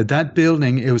that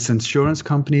building. It was an insurance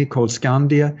company called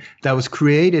Skandia that was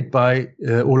created by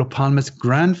Olof Palme's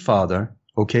grandfather.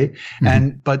 Okay,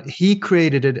 but he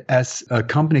created it as a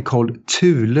company called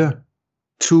Thule,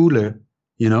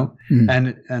 you know,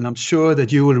 and I'm sure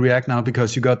that you will react now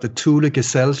because you got the Thule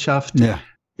Gesellschaft,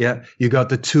 you got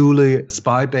the Thule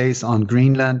spy base on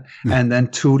Greenland, and then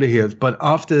Thule here. But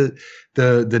after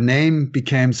the name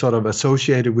became sort of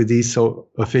associated with these so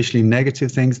officially negative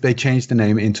things, they changed the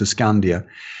name into Skandia.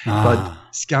 But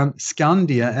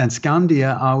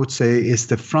Skandia, I would say, is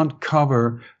the front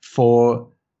cover for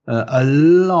a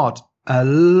lot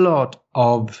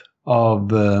of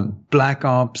black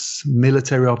ops,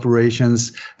 military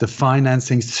operations, the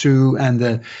financing through,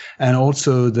 and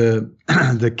also the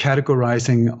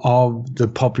categorizing of the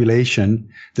population,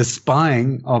 the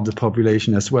spying of the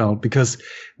population as well. Because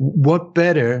what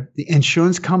better, the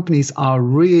insurance companies are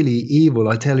really evil,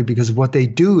 I tell you, because what they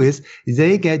do is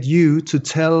they get you to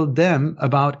tell them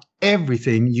about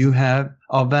everything you have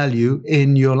of value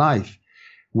in your life.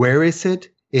 Where is it?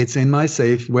 It's in my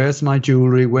safe. Where's my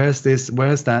jewelry? Where's this?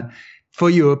 Where's that? For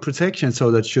your protection,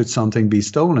 so that should something be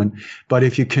stolen. But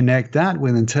if you connect that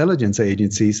with intelligence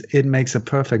agencies, it makes a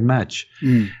perfect match.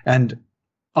 And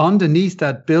underneath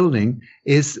that building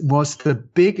was the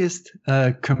biggest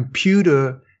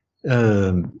computer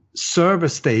server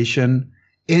station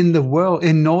in the world,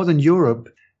 in Northern Europe,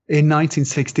 in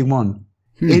 1961.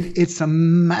 It's a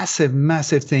massive,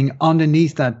 massive thing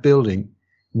underneath that building.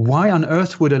 Why on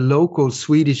earth would a local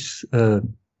Swedish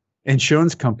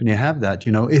insurance company have that?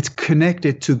 You know, it's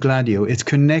connected to Gladio. It's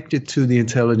connected to the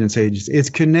intelligence agency. It's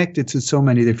connected to so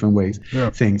many different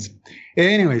things.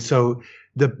 Anyway, so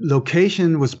the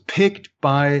location was picked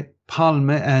by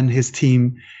Palme and his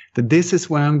team, that this is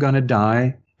where I'm going to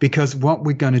die, because what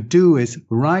we're going to do is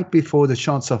right before the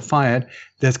shots are fired,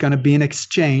 there's going to be an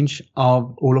exchange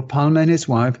of Olof Palme and his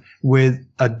wife with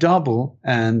a double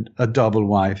and a double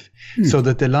wife. So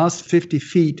that the last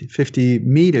 50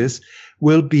 meters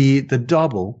will be the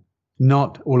double,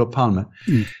 not Olof Palme.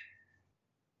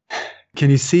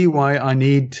 Can you see why I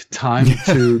need time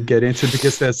to get into it?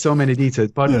 Because there's so many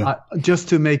details. But just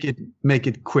to make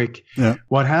it quick,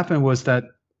 what happened was that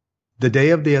the day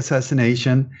of the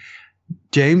assassination,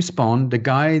 James Bond, the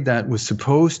guy that was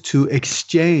supposed to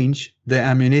exchange the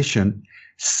ammunition,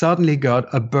 suddenly got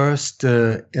a burst,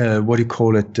 what do you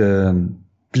call it,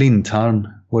 blindtarm,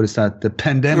 what is that, the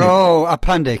pandemic? Oh,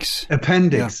 appendix.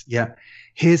 Yeah.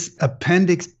 His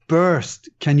appendix burst.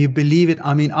 Can you believe it?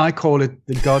 I mean, I call it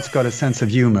the God's got a sense of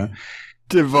humor.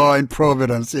 Divine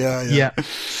providence, yeah.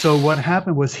 So what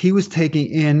happened was he was taken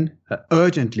in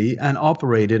urgently and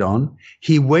operated on.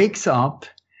 He wakes up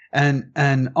and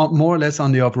more or less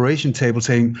on the operation table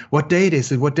saying, what date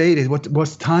is it? What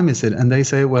time is it? And they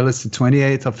say, well, it's the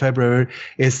 28th of February.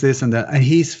 It's this and that. And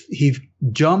he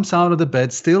jumps out of the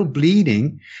bed, still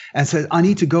bleeding, and says, I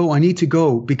need to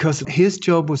go, because his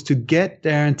job was to get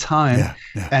there in time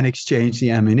and exchange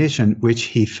the ammunition, which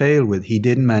he failed with. He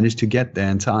didn't manage to get there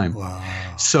in time. Wow.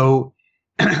 So,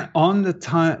 on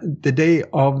the day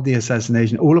of the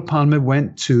assassination, Olof Palme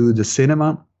went to the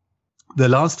cinema. The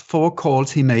last 4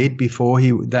 calls he made before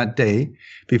he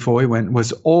went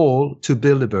was all to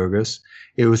Bilderbergers.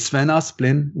 It was Sven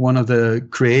Asplin, one of the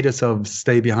creators of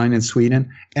Stay Behind in Sweden,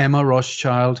 Emma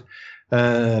Rothschild,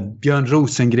 Björn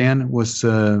Rosengren was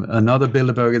another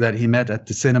Bilderberger that he met at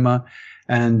the cinema.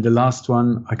 And the last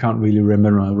one, I can't really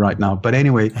remember right now. But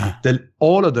anyway,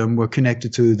 all of them were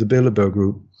connected to the Bilderberg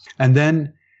group. And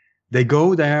then they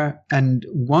go there, and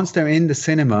once they're in the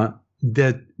cinema,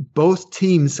 both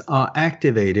teams are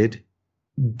activated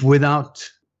without...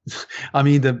 I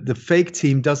mean, the fake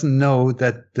team doesn't know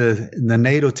that the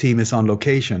NATO team is on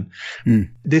location.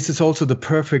 This is also the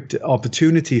perfect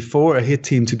opportunity for a hit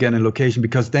team to get in location,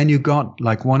 because then you got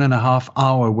like 1.5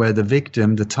 hour where the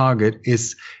victim, the target,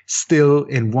 is still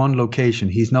in one location.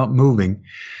 He's not moving.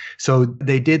 So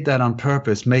they did that on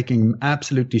purpose, making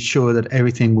absolutely sure that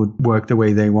everything would work the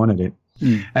way they wanted it.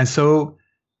 And so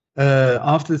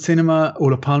after the cinema,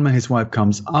 Olof Palme and his wife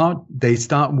comes out. They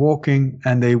start walking,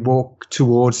 and they walk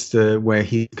towards where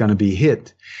he's going to be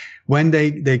hit. When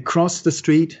they cross the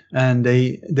street, and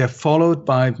they're followed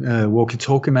by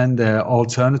walkie-talkie men, they're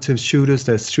alternative shooters,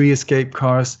 there's 3 escape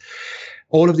cars.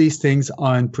 All of these things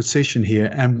are in position here.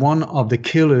 And one of the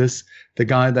killers, the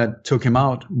guy that took him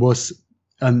out, was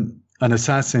an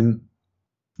assassin.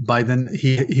 By then,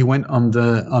 he went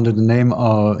under the name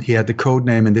of, he had the code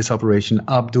name in this operation,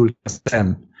 Abdul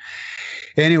Qasem.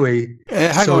 Anyway,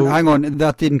 hang on,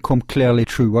 that didn't come clearly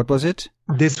through. What was it?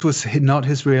 This was not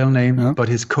his real name, but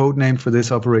his code name for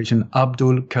this operation,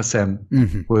 Abdul Qasem,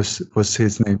 was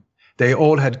his name. They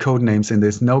all had code names in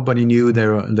this. Nobody knew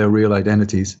their real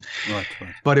identities. Right.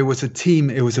 But it was a team.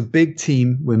 It was a big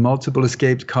team with multiple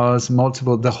escaped cars,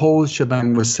 the whole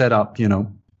shebang was set up, you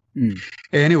know.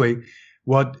 Anyway,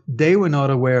 what they were not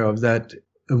aware of, that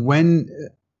when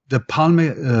the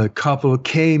Palme couple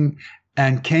came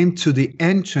to the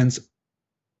entrance.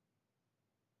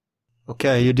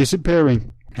 Okay, you're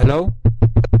disappearing. Hello?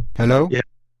 Yeah.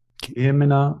 Can you hear me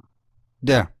now?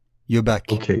 There, you're back.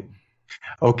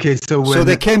 Okay, so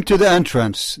they came to the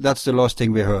entrance. That's the last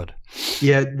thing we heard.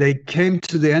 Yeah, they came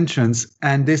to the entrance,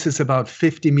 and this is about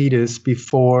 50 meters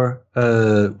before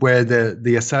where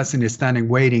the assassin is standing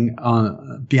waiting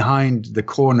behind the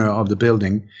corner of the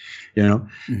building, you know.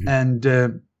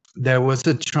 And there was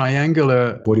a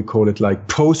triangular, what do you call it, like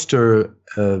poster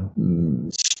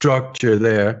structure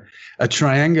there, a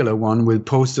triangular one with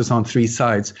posters on 3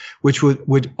 sides, which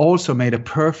would also made a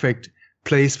perfect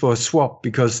place for a swap,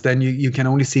 because then you can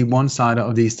only see one side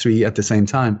of these 3 at the same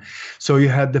time. So you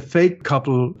had the fake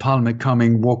couple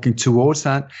Palme walking towards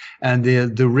that, and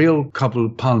the real couple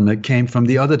Palme came from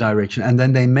the other direction, and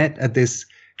then they met at this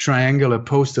triangular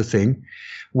poster thing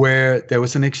where there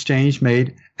was an exchange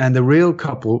made, and the real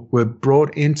couple were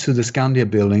brought into the Skandia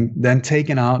building, then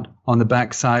taken out on the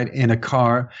backside in a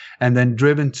car, and then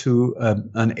driven to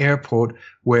an airport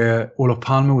where Olof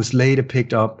Palme was later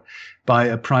picked up by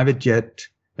a private jet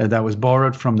that was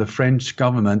borrowed from the French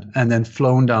government, and then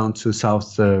flown down to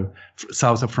south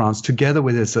of France, together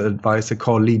with his advisor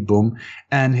Carl Lidbom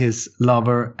and his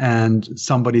lover and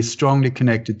somebody strongly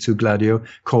connected to Gladio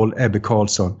called Ebbe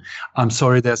Carlsson. I'm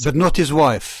sorry, but not his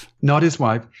wife. Not his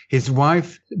wife. His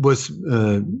wife was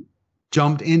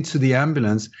jumped into the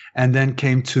ambulance and then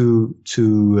came to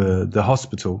the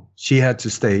hospital. She had to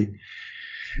stay.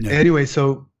 No. Anyway,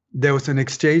 so there was an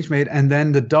exchange made, and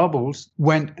then the doubles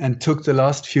went and took the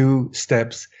last few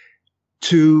steps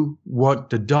to what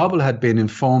the double had been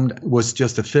informed was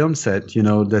just a film set, you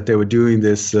know, that they were doing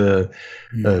this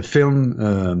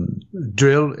film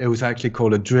drill. It was actually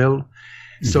called a drill.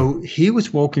 So he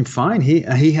was walking fine.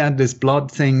 He had this blood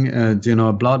thing,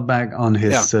 a blood bag on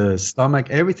his stomach.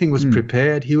 Everything was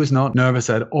prepared. He was not nervous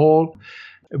at all,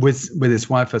 with his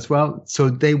wife as well. So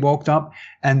they walked up,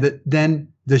 and then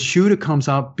the shooter comes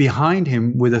up behind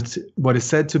him with what is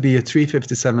said to be a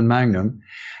 .357 Magnum,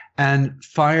 and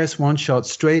fires one shot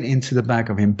straight into the back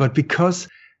of him. But because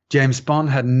James Bond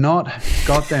had not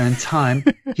got there in time,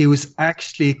 he was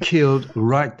actually killed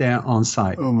right there on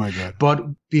site. Oh my God. But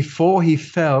before he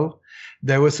fell,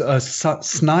 there was a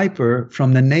sniper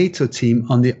from the NATO team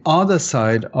on the other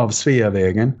side of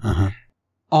Sveavägen.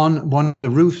 On one of the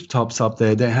rooftops up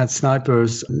there, they had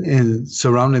snipers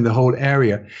surrounding the whole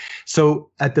area. So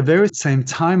at the very same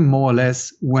time, more or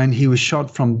less, when he was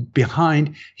shot from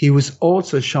behind, he was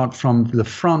also shot from the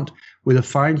front with a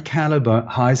fine caliber,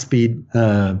 high-speed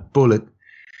bullet.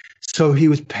 So he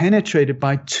was penetrated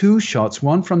by 2 shots,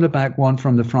 one from the back, one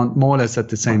from the front, more or less at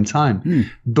the same time.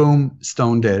 Boom,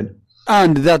 stone dead.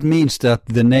 And that means that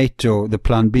the NATO, the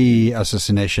Plan B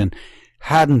assassination,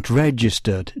 hadn't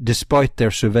registered, despite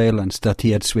their surveillance, that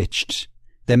he had switched.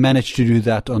 They managed to do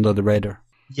that under the radar.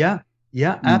 Yeah,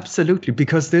 absolutely.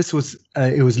 Because this was,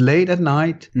 it was late at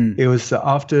night. It was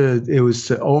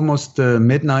almost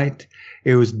midnight.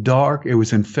 It was dark. It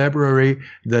was in February.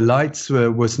 The lights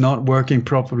was not working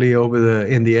properly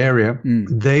in the area.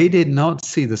 They did not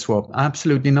see the swap.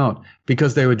 Absolutely not,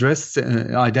 because they were dressed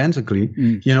identically.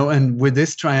 And with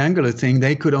this triangular thing,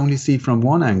 they could only see from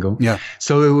one angle. Yeah.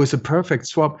 So it was a perfect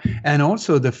swap. And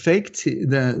also the fake,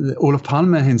 the Olof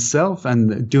Palme himself,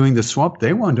 and doing the swap,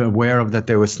 they weren't aware of that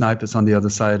there were snipers on the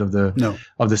other side of the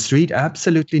street.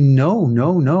 Absolutely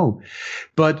no.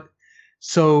 But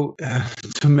so,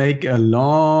 to make a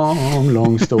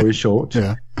long story short,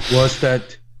 was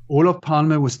that Olof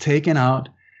Palme was taken out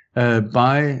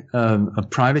by a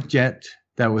private jet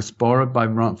that was borrowed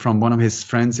from one of his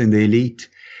friends in the elite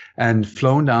and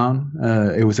flown down.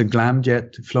 It was a glam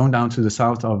jet flown down to the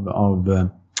south of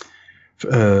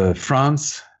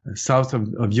France, south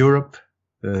of Europe,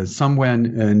 somewhere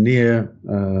near,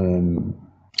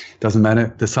 doesn't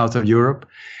matter, the south of Europe.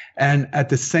 And at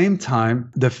the same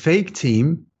time, the fake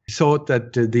team thought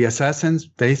that the assassins,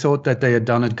 they thought that they had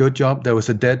done a good job. There was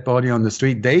a dead body on the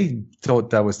street. They thought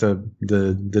that was the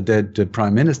dead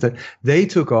prime minister. They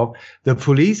took off. The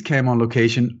police came on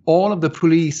location. All of the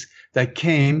police that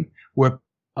came were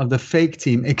of the fake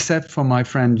team, except for my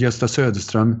friend Gösta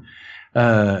Söderström,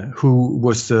 who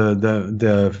was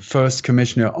the first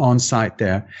commissioner on site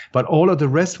there. But all of the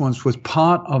rest ones was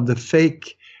part of the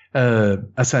fake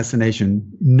assassination,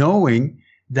 knowing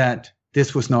that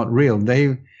this was not real.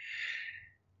 They,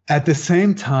 at the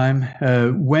same time,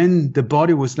 when the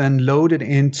body was then loaded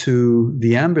into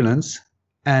the ambulance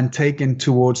and taken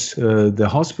towards the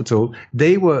hospital,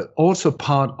 they were also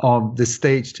part of the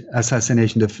staged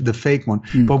assassination, the fake one.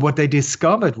 But what they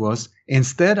discovered was,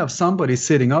 instead of somebody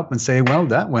sitting up and saying, well,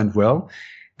 that went well,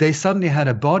 they suddenly had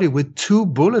a body with 2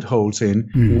 bullet holes in,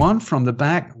 one from the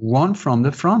back, one from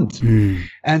the front.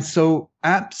 And so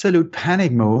absolute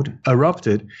panic mode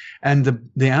erupted, and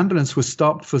the ambulance was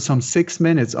stopped for some 6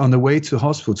 minutes on the way to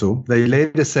hospital. They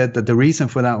later said that the reason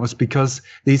for that was because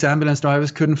these ambulance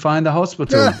drivers couldn't find the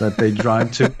hospital that they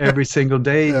drive to every single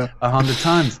day 100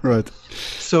 times. Right.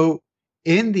 So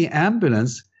in the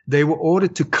ambulance, they were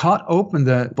ordered to cut open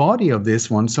the body of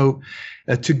this one. So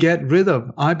to get rid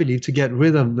of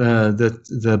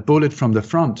the bullet from the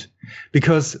front.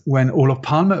 Because when Olof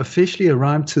Palme officially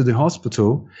arrived to the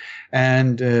hospital,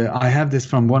 and I have this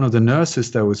from one of the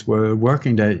nurses that was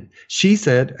working there, she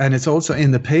said, and it's also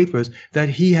in the papers, that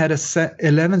he had a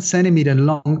 11 centimeter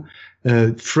long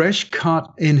fresh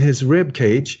cut in his rib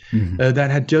cage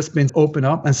that had just been opened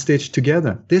up and stitched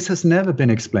together. This has never been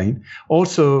explained.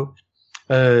 Also,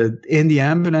 in the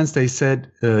ambulance, they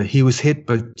said he was hit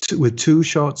with 2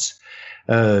 shots.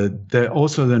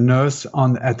 Also, the nurse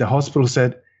at the hospital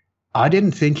said, I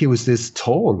didn't think he was this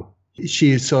tall.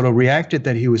 She sort of reacted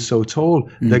that he was so tall,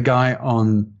 the guy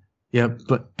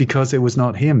but because it was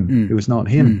not him. It was not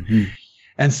him.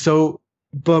 And so,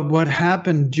 but what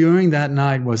happened during that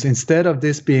night was, instead of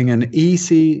this being an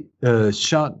easy,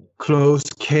 shut,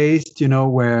 closed case,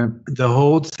 where the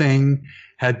whole thing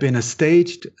had been a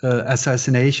staged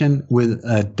assassination with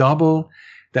a double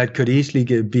that could easily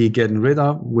be getting rid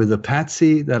of, with a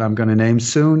patsy that I'm going to name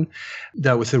soon,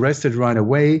 that was arrested right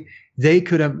away. They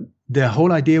could have, the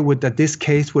whole idea was that this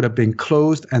case would have been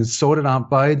closed and sorted out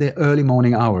by the early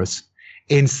morning hours.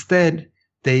 Instead,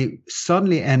 they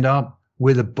suddenly end up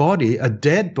with a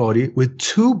dead body with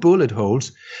 2 bullet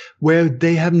holes, where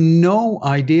they have no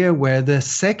idea where the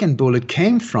second bullet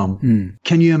came from.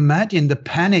 Can you imagine the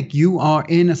panic? You are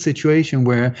in a situation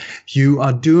where you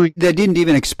are doing... They didn't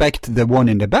even expect the one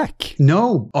in the back.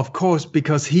 No, of course,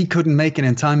 because he couldn't make it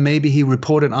in time. Maybe he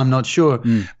reported, I'm not sure.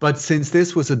 But since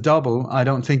this was a double, I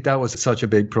don't think that was such a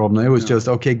big problem. It was just,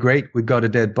 okay, great, we got a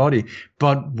dead body.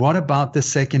 But what about the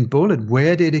second bullet?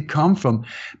 Where did it come from?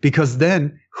 Because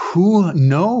then, who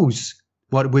knows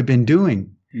what we've been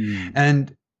doing?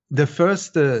 And the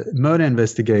first murder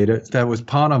investigator that was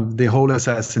part of the whole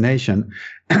assassination,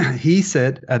 he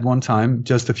said at one time,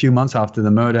 just a few months after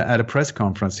the murder, at a press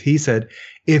conference, he said,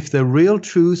 if the real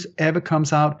truth ever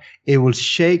comes out, it will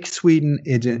shake Sweden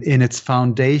in its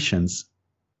foundations.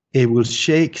 It will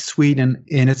shake Sweden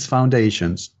in its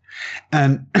foundations.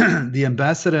 And the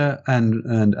ambassador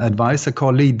and advisor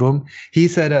Carl Lidbom, he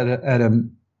said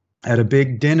at a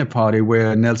big dinner party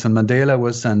where Nelson Mandela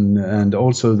was, and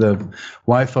also the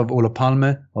wife of Olof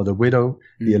Palme, or the widow,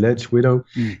 the alleged widow,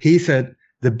 he said,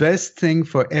 the best thing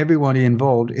for everybody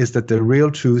involved is that the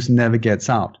real truth never gets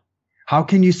out. How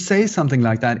can you say something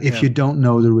like that if you don't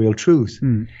know the real truth?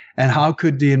 And how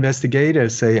could the investigator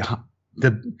say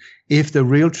if the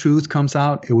real truth comes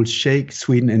out, it will shake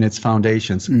Sweden in its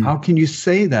foundations? How can you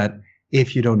say that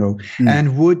if you don't know?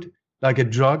 And would, like a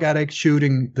drug addict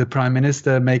shooting the prime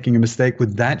minister, making a mistake,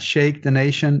 would that shake the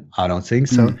nation? I don't think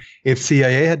so. If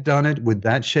CIA had done it, would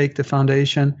that shake the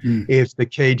foundation? If the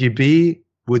KGB,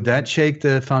 would that shake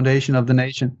the foundation of the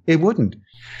nation? It wouldn't.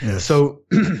 Yes. So,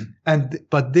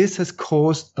 but this has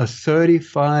caused a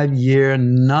 35-year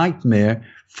nightmare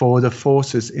for the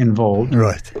forces involved,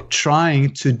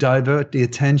 trying to divert the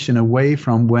attention away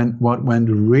from what went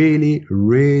really,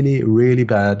 really, really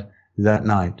bad that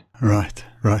night. Right.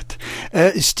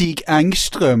 Stig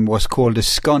Engström was called the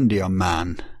Skandia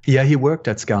man. Yeah, he worked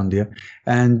at Skandia,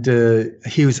 and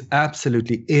he was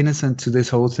absolutely innocent to this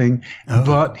whole thing,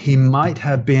 but he might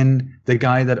have been the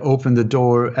guy that opened the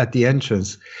door at the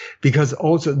entrance, because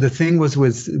also the thing was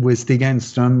with Stig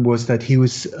Engström was that he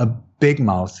was a big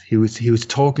mouth. He was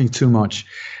talking too much,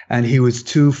 and he was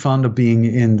too fond of being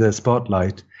in the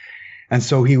spotlight. And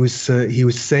so he was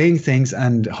saying things,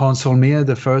 and Hans Holmér,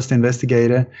 the first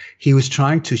investigator, he was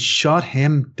trying to shut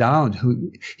him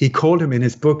down. He called him in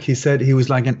his book, he said he was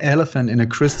like an elephant in a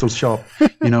crystal shop.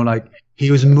 Like he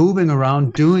was moving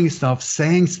around, doing stuff,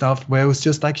 saying stuff where it was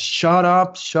just like, shut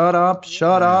up, shut up,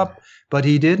 shut up. But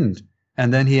he didn't.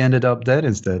 And then he ended up dead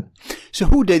instead. So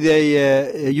who did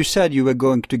they, you said you were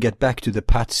going to get back to the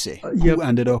Patsy. Who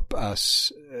ended up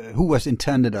as, who was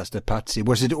intended as the Patsy?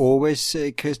 Was it always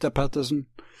Christer Pettersson?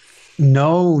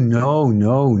 No.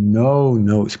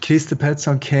 Christer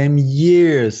Pettersson came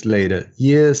years later.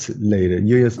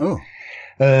 Oh.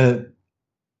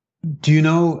 Do you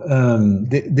know,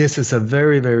 this is a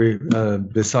very, very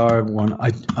bizarre one.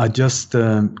 I just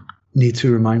need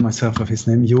to remind myself of his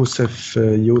name. Josef,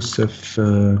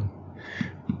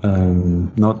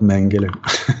 not Mengele.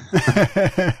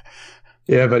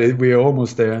 Yeah, but we are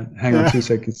almost there. Hang on 2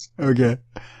 seconds. Okay.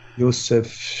 Josef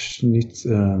Schnitt.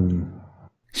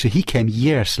 So he came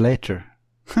years later.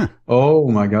 Huh. Oh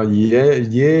my God.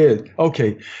 Yeah.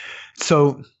 Okay.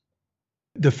 So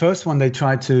the first one they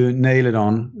tried to nail it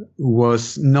on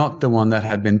was not the one that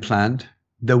had been planned.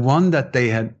 The one that they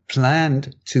had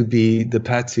planned to be the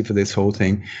patsy for this whole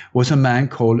thing was a man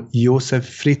called Josef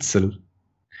Fritzl.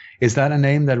 Is that a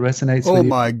name that resonates with you? Oh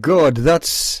my God,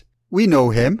 we know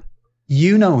him.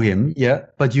 You know him, yeah,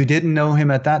 but you didn't know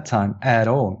him at that time at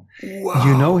all. Wow.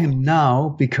 You know him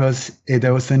now because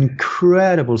there was an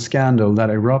incredible scandal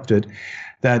that erupted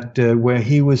that where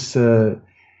he was...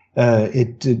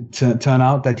 it turned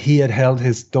out that he had held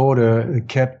his daughter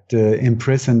kept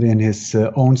imprisoned in his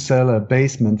own cellar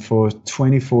basement for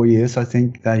 24 years. I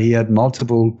think that he had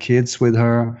multiple kids with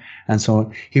her and so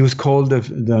on. He was called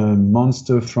the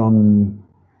monster from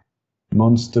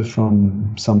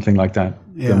something like that.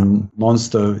 Yeah. The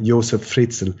monster Josef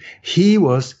Fritzl. He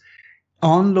was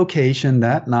on location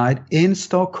that night in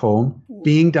Stockholm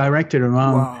being directed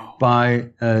around by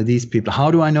these people.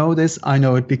 How do I know this? I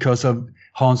know it because of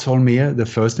Hans Holmér, the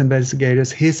first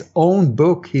investigators, his own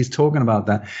book, he's talking about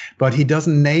that. But he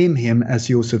doesn't name him as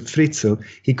Josef Fritzl.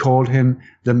 He called him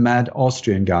the mad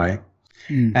Austrian guy.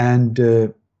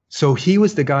 And so he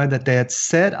was the guy that they had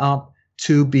set up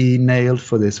to be nailed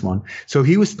for this one. So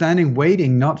he was standing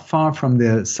waiting not far from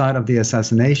the site of the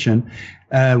assassination,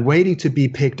 waiting to be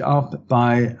picked up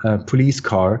by a police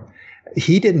car.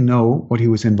 He didn't know what he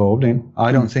was involved in.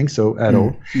 I don't think so at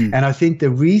all. And I think the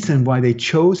reason why they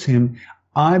chose him,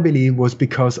 I believe, was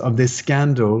because of this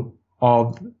scandal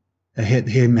of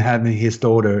him having his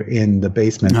daughter in the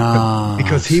basement.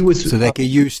 Because he was... So they could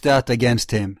use that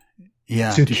against him.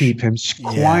 Yeah. To keep him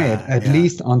quiet, at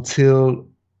least until...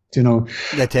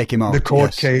 they take him out. The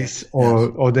court case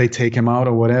or they take him out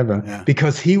or whatever. Yeah.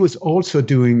 Because he was also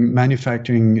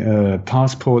manufacturing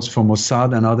passports for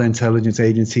Mossad and other intelligence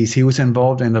agencies. He was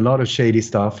involved in a lot of shady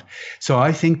stuff. So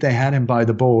I think they had him by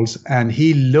the balls, and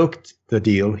he looked the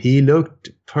deal. He looked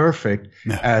perfect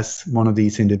as one of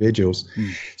these individuals.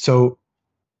 So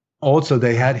also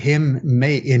they had him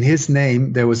made, in his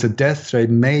name, there was a death threat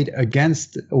made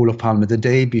against Olof Palme the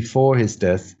day before his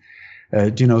death.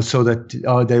 So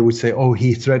that they would say, oh,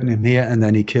 he threatened him here and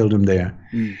then he killed him there.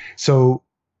 So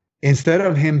instead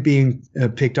of him being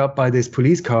picked up by this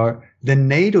police car, the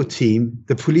NATO team,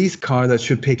 the police car that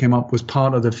should pick him up was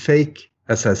part of the fake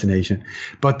assassination.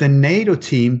 But the NATO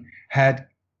team had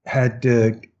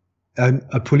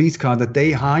a police car that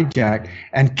they hijacked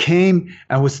and came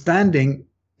and was standing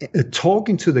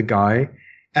talking to the guy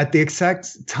at the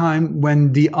exact time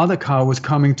when the other car was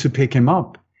coming to pick him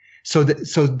up. So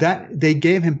that they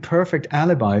gave him perfect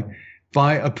alibi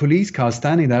by a police car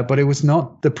standing there, but it was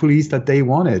not the police that they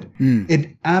wanted.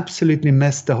 It absolutely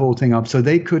messed the whole thing up. So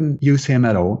they couldn't use him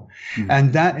at all.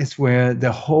 And that is where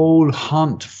the whole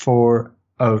hunt for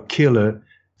a killer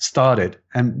started,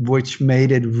 and which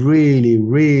made it really,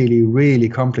 really, really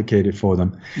complicated for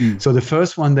them. So the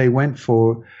first one they went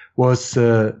for was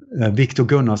Victor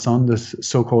Gunnarsson, the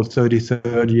so-called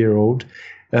 33-year-old,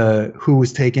 who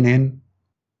was taken in,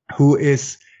 who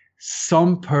is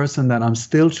some person that I'm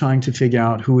still trying to figure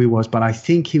out who he was, but I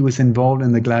think he was involved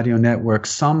in the Gladio network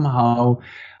somehow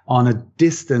on a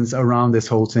distance around this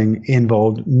whole thing,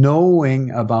 involved, knowing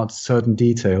about certain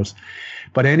details.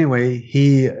 But anyway,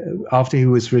 he, after he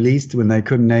was released, when they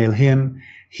couldn't nail him,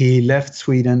 he left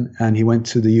Sweden and he went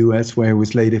to the US, where he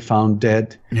was later found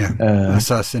dead,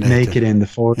 assassinated, naked in the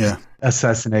forest,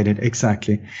 assassinated,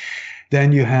 exactly.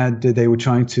 Then you had, they were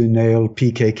trying to nail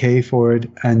PKK for it,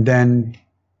 and then,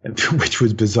 which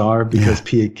was bizarre because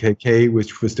PKK,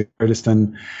 which was the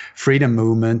Kurdistan freedom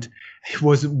movement,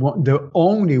 was the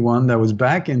only one that was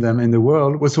backing them in the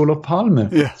world was Olof Palme.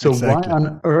 So exactly. Why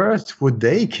on earth would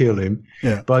they kill him?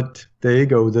 But there you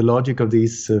go, the logic of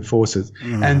these forces.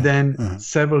 And then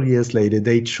several years later,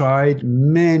 they tried,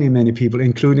 many people,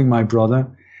 including my brother,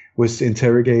 was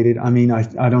interrogated. I mean,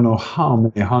 I don't know how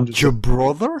many hundreds. Your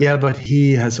brother? Yeah, but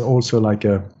he has also like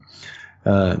a,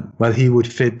 well, he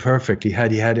would fit perfectly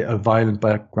had he had a violent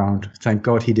background. Thank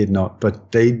God he did not.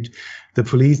 But the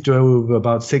police drove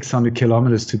about 600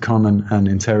 kilometers to come and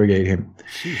interrogate him.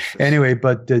 Jesus. Anyway,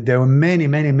 but there were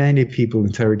many people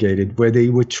interrogated where they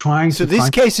were trying to. So this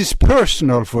case is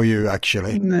personal for you,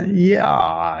 actually.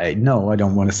 Yeah, no, I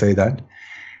don't want to say that.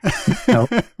 No.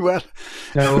 Well,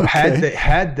 no.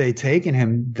 Had they taken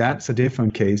him, that's a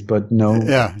different case. But no.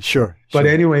 Yeah, sure. But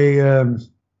anyway,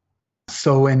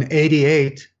 so in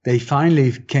 '88 they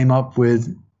finally came up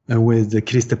with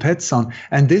Christer Pettersson,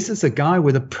 and this is a guy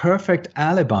with a perfect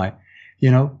alibi.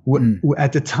 You know,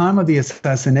 at the time of the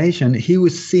assassination, he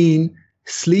was seen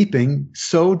sleeping,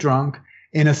 so drunk,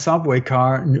 in a subway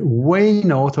car way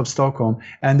north of Stockholm,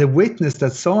 and the witness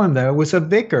that saw him there was a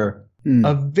vicar.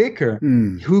 A vicar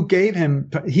who gave him.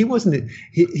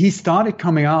 He started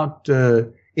coming out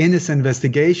in this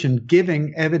investigation,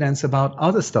 giving evidence about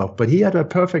other stuff, but he had a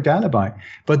perfect alibi.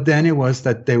 But then it was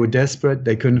that they were desperate;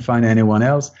 they couldn't find anyone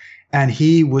else, and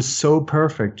he was so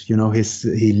perfect. You know,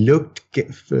 he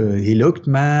looked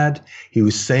mad. He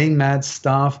was saying mad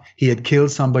stuff. He had killed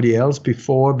somebody else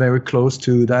before, very close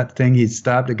to that thing. He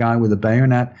stabbed a guy with a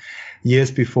bayonet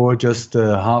years before, just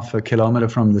half a kilometer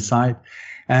from the site.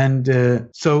 And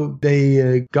so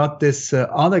they got this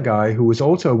other guy who was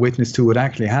also a witness to what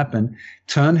actually happened,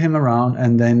 turned him around,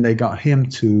 and then they got him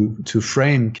to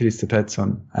frame Christer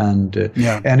Pettersson. And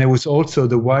and it was also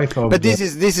the wife of. But this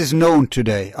is known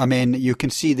today. I mean, you can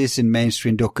see this in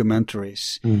mainstream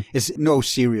documentaries. It's no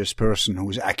serious person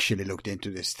who's actually looked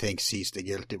into this thinks he's the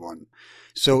guilty one.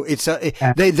 So it's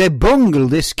they bungle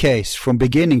this case from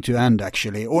beginning to end,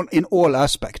 actually, in all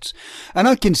aspects. And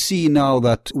I can see now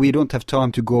that we don't have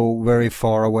time to go very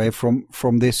far away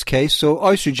from this case. So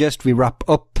I suggest we wrap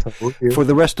up for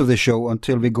the rest of the show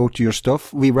until we go to your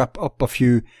stuff. We wrap up a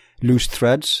few loose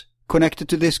threads connected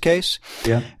to this case.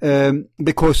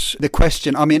 Because the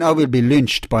question, I mean, I will be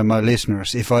lynched by my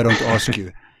listeners if I don't ask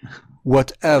you,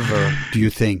 whatever do you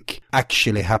think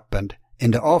actually happened in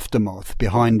the aftermath,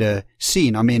 behind the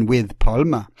scene, I mean, with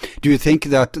Palme? Do you think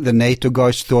that the NATO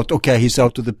guys thought, okay, he's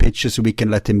out of the picture so we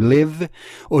can let him live?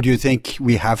 Or do you think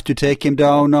we have to take him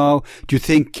down now? Do you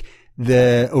think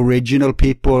the original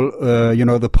people,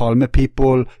 the Palme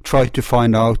people, tried to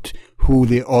find out who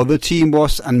the other team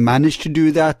was and managed to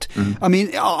do that? I mean,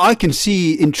 I can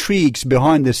see intrigues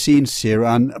behind the scenes here,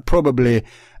 and probably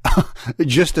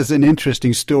just as an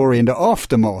interesting story in the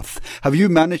aftermath. Have you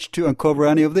managed to uncover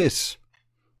any of this?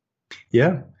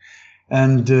 Yeah,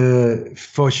 and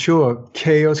for sure,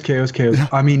 chaos.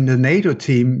 I mean, the NATO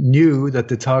team knew that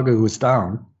the target was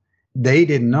down. They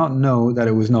did not know that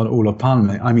it was not Olof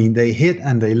Palme. I mean, they hit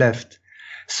and they left.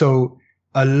 So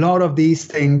a lot of these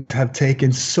things have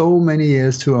taken so many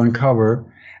years to uncover,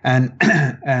 and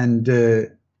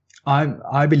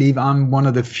I believe I'm one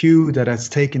of the few that has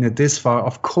taken it this far.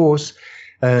 Of course,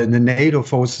 the NATO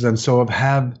forces and so on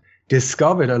have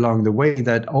discovered along the way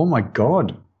that, oh my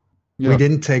God, we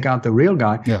didn't take out the real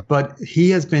guy, but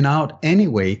he has been out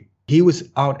anyway. He was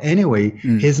out anyway.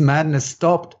 His madness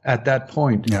stopped at that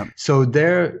point. So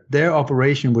their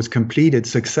operation was completed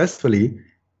successfully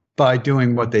by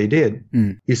doing what they did.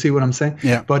 You see what I'm saying?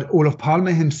 But Olof Palme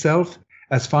himself,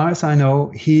 as far as I know,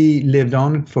 he lived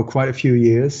on for quite a few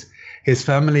years. his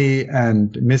family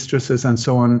and mistresses and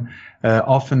so on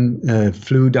often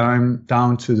flew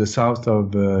down to the south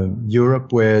of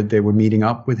Europe, where they were meeting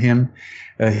up with him.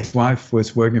 His wife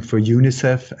was working for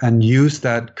UNICEF and used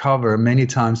that cover many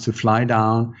times to fly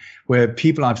down, where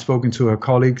people I've spoken to, her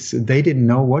colleagues, they didn't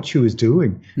know what she was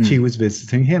doing. She was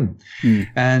visiting him.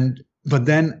 But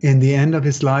then in the end of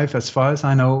his life, as far as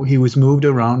I know, he was moved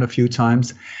around a few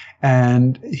times,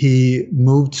 and he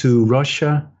moved to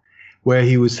Russia, where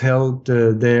he was held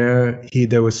there.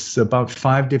 There was about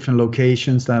 5 different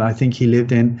locations that I think he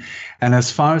lived in. And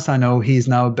as far as I know, he's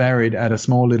now buried at a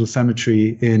small little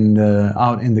cemetery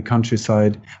out in the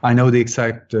countryside. I know the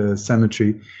exact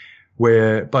cemetery,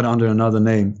 but under another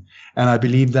name. And I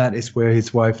believe that is where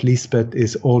his wife Lisbeth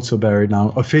is also buried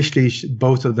now. Officially,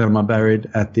 both of them are buried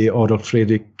at the Adolf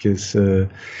Fredriks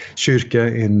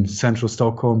kyrka in central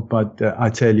Stockholm. But I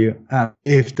tell you,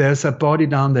 if there's a body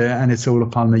down there and it's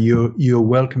Olof Palme, you're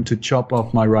welcome to chop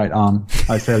off my right arm.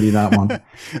 I tell you that one.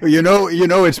 You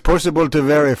know, it's possible to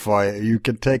verify. You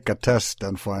can take a test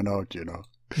and find out,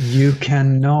 You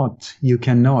cannot.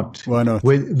 Why not?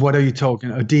 What are you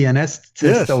talking? A DNS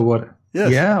test or what? Yes.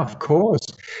 Yeah, of course.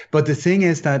 But the thing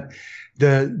is that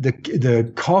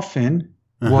the coffin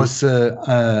was,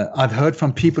 I've heard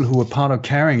from people who were part of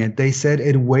carrying it, they said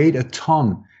it weighed a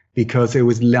ton because it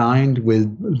was lined with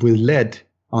lead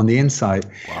on the inside.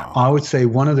 Wow. I would say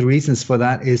one of the reasons for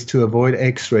that is to avoid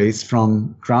X-rays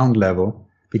from ground level,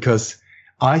 because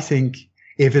I think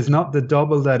if it's not the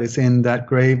double that is in that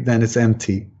grave, then it's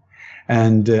empty.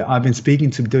 And I've been speaking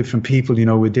to different people,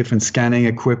 with different scanning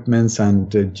equipments and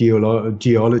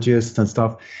geologists and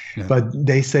stuff. Yeah. But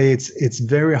they say it's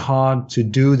very hard to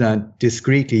do that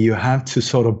discreetly. You have to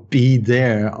sort of be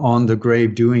there on the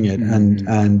grave doing it. Mm-hmm.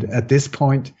 And at this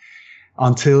point,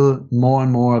 until more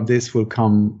and more of this will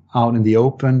come out in the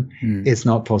open, it's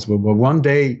not possible. But one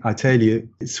day, I tell you,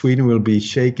 Sweden will be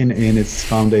shaken in its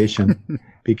foundation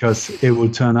because it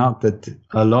will turn out that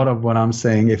a lot of what I'm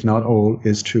saying, if not all,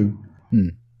 is true.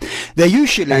 They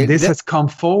usually, and this has come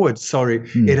forward.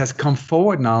 It has come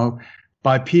forward now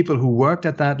by people who worked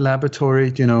at that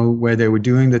laboratory, where they were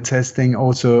doing the testing.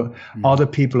 Also, other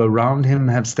people around him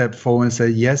have stepped forward and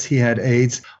said, yes, he had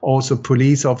AIDS. Also,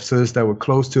 police officers that were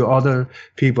close to other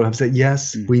people have said,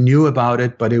 yes, we knew about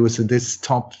it, but it was this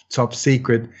top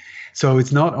secret. So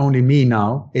it's not only me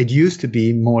now. It used to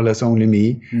be more or less only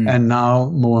me, and now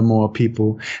more and more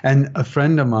people. And a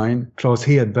friend of mine, Claes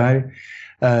Hedberg,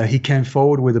 he came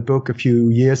forward with a book a few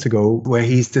years ago where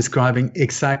he's describing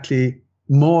exactly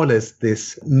more or less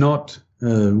this. Not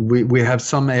we have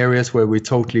some areas where we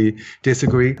totally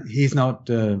disagree. He's not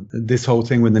this whole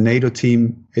thing with the NATO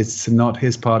team. It's not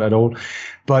his part at all.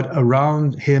 But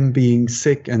around him being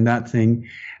sick and that thing,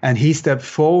 and he stepped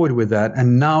forward with that,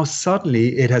 and now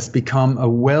suddenly it has become a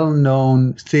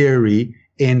well-known theory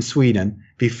in Sweden.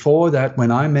 Before that,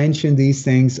 when I mentioned these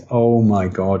things, oh my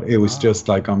God, it was just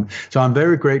like, so I'm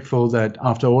very grateful that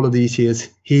after all of these years,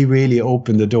 he really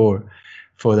opened the door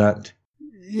for that.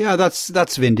 Yeah,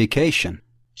 that's vindication.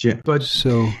 Yeah, but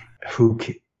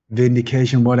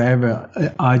vindication, whatever,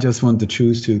 I just want the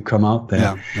truth to come out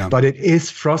there. Yeah. But it is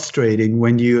frustrating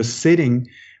when you're sitting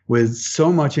with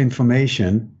so much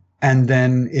information and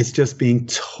then it's just being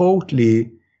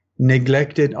totally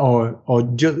neglected or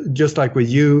just like with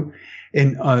you.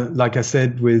 Like I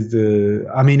said,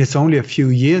 it's only a few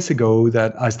years ago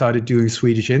that I started doing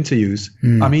Swedish interviews.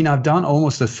 I've done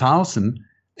almost 1,000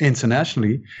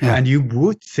 internationally, and you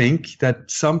would think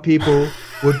that some people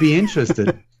would be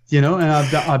interested, and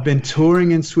I've been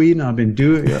touring in Sweden. I've been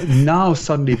doing, now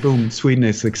suddenly, boom, Sweden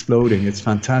is exploding. It's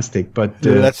fantastic. But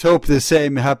let's hope the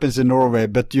same happens in Norway.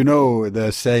 But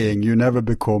the saying, you never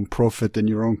become prophet in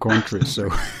your own country. So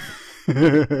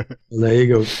there you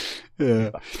go.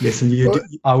 Yeah. Listen,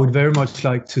 I would very much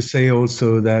like to say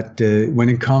also that when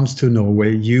it comes to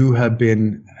Norway, you have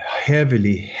been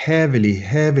heavily, heavily,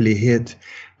 heavily hit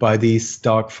by these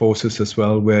dark forces as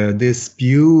well, where this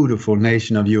beautiful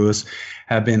nation of yours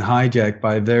have been hijacked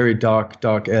by very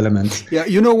dark elements. Yeah,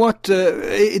 you know what?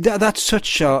 That's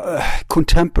such a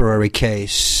contemporary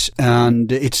case,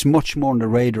 and it's much more on the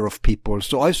radar of people.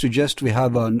 So I suggest we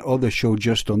have another show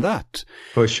just on that.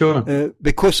 For sure.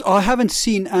 Because I haven't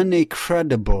seen any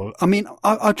credible...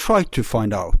 I tried to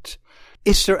find out.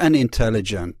 Is there any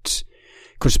intelligent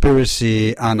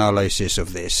conspiracy analysis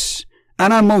of this?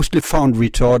 And I mostly found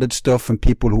retarded stuff and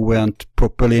people who weren't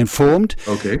properly informed.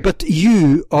 Okay. But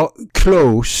you are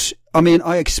close I mean,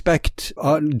 I expect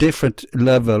a different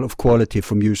level of quality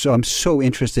from you, so I'm so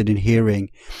interested in hearing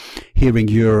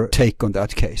your take on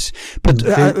that case. But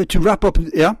to wrap up,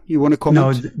 you want to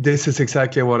comment? No, this is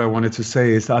exactly what I wanted to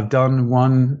say. Is I've done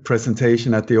one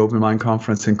presentation at the Open Mind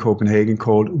Conference in Copenhagen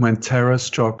called "When Terror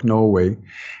Struck Norway."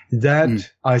 That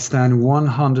I stand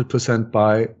 100%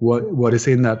 by what is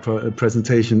in that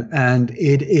presentation, and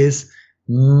it is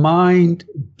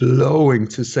mind-blowing,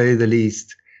 to say the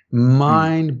least.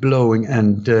 Mind-blowing,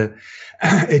 and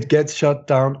it gets shut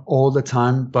down all the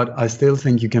time, but I still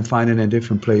think you can find it in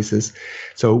different places.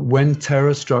 So When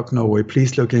Terror Struck Norway,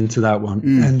 please look into that one.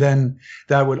 And then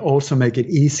that would also make it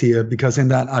easier, because in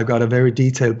that I've got a very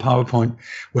detailed PowerPoint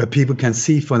where people can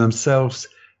see for themselves,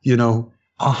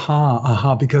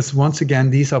 because once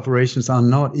again, these operations are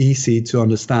not easy to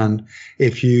understand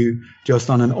if you just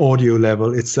on an audio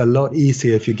level. It's a lot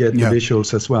easier if you get the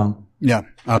visuals as well. Yeah,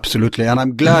 absolutely. And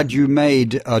I'm glad you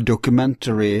made a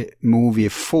documentary movie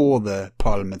for the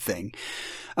Palme thing.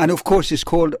 And of course, it's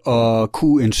called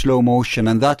Coup in Slow Motion.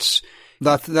 And that's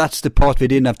the part we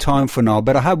didn't have time for now.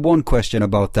 But I have one question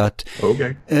about that.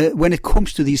 Okay. When it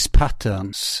comes to these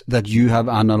patterns that you have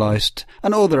analyzed,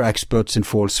 and other experts in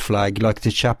false flag, like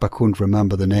the chap I couldn't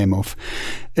remember the name of,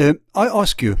 I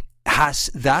ask you,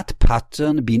 has that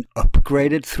pattern been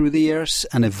upgraded through the years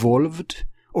and evolved?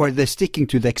 Or are they sticking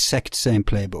to the exact same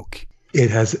playbook?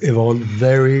 It has evolved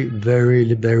very,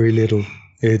 very, very little.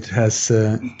 It has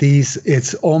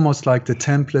it's almost like the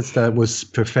templates that was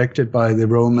perfected by the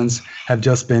Romans have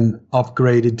just been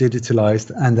upgraded, digitalized,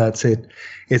 and that's it.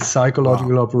 It's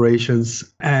psychological operations,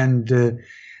 and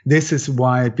this is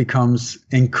why it becomes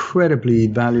incredibly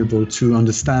valuable to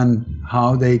understand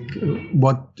how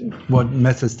what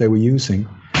methods they were using.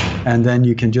 And then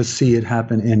you can just see it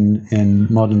happen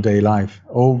in modern day life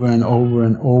over and over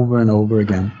and over and over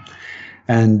again.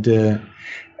 And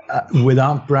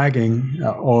without bragging,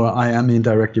 or I am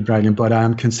indirectly bragging, but I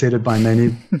am considered by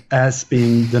many as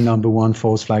being the number one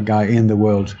false flag guy in the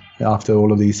world after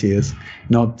all of these years.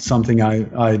 Not something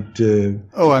I'd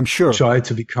I'm sure try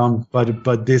to become,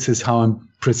 but this is how I'm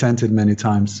presented many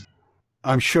times.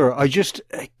 I'm sure. I just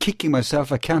kicking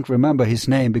myself. I can't remember his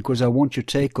name because I want your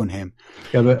take on him.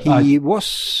 Yeah, but he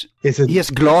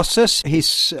has glasses.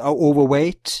 He's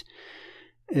overweight.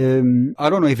 I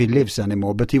don't know if he lives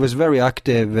anymore, but he was very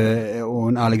active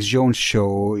on Alex Jones'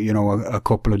 show, a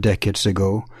couple of decades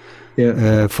ago.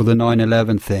 Yeah. For the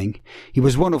 9/11 thing. He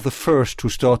was one of the first who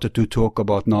started to talk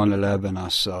about 9/11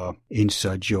 as an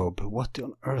inside job. What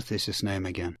on earth is his name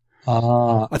again?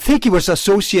 I think he was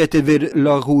associated with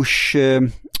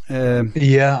LaRouche.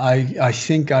 I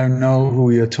think I know who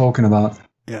you're talking about.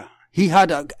 Yeah. He had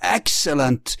an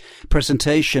excellent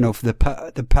presentation of the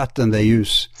pattern they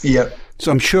use. Yeah.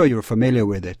 So I'm sure you're familiar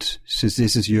with it, since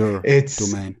this is your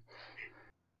domain.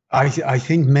 I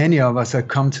think many of us have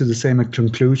come to the same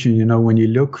conclusion. When you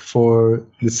look for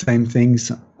the same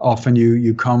things, often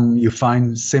you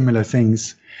find similar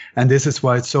things. And this is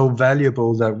why it's so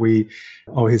valuable that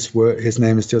his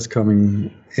name is just coming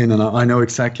in, and I know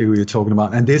exactly who you're talking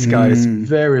about. And this guy is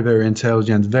very, very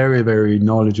intelligent, very, very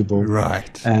knowledgeable.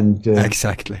 Right. And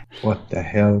exactly. What the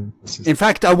hell? In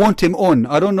fact, I want him on.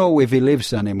 I don't know if he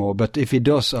lives anymore, but if he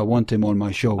does, I want him on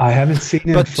my show. I haven't seen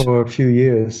him for a few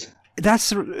years.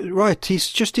 That's right. He's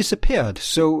just disappeared,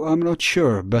 so I'm not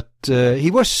sure. But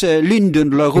he was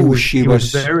Lyndon LaRouche. He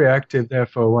was very active there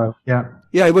for a while. Yeah.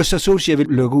 Yeah, he was associated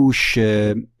with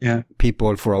LaRouche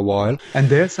people for a while. And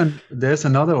there's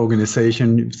another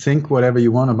organization. Think whatever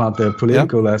you want about their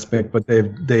political aspect, but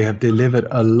they have delivered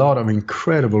a lot of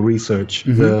incredible research.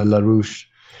 The LaRouche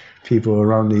people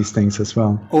around these things as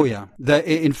well. Oh yeah,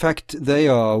 in fact they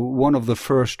are one of the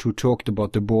first who talked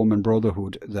about the Borman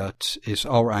Brotherhood. That is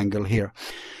our angle here.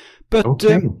 But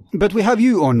but we have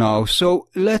you on now, so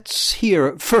let's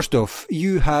hear. First off,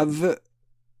 you have.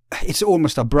 It's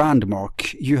almost a brand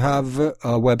mark. You have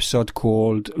a website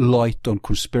called Light on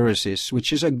Conspiracies,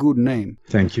 which is a good name.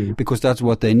 Thank you. Because that's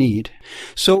what they need.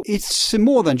 So it's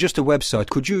more than just a website.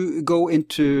 Could you go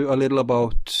into a little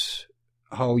about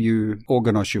how you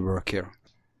organize your work here?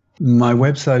 My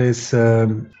website is,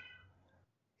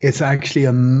 it's actually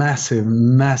a massive,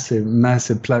 massive,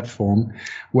 massive platform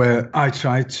where I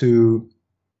try to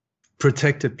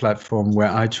protected platform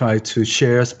where I try to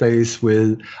share space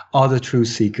with other truth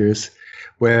seekers,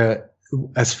 where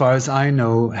as far as I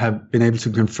know, have been able to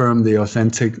confirm the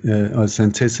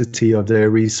authenticity of their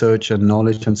research and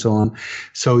knowledge and so on.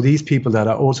 So these people that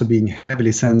are also being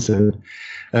heavily censored,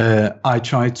 I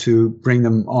try to bring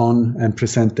them on and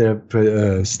present their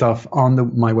stuff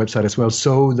on my website as well,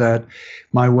 so that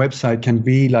my website can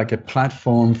be like a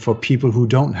platform for people who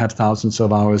don't have thousands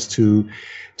of hours to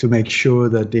make sure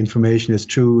that the information is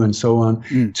true and so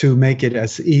on, to make it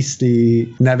as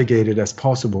easily navigated as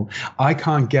possible. I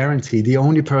can't guarantee. The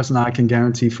only person I can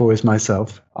guarantee for is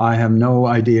myself. I have no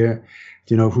idea,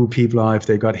 who people are, if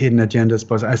they got hidden agendas.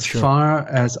 But as far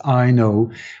as I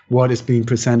know, what is being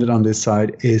presented on this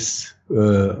side is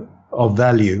of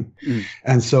value.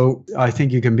 And so I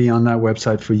think you can be on that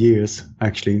website for years,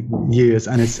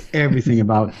 and it's everything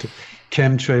about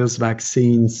chemtrails,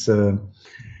 vaccines,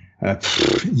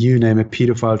 you name it,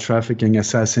 pedophile trafficking,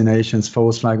 assassinations,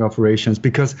 false flag operations.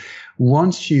 Because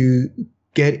once you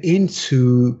get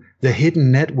into the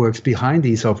hidden networks behind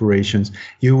these operations,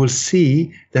 you will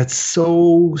see that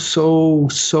so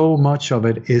much of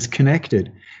it is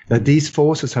connected. That these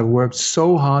forces have worked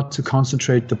so hard to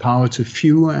concentrate the power to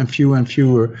fewer and fewer and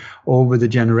fewer over the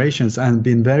generations, and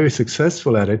been very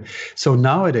successful at it. So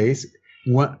nowadays,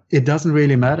 it doesn't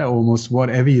really matter almost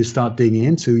whatever you start digging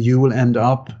into, you will end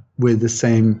up with the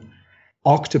same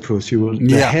octopus.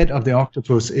 The head of the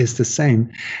octopus is the same.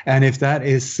 And if that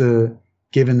is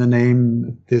given the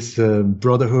name, this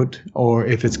brotherhood, or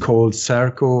if it's called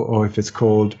Serco, or if it's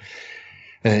called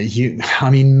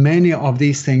many of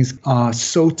these things are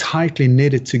so tightly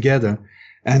knitted together.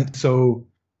 And so,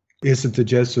 is it the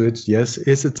Jesuits? Yes.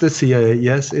 Is it the CIA?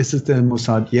 Yes. Is it the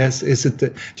Mossad? Yes. Is it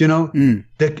the,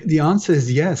 the answer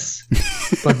is yes.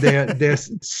 But they're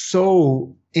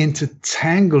so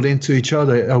intertangled into each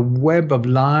other, a web of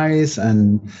lies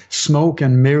and smoke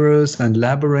and mirrors and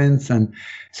labyrinths. And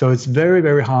so it's very,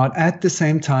 very hard. At the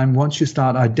same time, once you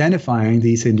start identifying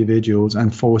these individuals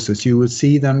and forces, you will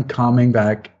see them coming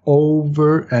back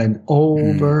over and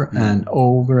over and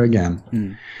over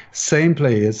again. Same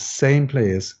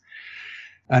players.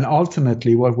 And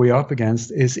ultimately, what we're up against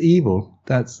is evil.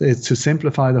 It's to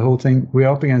simplify the whole thing. We're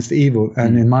up against evil.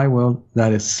 And in my world,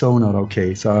 that is so not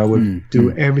okay. So I would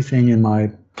do everything in my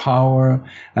power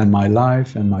and my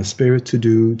life and my spirit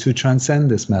to transcend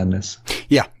this madness.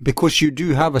 Yeah, because you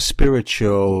do have a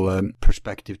spiritual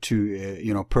perspective too,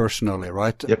 personally,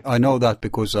 right? Yep. I know that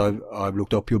because I've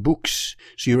looked up your books.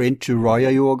 So you're into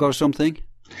Raja Yoga or something?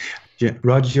 Yeah,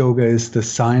 Raja Yoga is the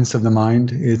science of the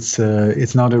mind. It's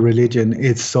not a religion.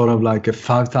 It's sort of like a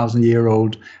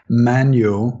 5,000-year-old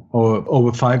manual, or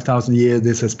over 5,000 years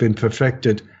this has been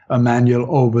perfected, a manual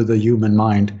over the human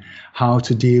mind, how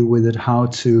to deal with it, how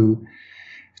to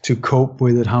cope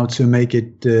with it, how to make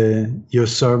it your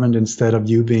servant instead of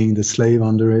you being the slave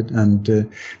under it. And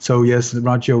so yes,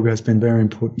 Raja Yoga has been very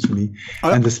important to me.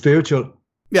 And the spiritual...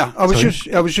 Yeah, I was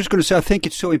just going to say, I think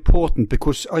it's so important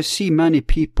because I see many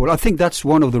people. I think that's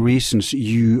one of the reasons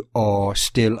you are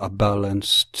still a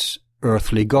balanced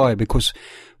earthly guy, because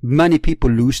many people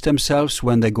lose themselves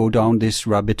when they go down this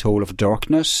rabbit hole of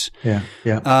darkness. Yeah.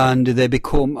 And they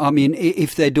become,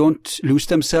 if they don't lose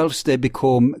themselves, they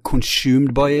become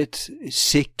consumed by it,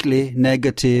 sickly,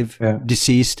 negative,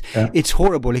 diseased. Yeah. It's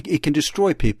horrible. It can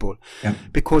destroy people. Yeah.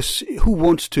 Because who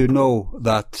wants to know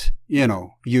that,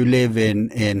 you live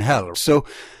in hell? So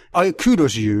I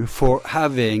kudos you for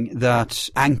having that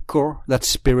anchor, that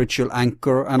spiritual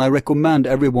anchor, and I recommend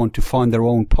everyone to find their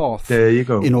own path. There you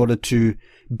go. In order to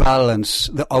balance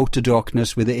the outer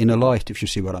darkness with the inner light, if you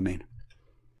see what I mean.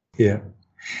 Yeah.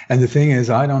 And the thing is,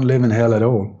 I don't live in hell at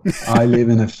all. I live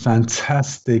in a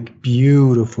fantastic,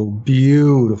 beautiful,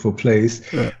 beautiful place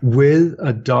with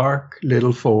a dark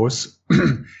little force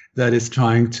that is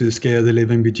trying to scare the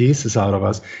living bejesus out of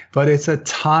us. But it's a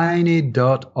tiny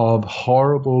dot of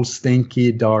horrible,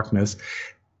 stinky darkness.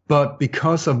 But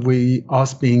because of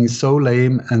us being so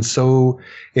lame and so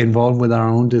involved with our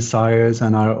own desires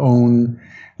and our own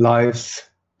lives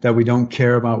that we don't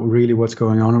care about really what's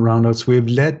going on around us, we've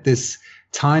let this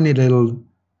tiny little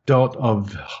dot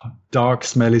of dark,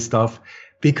 smelly stuff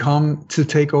to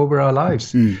take over our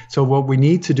lives. So what we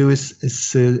need to do is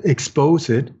expose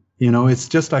it. It's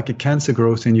just like a cancer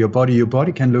growth in your body. Your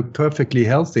body can look perfectly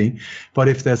healthy, but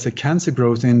if there's a cancer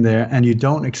growth in there and you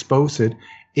don't expose it,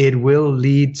 it will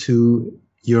lead to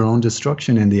your own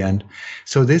destruction in the end.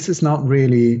 So this is not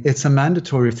really, it's a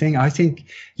mandatory thing. I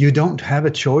think you don't have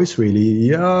a choice really.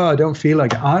 Yeah, I don't feel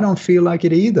like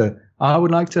it either. I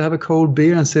would like to have a cold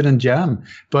beer and sit and jam.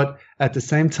 But at the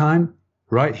same time,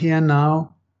 right here and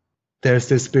now, there's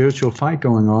this spiritual fight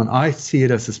going on. I see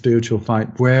it as a spiritual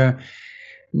fight where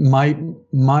my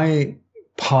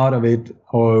part of it,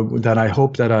 or that I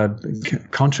hope that I've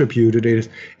contributed,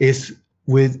 is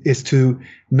to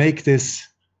make this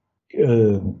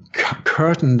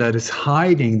curtain that is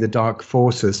hiding the dark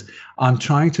forces. I'm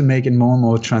trying to make it more and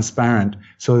more transparent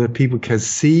so that people can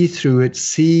see through it,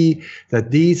 see that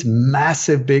these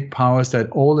massive big powers that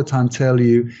all the time tell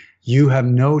you, you have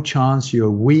no chance,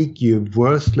 you're weak, you're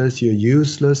worthless, you're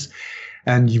useless,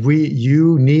 and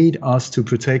you need us to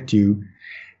protect you.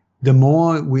 The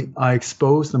more I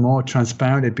expose, the more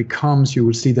transparent it becomes. You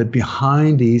will see that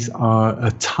behind these are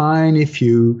a tiny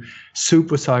few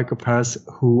super psychopaths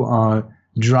who are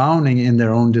drowning in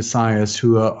their own desires,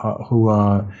 who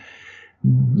are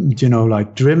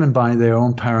like driven by their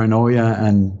own paranoia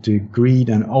and greed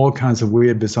and all kinds of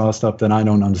weird, bizarre stuff that I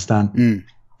don't understand.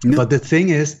 But the thing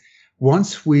is,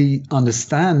 once we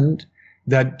understand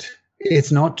that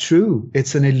it's not true,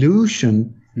 it's an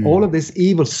illusion. All of this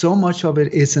evil, so much of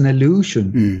it is an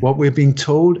illusion. What we're being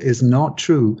told is not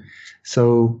true.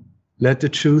 So let the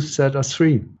truth set us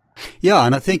free. Yeah,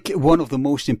 and I think one of the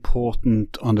most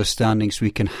important understandings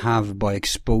we can have by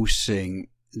exposing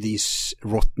these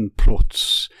rotten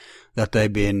plots that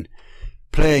they've been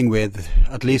playing with,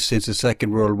 at least since the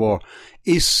Second World War,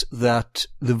 is that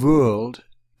the world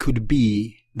could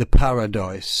be the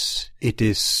paradise it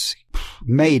is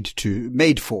made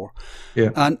for. Yeah.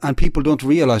 And people don't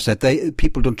realize that.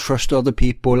 People don't trust other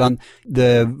people, and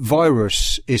the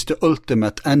virus is the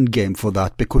ultimate end game for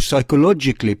that, because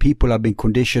psychologically people have been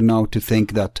conditioned now to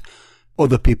think that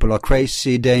other people are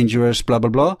crazy, dangerous, blah, blah,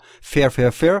 blah, fear.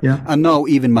 Yeah. And now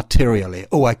even materially,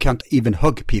 I can't even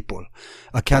hug people.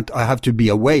 I have to be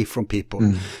away from people.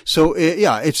 So,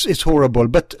 it's horrible.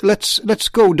 But let's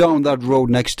go down that road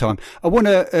next time. I want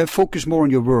to focus more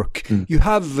on your work. You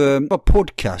have a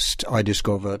podcast, I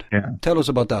discovered. Yeah. Tell us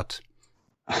about that.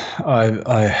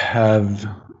 I have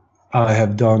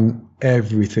done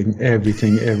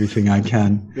everything I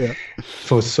can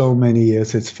for so many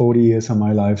years. It's 40 years of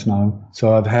my life now.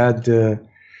 So I had a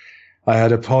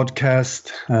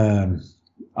podcast.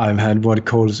 I've had what it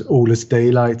calls Ola's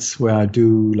Daylights, where I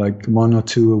do like 1 or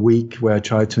 2 a week, where I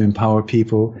try to empower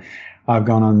people. I've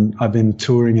been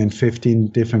touring in 15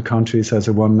 different countries as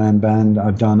a one-man band.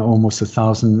 I've done almost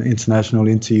 1,000 international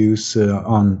interviews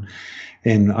in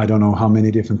I don't know how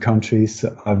many different countries.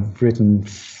 I've written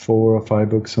 4 or 5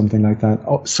 books, something like that.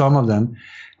 Some of them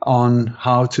on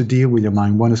how to deal with your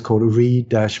mind. One is called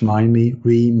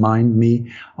Remind Me,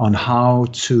 on how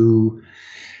to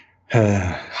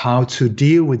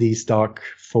deal with these dark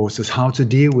forces, how to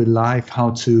deal with life, how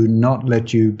to not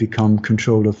let you become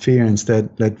control of fear. Instead,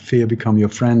 let fear become your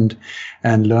friend,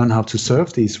 and learn how to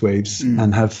surf these waves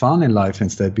and have fun in life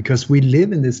instead. Because we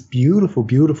live in this beautiful,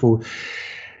 beautiful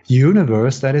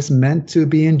universe that is meant to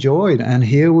be enjoyed, and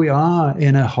here we are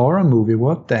in a horror movie.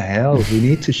 What the hell? We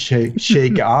need to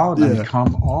shake out and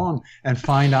come on and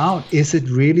find out, is it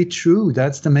really true?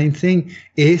 That's the main thing.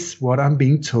 Is what I'm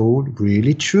being told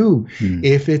really true?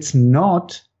 If it's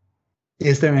not,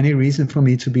 is there any reason for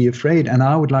me to be afraid? And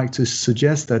I would like to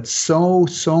suggest that so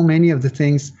many of the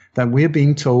things that we're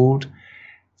being told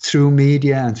through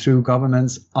media and through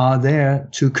governments are there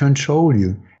to control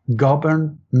you.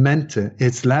 Governmente,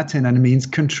 it's Latin and it means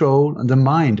control the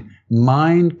mind.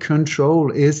 Mind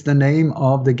control is the name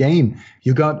of the game.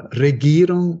 You got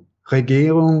regering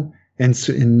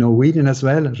in Norwegian as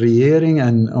well, regering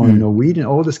and Norwegian,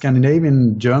 all the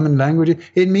Scandinavian, German languages.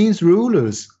 It means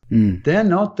rulers. They're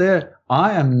not there.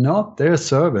 I am not their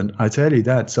servant, I tell you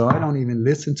that. So I don't even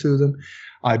listen to them.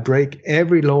 I break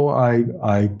every law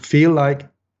I feel like,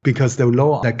 because the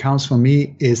law that counts for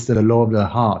me is the law of the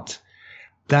heart.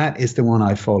 That is the one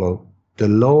I follow. The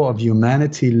law of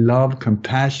humanity, love,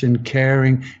 compassion,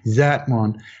 caring, that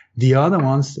one. The other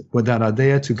ones that are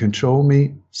there to control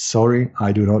me, sorry,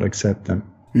 I do not accept them.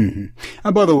 And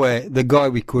by the way, the guy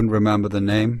we couldn't remember the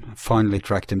name, finally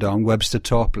tracked him down, Webster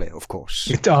Tarpley, of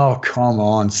course. Oh, come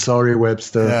on. Sorry,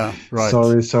 Webster. Yeah, right.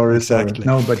 Sorry. Exactly.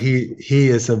 No, but he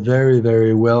is a very,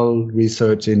 very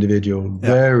well-researched individual.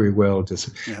 Very well.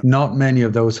 Not many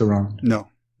of those around. No.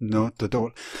 Not at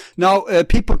all. Now,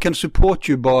 people can support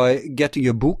you by getting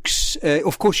your books.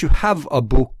 Of course, you have a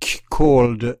book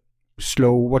called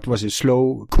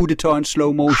Coup d'etat in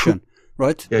slow motion,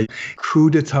 right? Yeah, Coup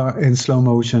d'etat in slow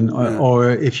motion,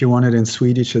 or if you want it in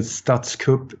Swedish, it's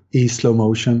Statskupp i slow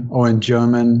motion, or in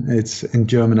German, it's in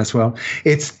German as well.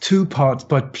 It's 2 parts,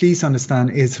 but please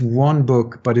understand, it's one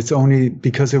book, but it's only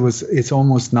because it's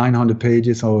almost 900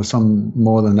 pages or some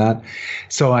more than that.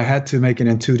 So I had to make it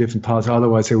in 2 different parts.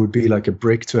 Otherwise, it would be like a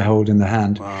brick to hold in the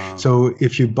hand. Wow. So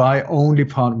if you buy only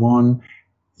part 1,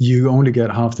 you only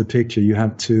get half the picture. You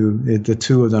have the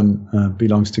two of them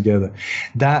belongs together.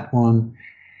 That one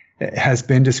has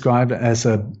been described as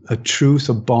a truth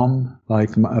or bomb, like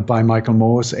by Michael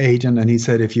Moore's agent, and he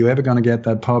said, if you're ever going to get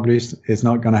that published, it's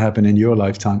not going to happen in your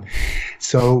lifetime.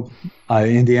 So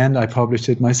in the end, I published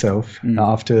it myself.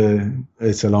 After,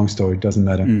 it's a long story, it doesn't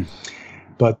matter.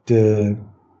 But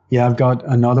I've got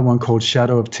another one called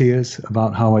Shadow of Tears,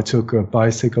 about how I took a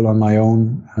bicycle on my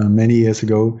own many years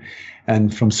ago.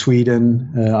 And from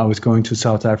Sweden, I was going to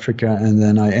South Africa, and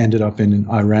then I ended up in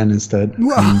Iran instead.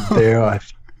 Wow. And there I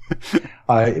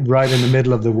right in the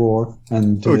middle of the war,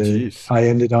 and I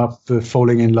ended up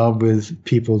falling in love with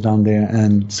people down there,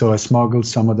 and so I smuggled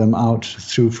some of them out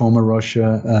through former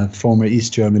Russia, former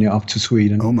East Germany, up to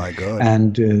Sweden. Oh my God!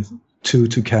 And two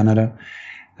to Canada,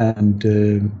 and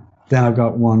then I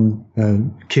got one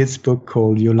kids book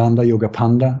called Yolanda Yoga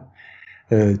Panda.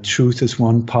 Truth is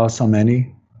one, paths are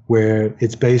many, where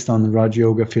it's based on Raj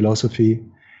Yoga philosophy.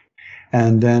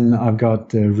 And then I've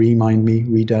got Remind Me,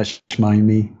 Re-Mind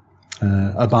Me,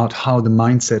 about how the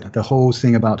mindset, the whole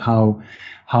thing about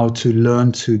how to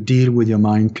learn to deal with your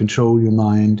mind, control your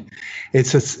mind.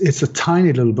 It's a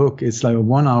tiny little book. It's like a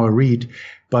 1 hour read,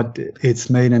 but it's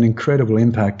made an incredible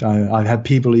impact. I've had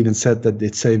people even said that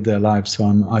it saved their lives.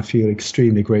 So I feel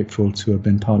extremely grateful to have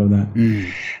been part of that.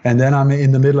 And then I'm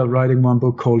in the middle of writing one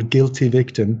book called Guilty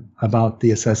Victim, about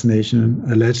the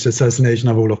alleged assassination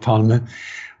of Olof Palme,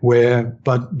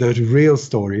 but the real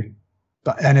story.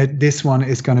 This one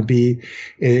is going to be,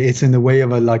 it's in the way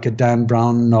of like a Dan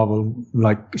Brown novel,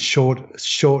 like short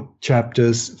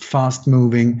chapters, fast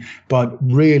moving, but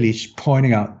really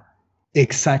pointing out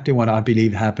exactly what I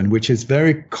believe happened, which is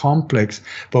very complex.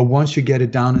 But once you get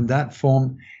it down in that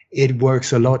form, it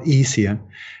works a lot easier.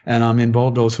 And I'm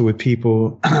involved also with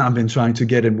people. I've been trying to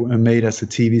get it made as a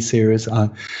TV series.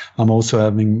 I'm also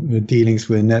having dealings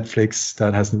with Netflix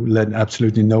that has led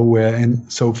absolutely nowhere in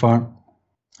so far.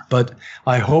 But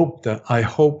I hope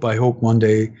one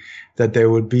day that there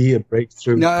will be a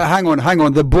breakthrough. No, hang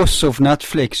on. The boss of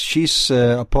Netflix, she's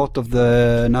a part of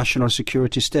the national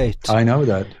security state. I know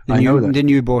that. The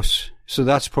new boss. So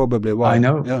that's probably why. I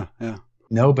know. Yeah.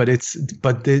 No, but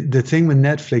the thing with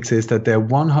Netflix is that they're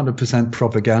 100%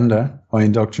 propaganda or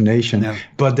indoctrination,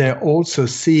 but they're also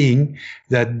seeing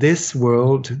that this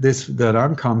world, that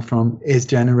I'm come from, is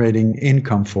generating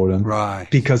income for them. Right.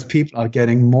 Because people are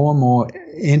getting more and more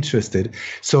interested.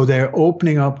 So they're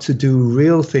opening up to do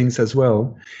real things as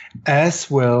well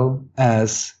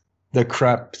as the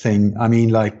crap thing. I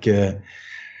mean, like,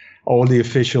 all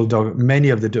the many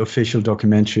of the official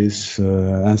documentaries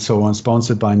and so on,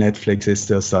 sponsored by Netflix, is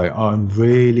just like,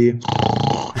 really,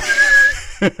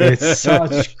 it's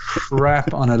such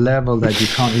crap on a level that you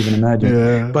can't even imagine.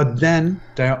 Yeah. But then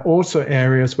there are also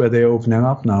areas where they're opening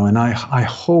up now, and I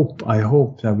hope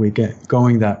that we get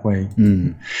going that way.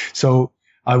 So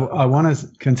I want to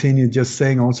continue just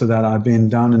saying also that I've been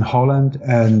down in Holland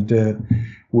and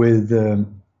with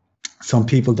some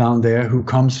people down there who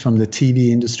comes from the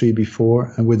TV industry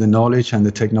before, and with the knowledge and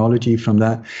the technology from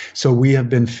that. So we have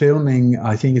been filming,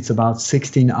 I think it's about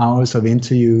 16 hours of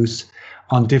interviews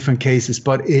on different cases,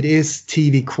 but it is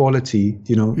TV quality,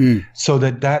 so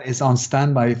that is on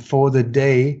standby for the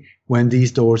day when these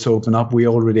doors open up. We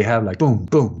already have like boom,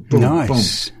 boom, boom,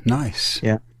 nice, boom. Nice.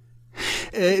 Yeah.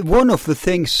 One of the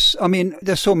things, I mean,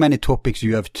 there's so many topics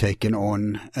you have taken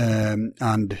on,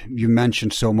 and you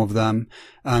mentioned some of them,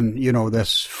 and,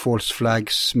 there's false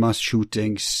flags, mass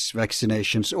shootings,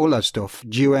 vaccinations, all that stuff,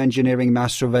 geoengineering,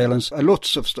 mass surveillance,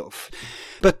 lots of stuff.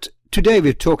 But today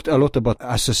we've talked a lot about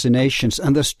assassinations,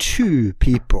 and there's two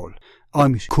people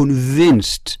I'm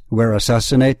convinced were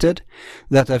assassinated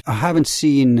that I haven't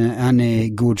seen any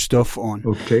good stuff on.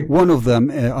 Okay. One of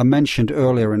them I mentioned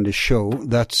earlier in the show,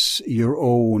 that's your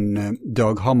own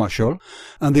Dag Hammarskjöld.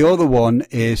 And the other one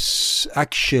is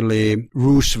actually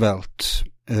Roosevelt,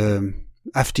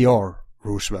 FDR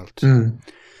Roosevelt.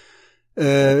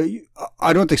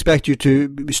 I don't expect you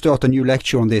to start a new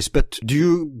lecture on this, but do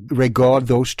you regard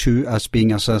those two as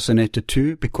being assassinated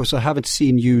too? Because I haven't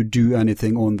seen you do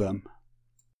anything on them.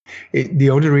 The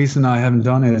only reason I haven't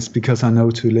done it is because I know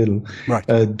too little. Right.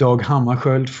 Dag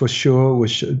Hammarskjöld, for sure,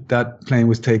 that plane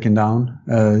was taken down.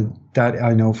 That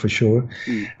I know for sure.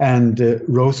 And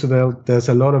Roosevelt, there's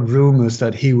a lot of rumors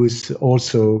that he was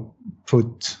also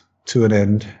put to an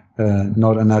end,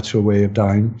 not a natural way of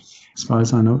dying, as far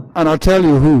as I know. And I'll tell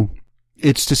you who.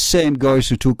 It's the same guys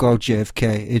who took out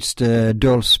JFK. It's the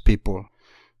Dulles people.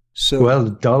 So well,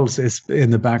 Dulles is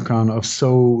in the background of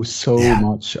so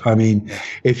much. I mean,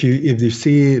 if you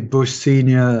see Bush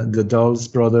Senior, the Dulles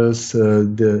brothers,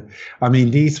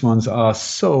 these ones are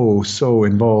so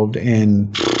involved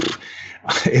in.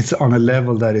 It's on a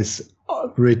level that is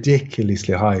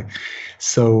ridiculously high.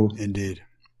 So indeed,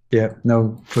 yeah,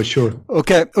 no, for sure.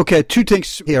 Okay. Two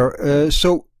things here.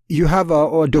 So you have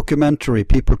a documentary.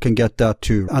 People can get that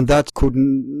too, and that could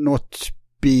not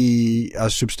be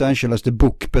as substantial as the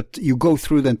book, but you go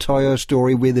through the entire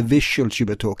story with the visuals you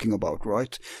were talking about,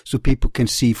 right? So people can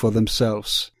see for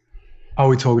themselves. Are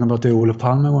we talking about the Olof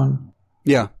Palme one?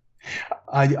 Yeah.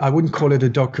 I wouldn't call it a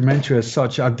documentary as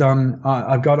such. I've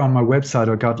got on my website,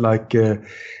 I got like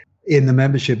in the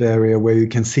membership area where you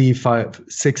can see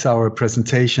 5-6 hour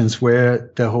presentations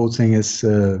where the whole thing is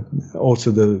also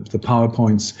the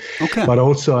PowerPoints. Okay. But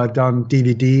also I've done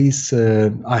DVDs.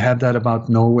 I have that about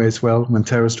Norway as well, when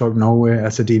terror struck Norway,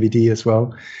 as a DVD as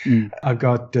well. I've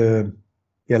got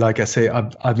like I say,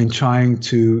 I've been trying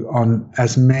to, on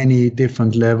as many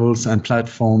different levels and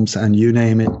platforms and you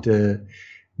name it,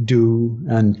 do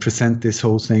and present this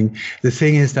whole thing. The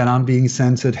thing is that I'm being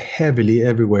censored heavily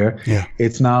everywhere. Yeah.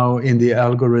 It's now in the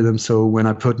algorithm, so when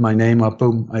I put my name up,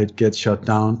 boom, it gets shut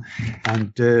down.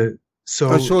 And so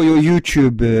I saw your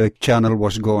YouTube channel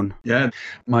was gone. Yeah,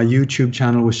 my YouTube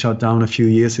channel was shut down a few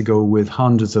years ago with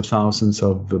hundreds of thousands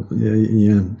of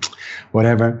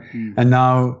whatever. And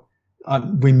now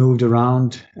we moved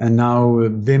around, and now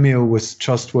Vimeo was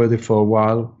trustworthy for a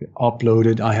while.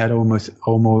 Uploaded, I had almost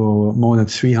more than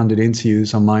 300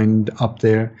 interviews on mine up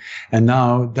there, and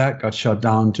now that got shut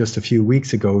down just a few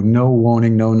weeks ago. No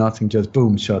warning, no nothing, just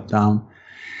boom, shut down.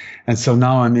 And so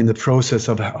now I'm in the process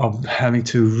of having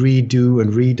to redo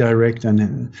and redirect,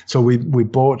 and so we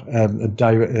bought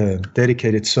a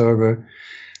dedicated server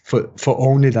for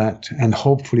only that, and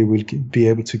hopefully we'll be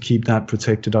able to keep that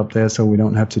protected up there so we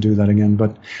don't have to do that again.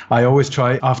 But I always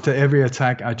try, after every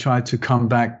attack, I try to come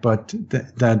back, but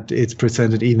that it's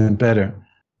presented even better.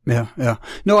 Yeah.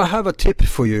 No, I have a tip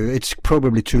for you. It's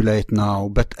probably too late now,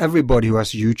 but everybody who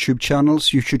has YouTube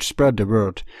channels, you should spread the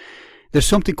word. There's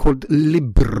something called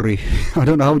Libri. I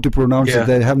don't know how to pronounce it.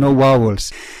 They have no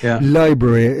vowels. Yeah.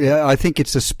 Library. I think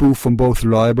it's a spoof on both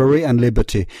library and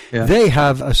liberty. Yeah. They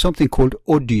have something called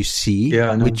Odyssey,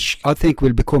 which I think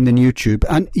will become the YouTube.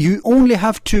 And you only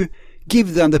have to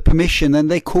give them the permission and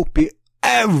they copy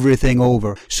everything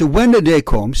over. So when the day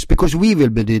comes, because we will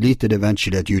be deleted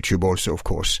eventually at YouTube also, of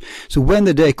course. So when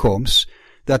the day comes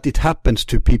that it happens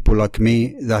to people like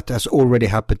me, that has already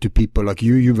happened to people like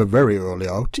you. You were very early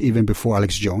out, even before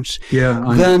Alex Jones. Yeah.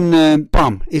 Then,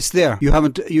 bam, it's there.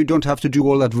 You don't have to do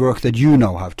all that work that you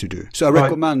now have to do. So I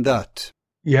recommend that.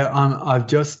 Yeah, I've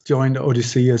just joined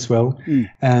Odyssey as well.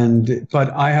 But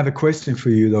I have a question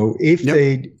for you though.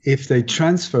 If they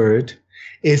transfer it,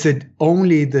 is it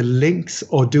only the links,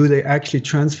 or do they actually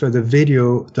transfer the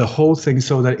video, the whole thing,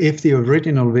 so that if the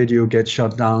original video gets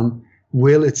shut down,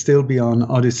 will it still be on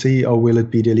Odyssey, or will it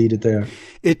be deleted there?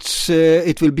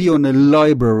 It will be on a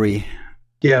library.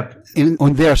 Yeah.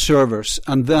 On their servers,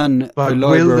 and then but a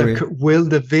library. Will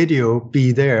the video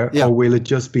be there, or will it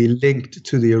just be linked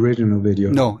to the original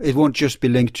video? No, it won't just be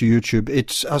linked to YouTube.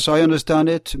 It's, as I understand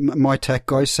it, my tech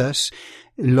guy says,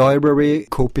 library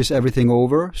copies everything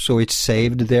over, so it's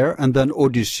saved there, and then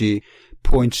Odyssey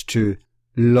points to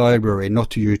library,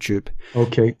 not to YouTube.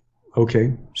 Okay.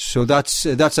 So that's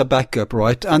a backup,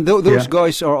 right? And those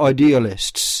guys are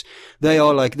idealists. They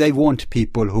are like, they want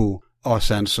people who are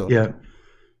censored. Yeah.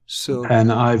 So.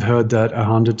 And I've heard that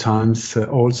 100 times.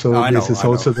 Also, this is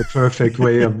also the perfect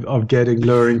way of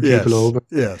luring people over.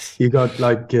 Yes. You got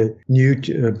like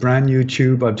brand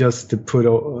YouTube. I've just put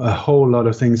a whole lot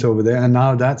of things over there, and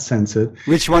now that's censored.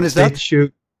 Which one is that?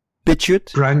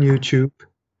 BitChute. Brand YouTube.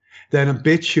 Then a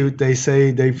BitChute,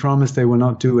 they promised they will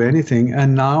not do anything.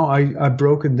 And now I've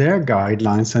broken their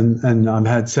guidelines and I've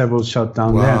had several shut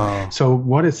down there. So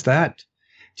what is that?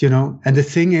 And the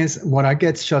thing is, what I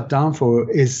get shut down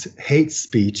for is hate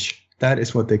speech. That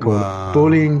is what they call it.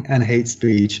 Bullying and hate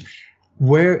speech.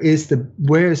 Where is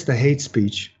the hate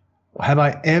speech? Have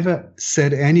I ever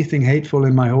said anything hateful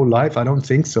in my whole life? I don't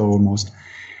think so, almost.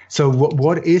 So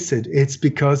what is it? It's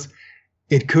because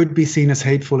it could be seen as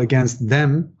hateful against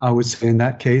them. I would say in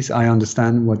that case, I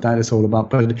understand what that is all about,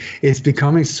 but it's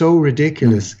becoming so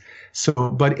ridiculous.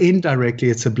 But indirectly,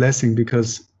 it's a blessing,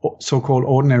 because so-called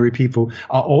ordinary people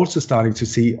are also starting to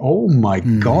see, oh my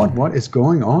God, what is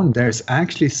going on? There's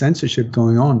actually censorship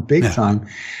going on big time.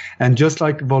 And just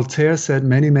like Voltaire said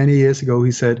many, many years ago,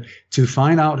 he said, to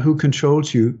find out who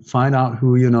controls you, find out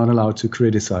who you're not allowed to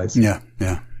criticize. Yeah.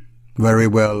 Very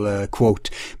well quote.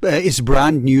 Is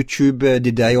Brand YouTube,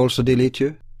 did they also delete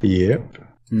you? Yep.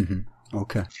 Mm-hmm.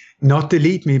 Okay. Not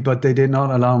delete me, but they did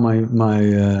not allow my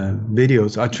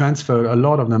videos. I transferred a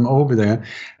lot of them over there,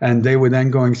 and they were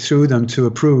then going through them to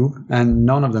approve, and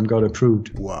none of them got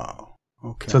approved. Wow.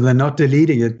 Okay. So they're not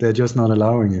deleting it, they're just not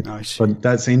allowing it. I see. But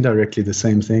that's indirectly the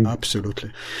same thing.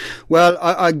 Absolutely. Well,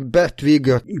 I bet we're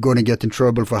going to get in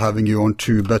trouble for having you on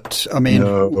too, but I mean...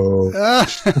 No.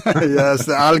 Yes,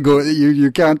 the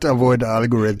you can't avoid the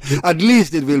algorithm. At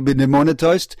least it will be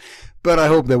demonetized, but I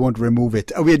hope they won't remove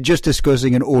it. We're just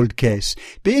discussing an old case.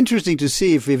 Be interesting to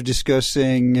see if we're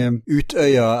discussing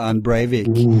Utøya and Breivik.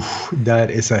 Oof,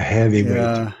 that is a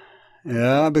heavyweight.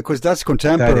 Yeah, because that's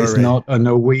contemporary. That is not a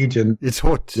Norwegian. It's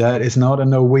hot. That is not a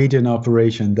Norwegian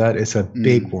operation. That is a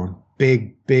big one.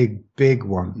 Big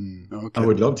one. Okay. I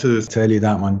would love to tell you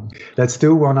that one. Let's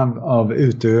do one of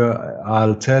Utøya.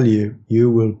 I'll tell you, you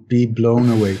will be blown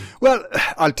away. Well,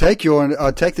 I'll take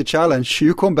the challenge.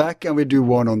 You come back and we do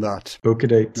one on that. Book a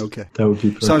date. Okay. That would be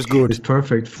perfect. Sounds good. It's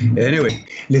perfect. Anyway,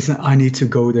 listen, I need to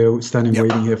go there, standing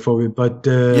waiting here for you. But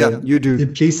yeah, you do.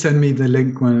 Please send me the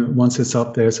link once it's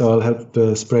up there, so I'll help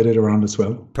spread it around as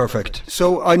well. Perfect.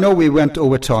 So I know we went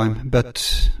over time,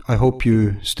 but I hope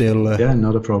you still... yeah,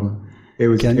 not a problem. It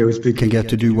was can get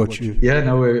to do what you... Yeah,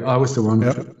 no, I was the one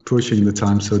pushing the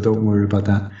time, so don't worry about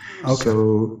that. Okay.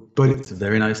 So, but it's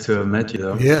very nice to have met you,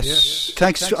 though. Yes.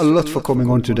 Thanks a lot for coming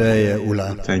on today,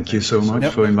 Ola. Thank you so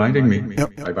much for inviting me.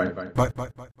 Yep. Bye.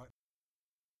 Bye.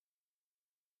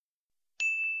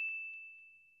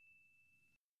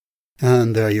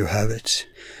 And there you have it.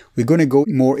 We're going to go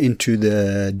more into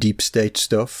the deep state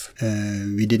stuff.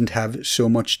 We didn't have so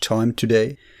much time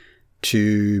today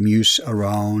to muse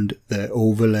around the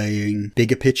overlaying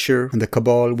bigger picture and the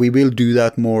cabal. We will do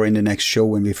that more in the next show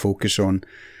when we focus on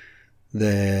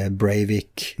the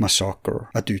Breivik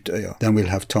massacre at Utøya. Then we'll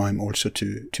have time also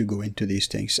to go into these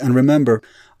things. And remember,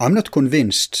 I'm not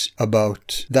convinced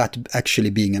about that actually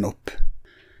being an op.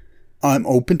 I'm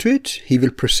open to it. He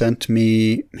will present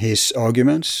me his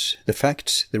arguments, the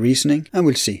facts, the reasoning, and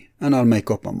we'll see. And I'll make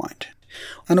up my mind.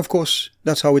 And of course,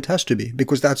 that's how it has to be,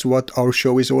 because that's what our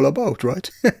show is all about, right?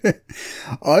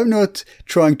 I'm not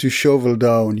trying to shovel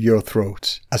down your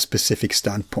throat a specific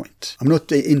standpoint. I'm not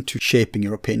into shaping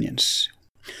your opinions.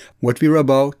 What we're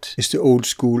about is the old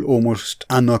school, almost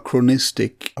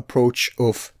anachronistic approach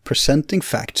of presenting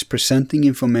facts, presenting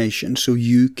information so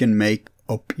you can make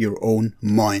up your own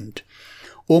mind.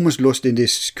 Almost lost in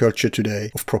this culture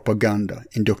today of propaganda,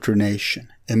 indoctrination,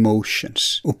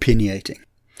 emotions, opinionating.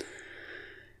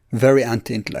 Very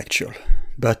anti-intellectual.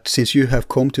 But since you have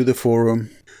come to the forum,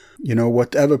 you know,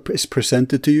 whatever is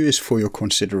presented to you is for your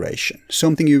consideration.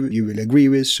 Something you will agree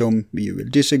with, some you will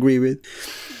disagree with.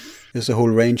 There's a whole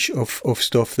range of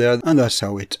stuff there, and that's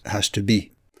how it has to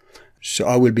be. So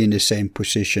I will be in the same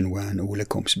position when Ole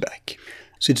comes back.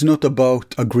 So it's not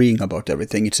about agreeing about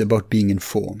everything, it's about being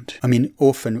informed. I mean,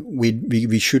 often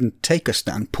we shouldn't take a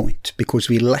standpoint because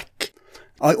we lack.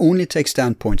 I only take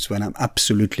standpoints when I'm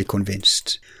absolutely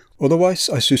convinced. Otherwise,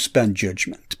 I suspend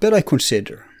judgment, but I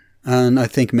consider. And I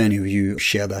think many of you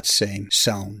share that same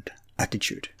sound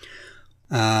attitude.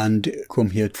 And come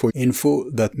here for info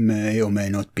that may or may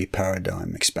not be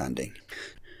paradigm expanding.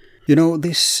 You know,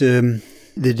 the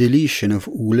deletion of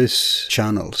Ole's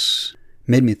channels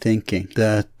made me thinking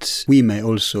that we may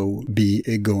also be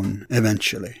gone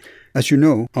eventually. As you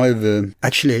know, I've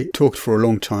actually talked for a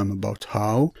long time about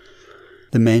how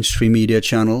the mainstream media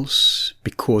channels,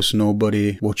 because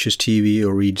nobody watches TV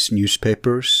or reads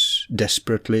newspapers,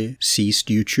 desperately seized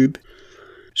YouTube.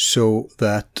 So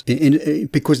that,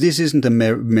 because this isn't a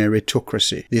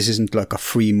meritocracy, this isn't like a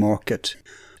free market.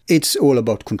 It's all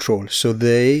about control. So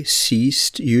they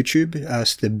seized YouTube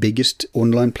as the biggest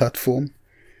online platform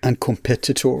and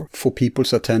competitor for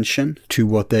people's attention to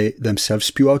what they themselves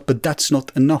spew out. But that's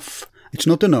not enough. It's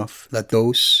not enough that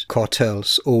those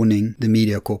cartels owning the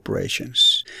media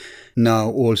corporations now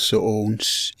also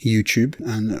owns YouTube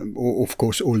and of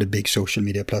course all the big social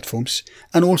media platforms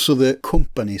and also the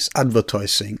companies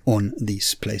advertising on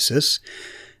these places.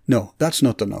 No, that's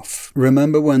not enough.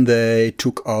 Remember when they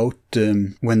took out,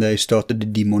 when they started the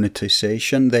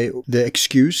demonetization, the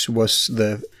excuse was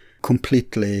the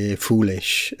completely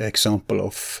foolish example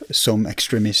of some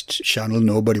extremist channel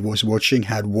nobody was watching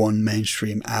had one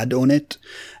mainstream ad on it,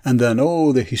 and then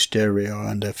the hysteria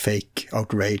and the fake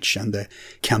outrage and the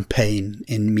campaign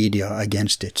in media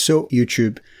against it. So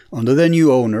YouTube, under their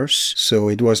new owners, so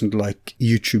it wasn't like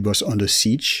YouTube was under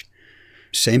siege,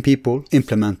 same people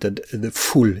implemented the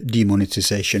full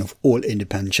demonetization of all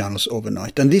independent channels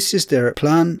overnight. And this is their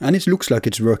plan, and it looks like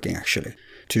it's working actually.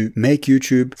 to make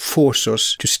YouTube force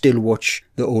us to still watch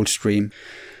the old stream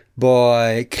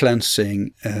by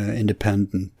cleansing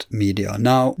independent media.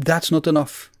 Now, that's not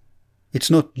enough. It's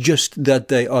not just that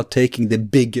they are taking the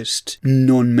biggest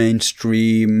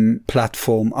non-mainstream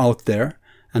platform out there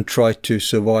and try to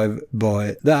survive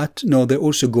by that. No, they're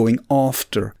also going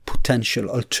after potential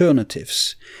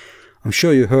alternatives. I'm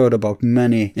sure you heard about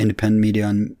many independent media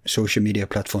and social media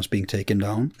platforms being taken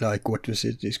down, like what was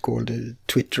it? It's called a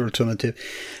Twitter alternative.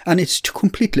 And it's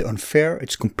completely unfair.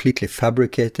 It's completely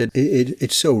fabricated.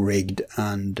 It's so rigged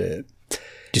and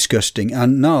disgusting.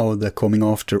 And now they're coming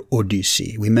after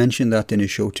Odysee. We mentioned that in a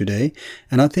show today.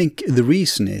 And I think the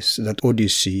reason is that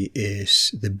Odysee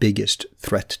is the biggest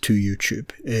threat to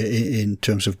YouTube in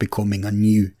terms of becoming a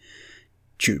new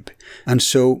tube. And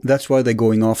so that's why they're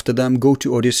going after them. Go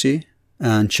to Odysee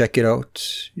and check it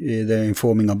out. They're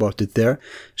informing about it there.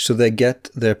 So they get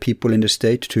their people in the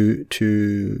state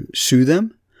to sue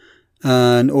them.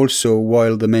 And also,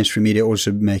 while the mainstream media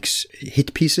also makes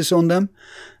hit pieces on them,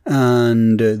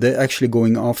 and they're actually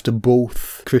going after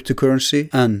both cryptocurrency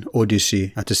and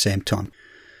Odysee at the same time.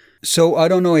 So I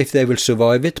don't know if they will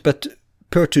survive it, but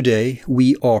per today,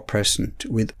 we are present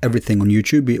with everything on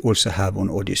YouTube. We also have on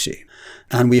Odysee.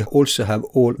 And we also have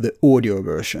all the audio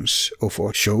versions of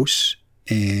our shows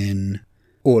in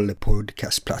all the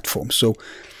podcast platforms. So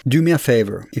do me a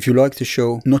favor. If you like the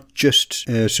show, not just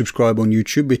subscribe on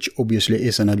YouTube, which obviously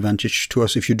is an advantage to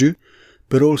us if you do,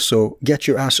 but also get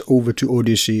your ass over to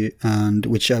Odysee and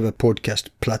whichever podcast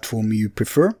platform you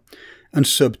prefer and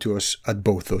sub to us at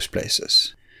both those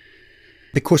places.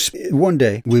 Because one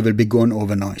day we will be gone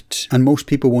overnight and most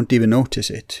people won't even notice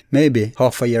it. Maybe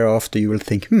half a year after you will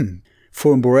think,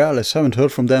 Forum Borealis, haven't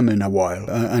heard from them in a while.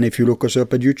 And if you look us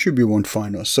up at YouTube, you won't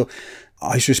find us. So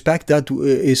I suspect that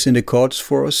is in the cards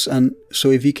for us. And so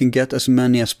if we can get as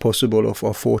many as possible of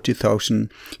our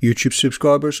 40,000 YouTube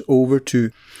subscribers over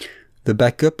to the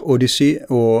backup Odysee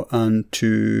and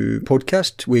to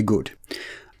podcast, we're good.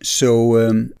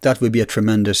 So that would be a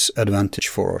tremendous advantage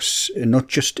for us, not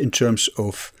just in terms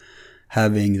of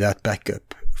having that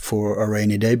backup for a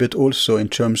rainy day, but also in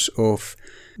terms of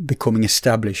becoming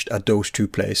established at those two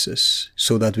places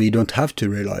so that we don't have to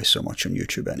rely so much on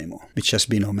YouTube anymore, which has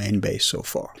been our main base so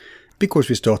far, because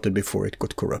we started before it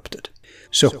got corrupted.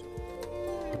 So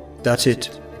that's it.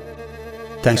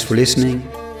 Thanks for listening,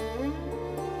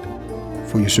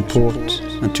 for your support,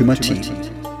 and to my team.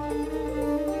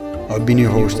 I've been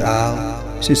your host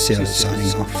Al, sincerely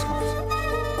signing off.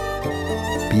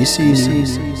 Peace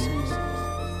easy.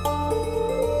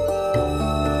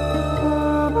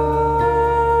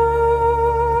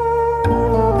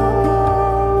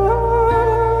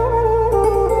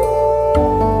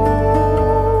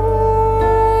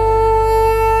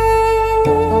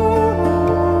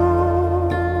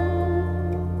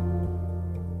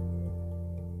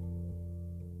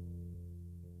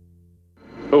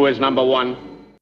 Who is number one?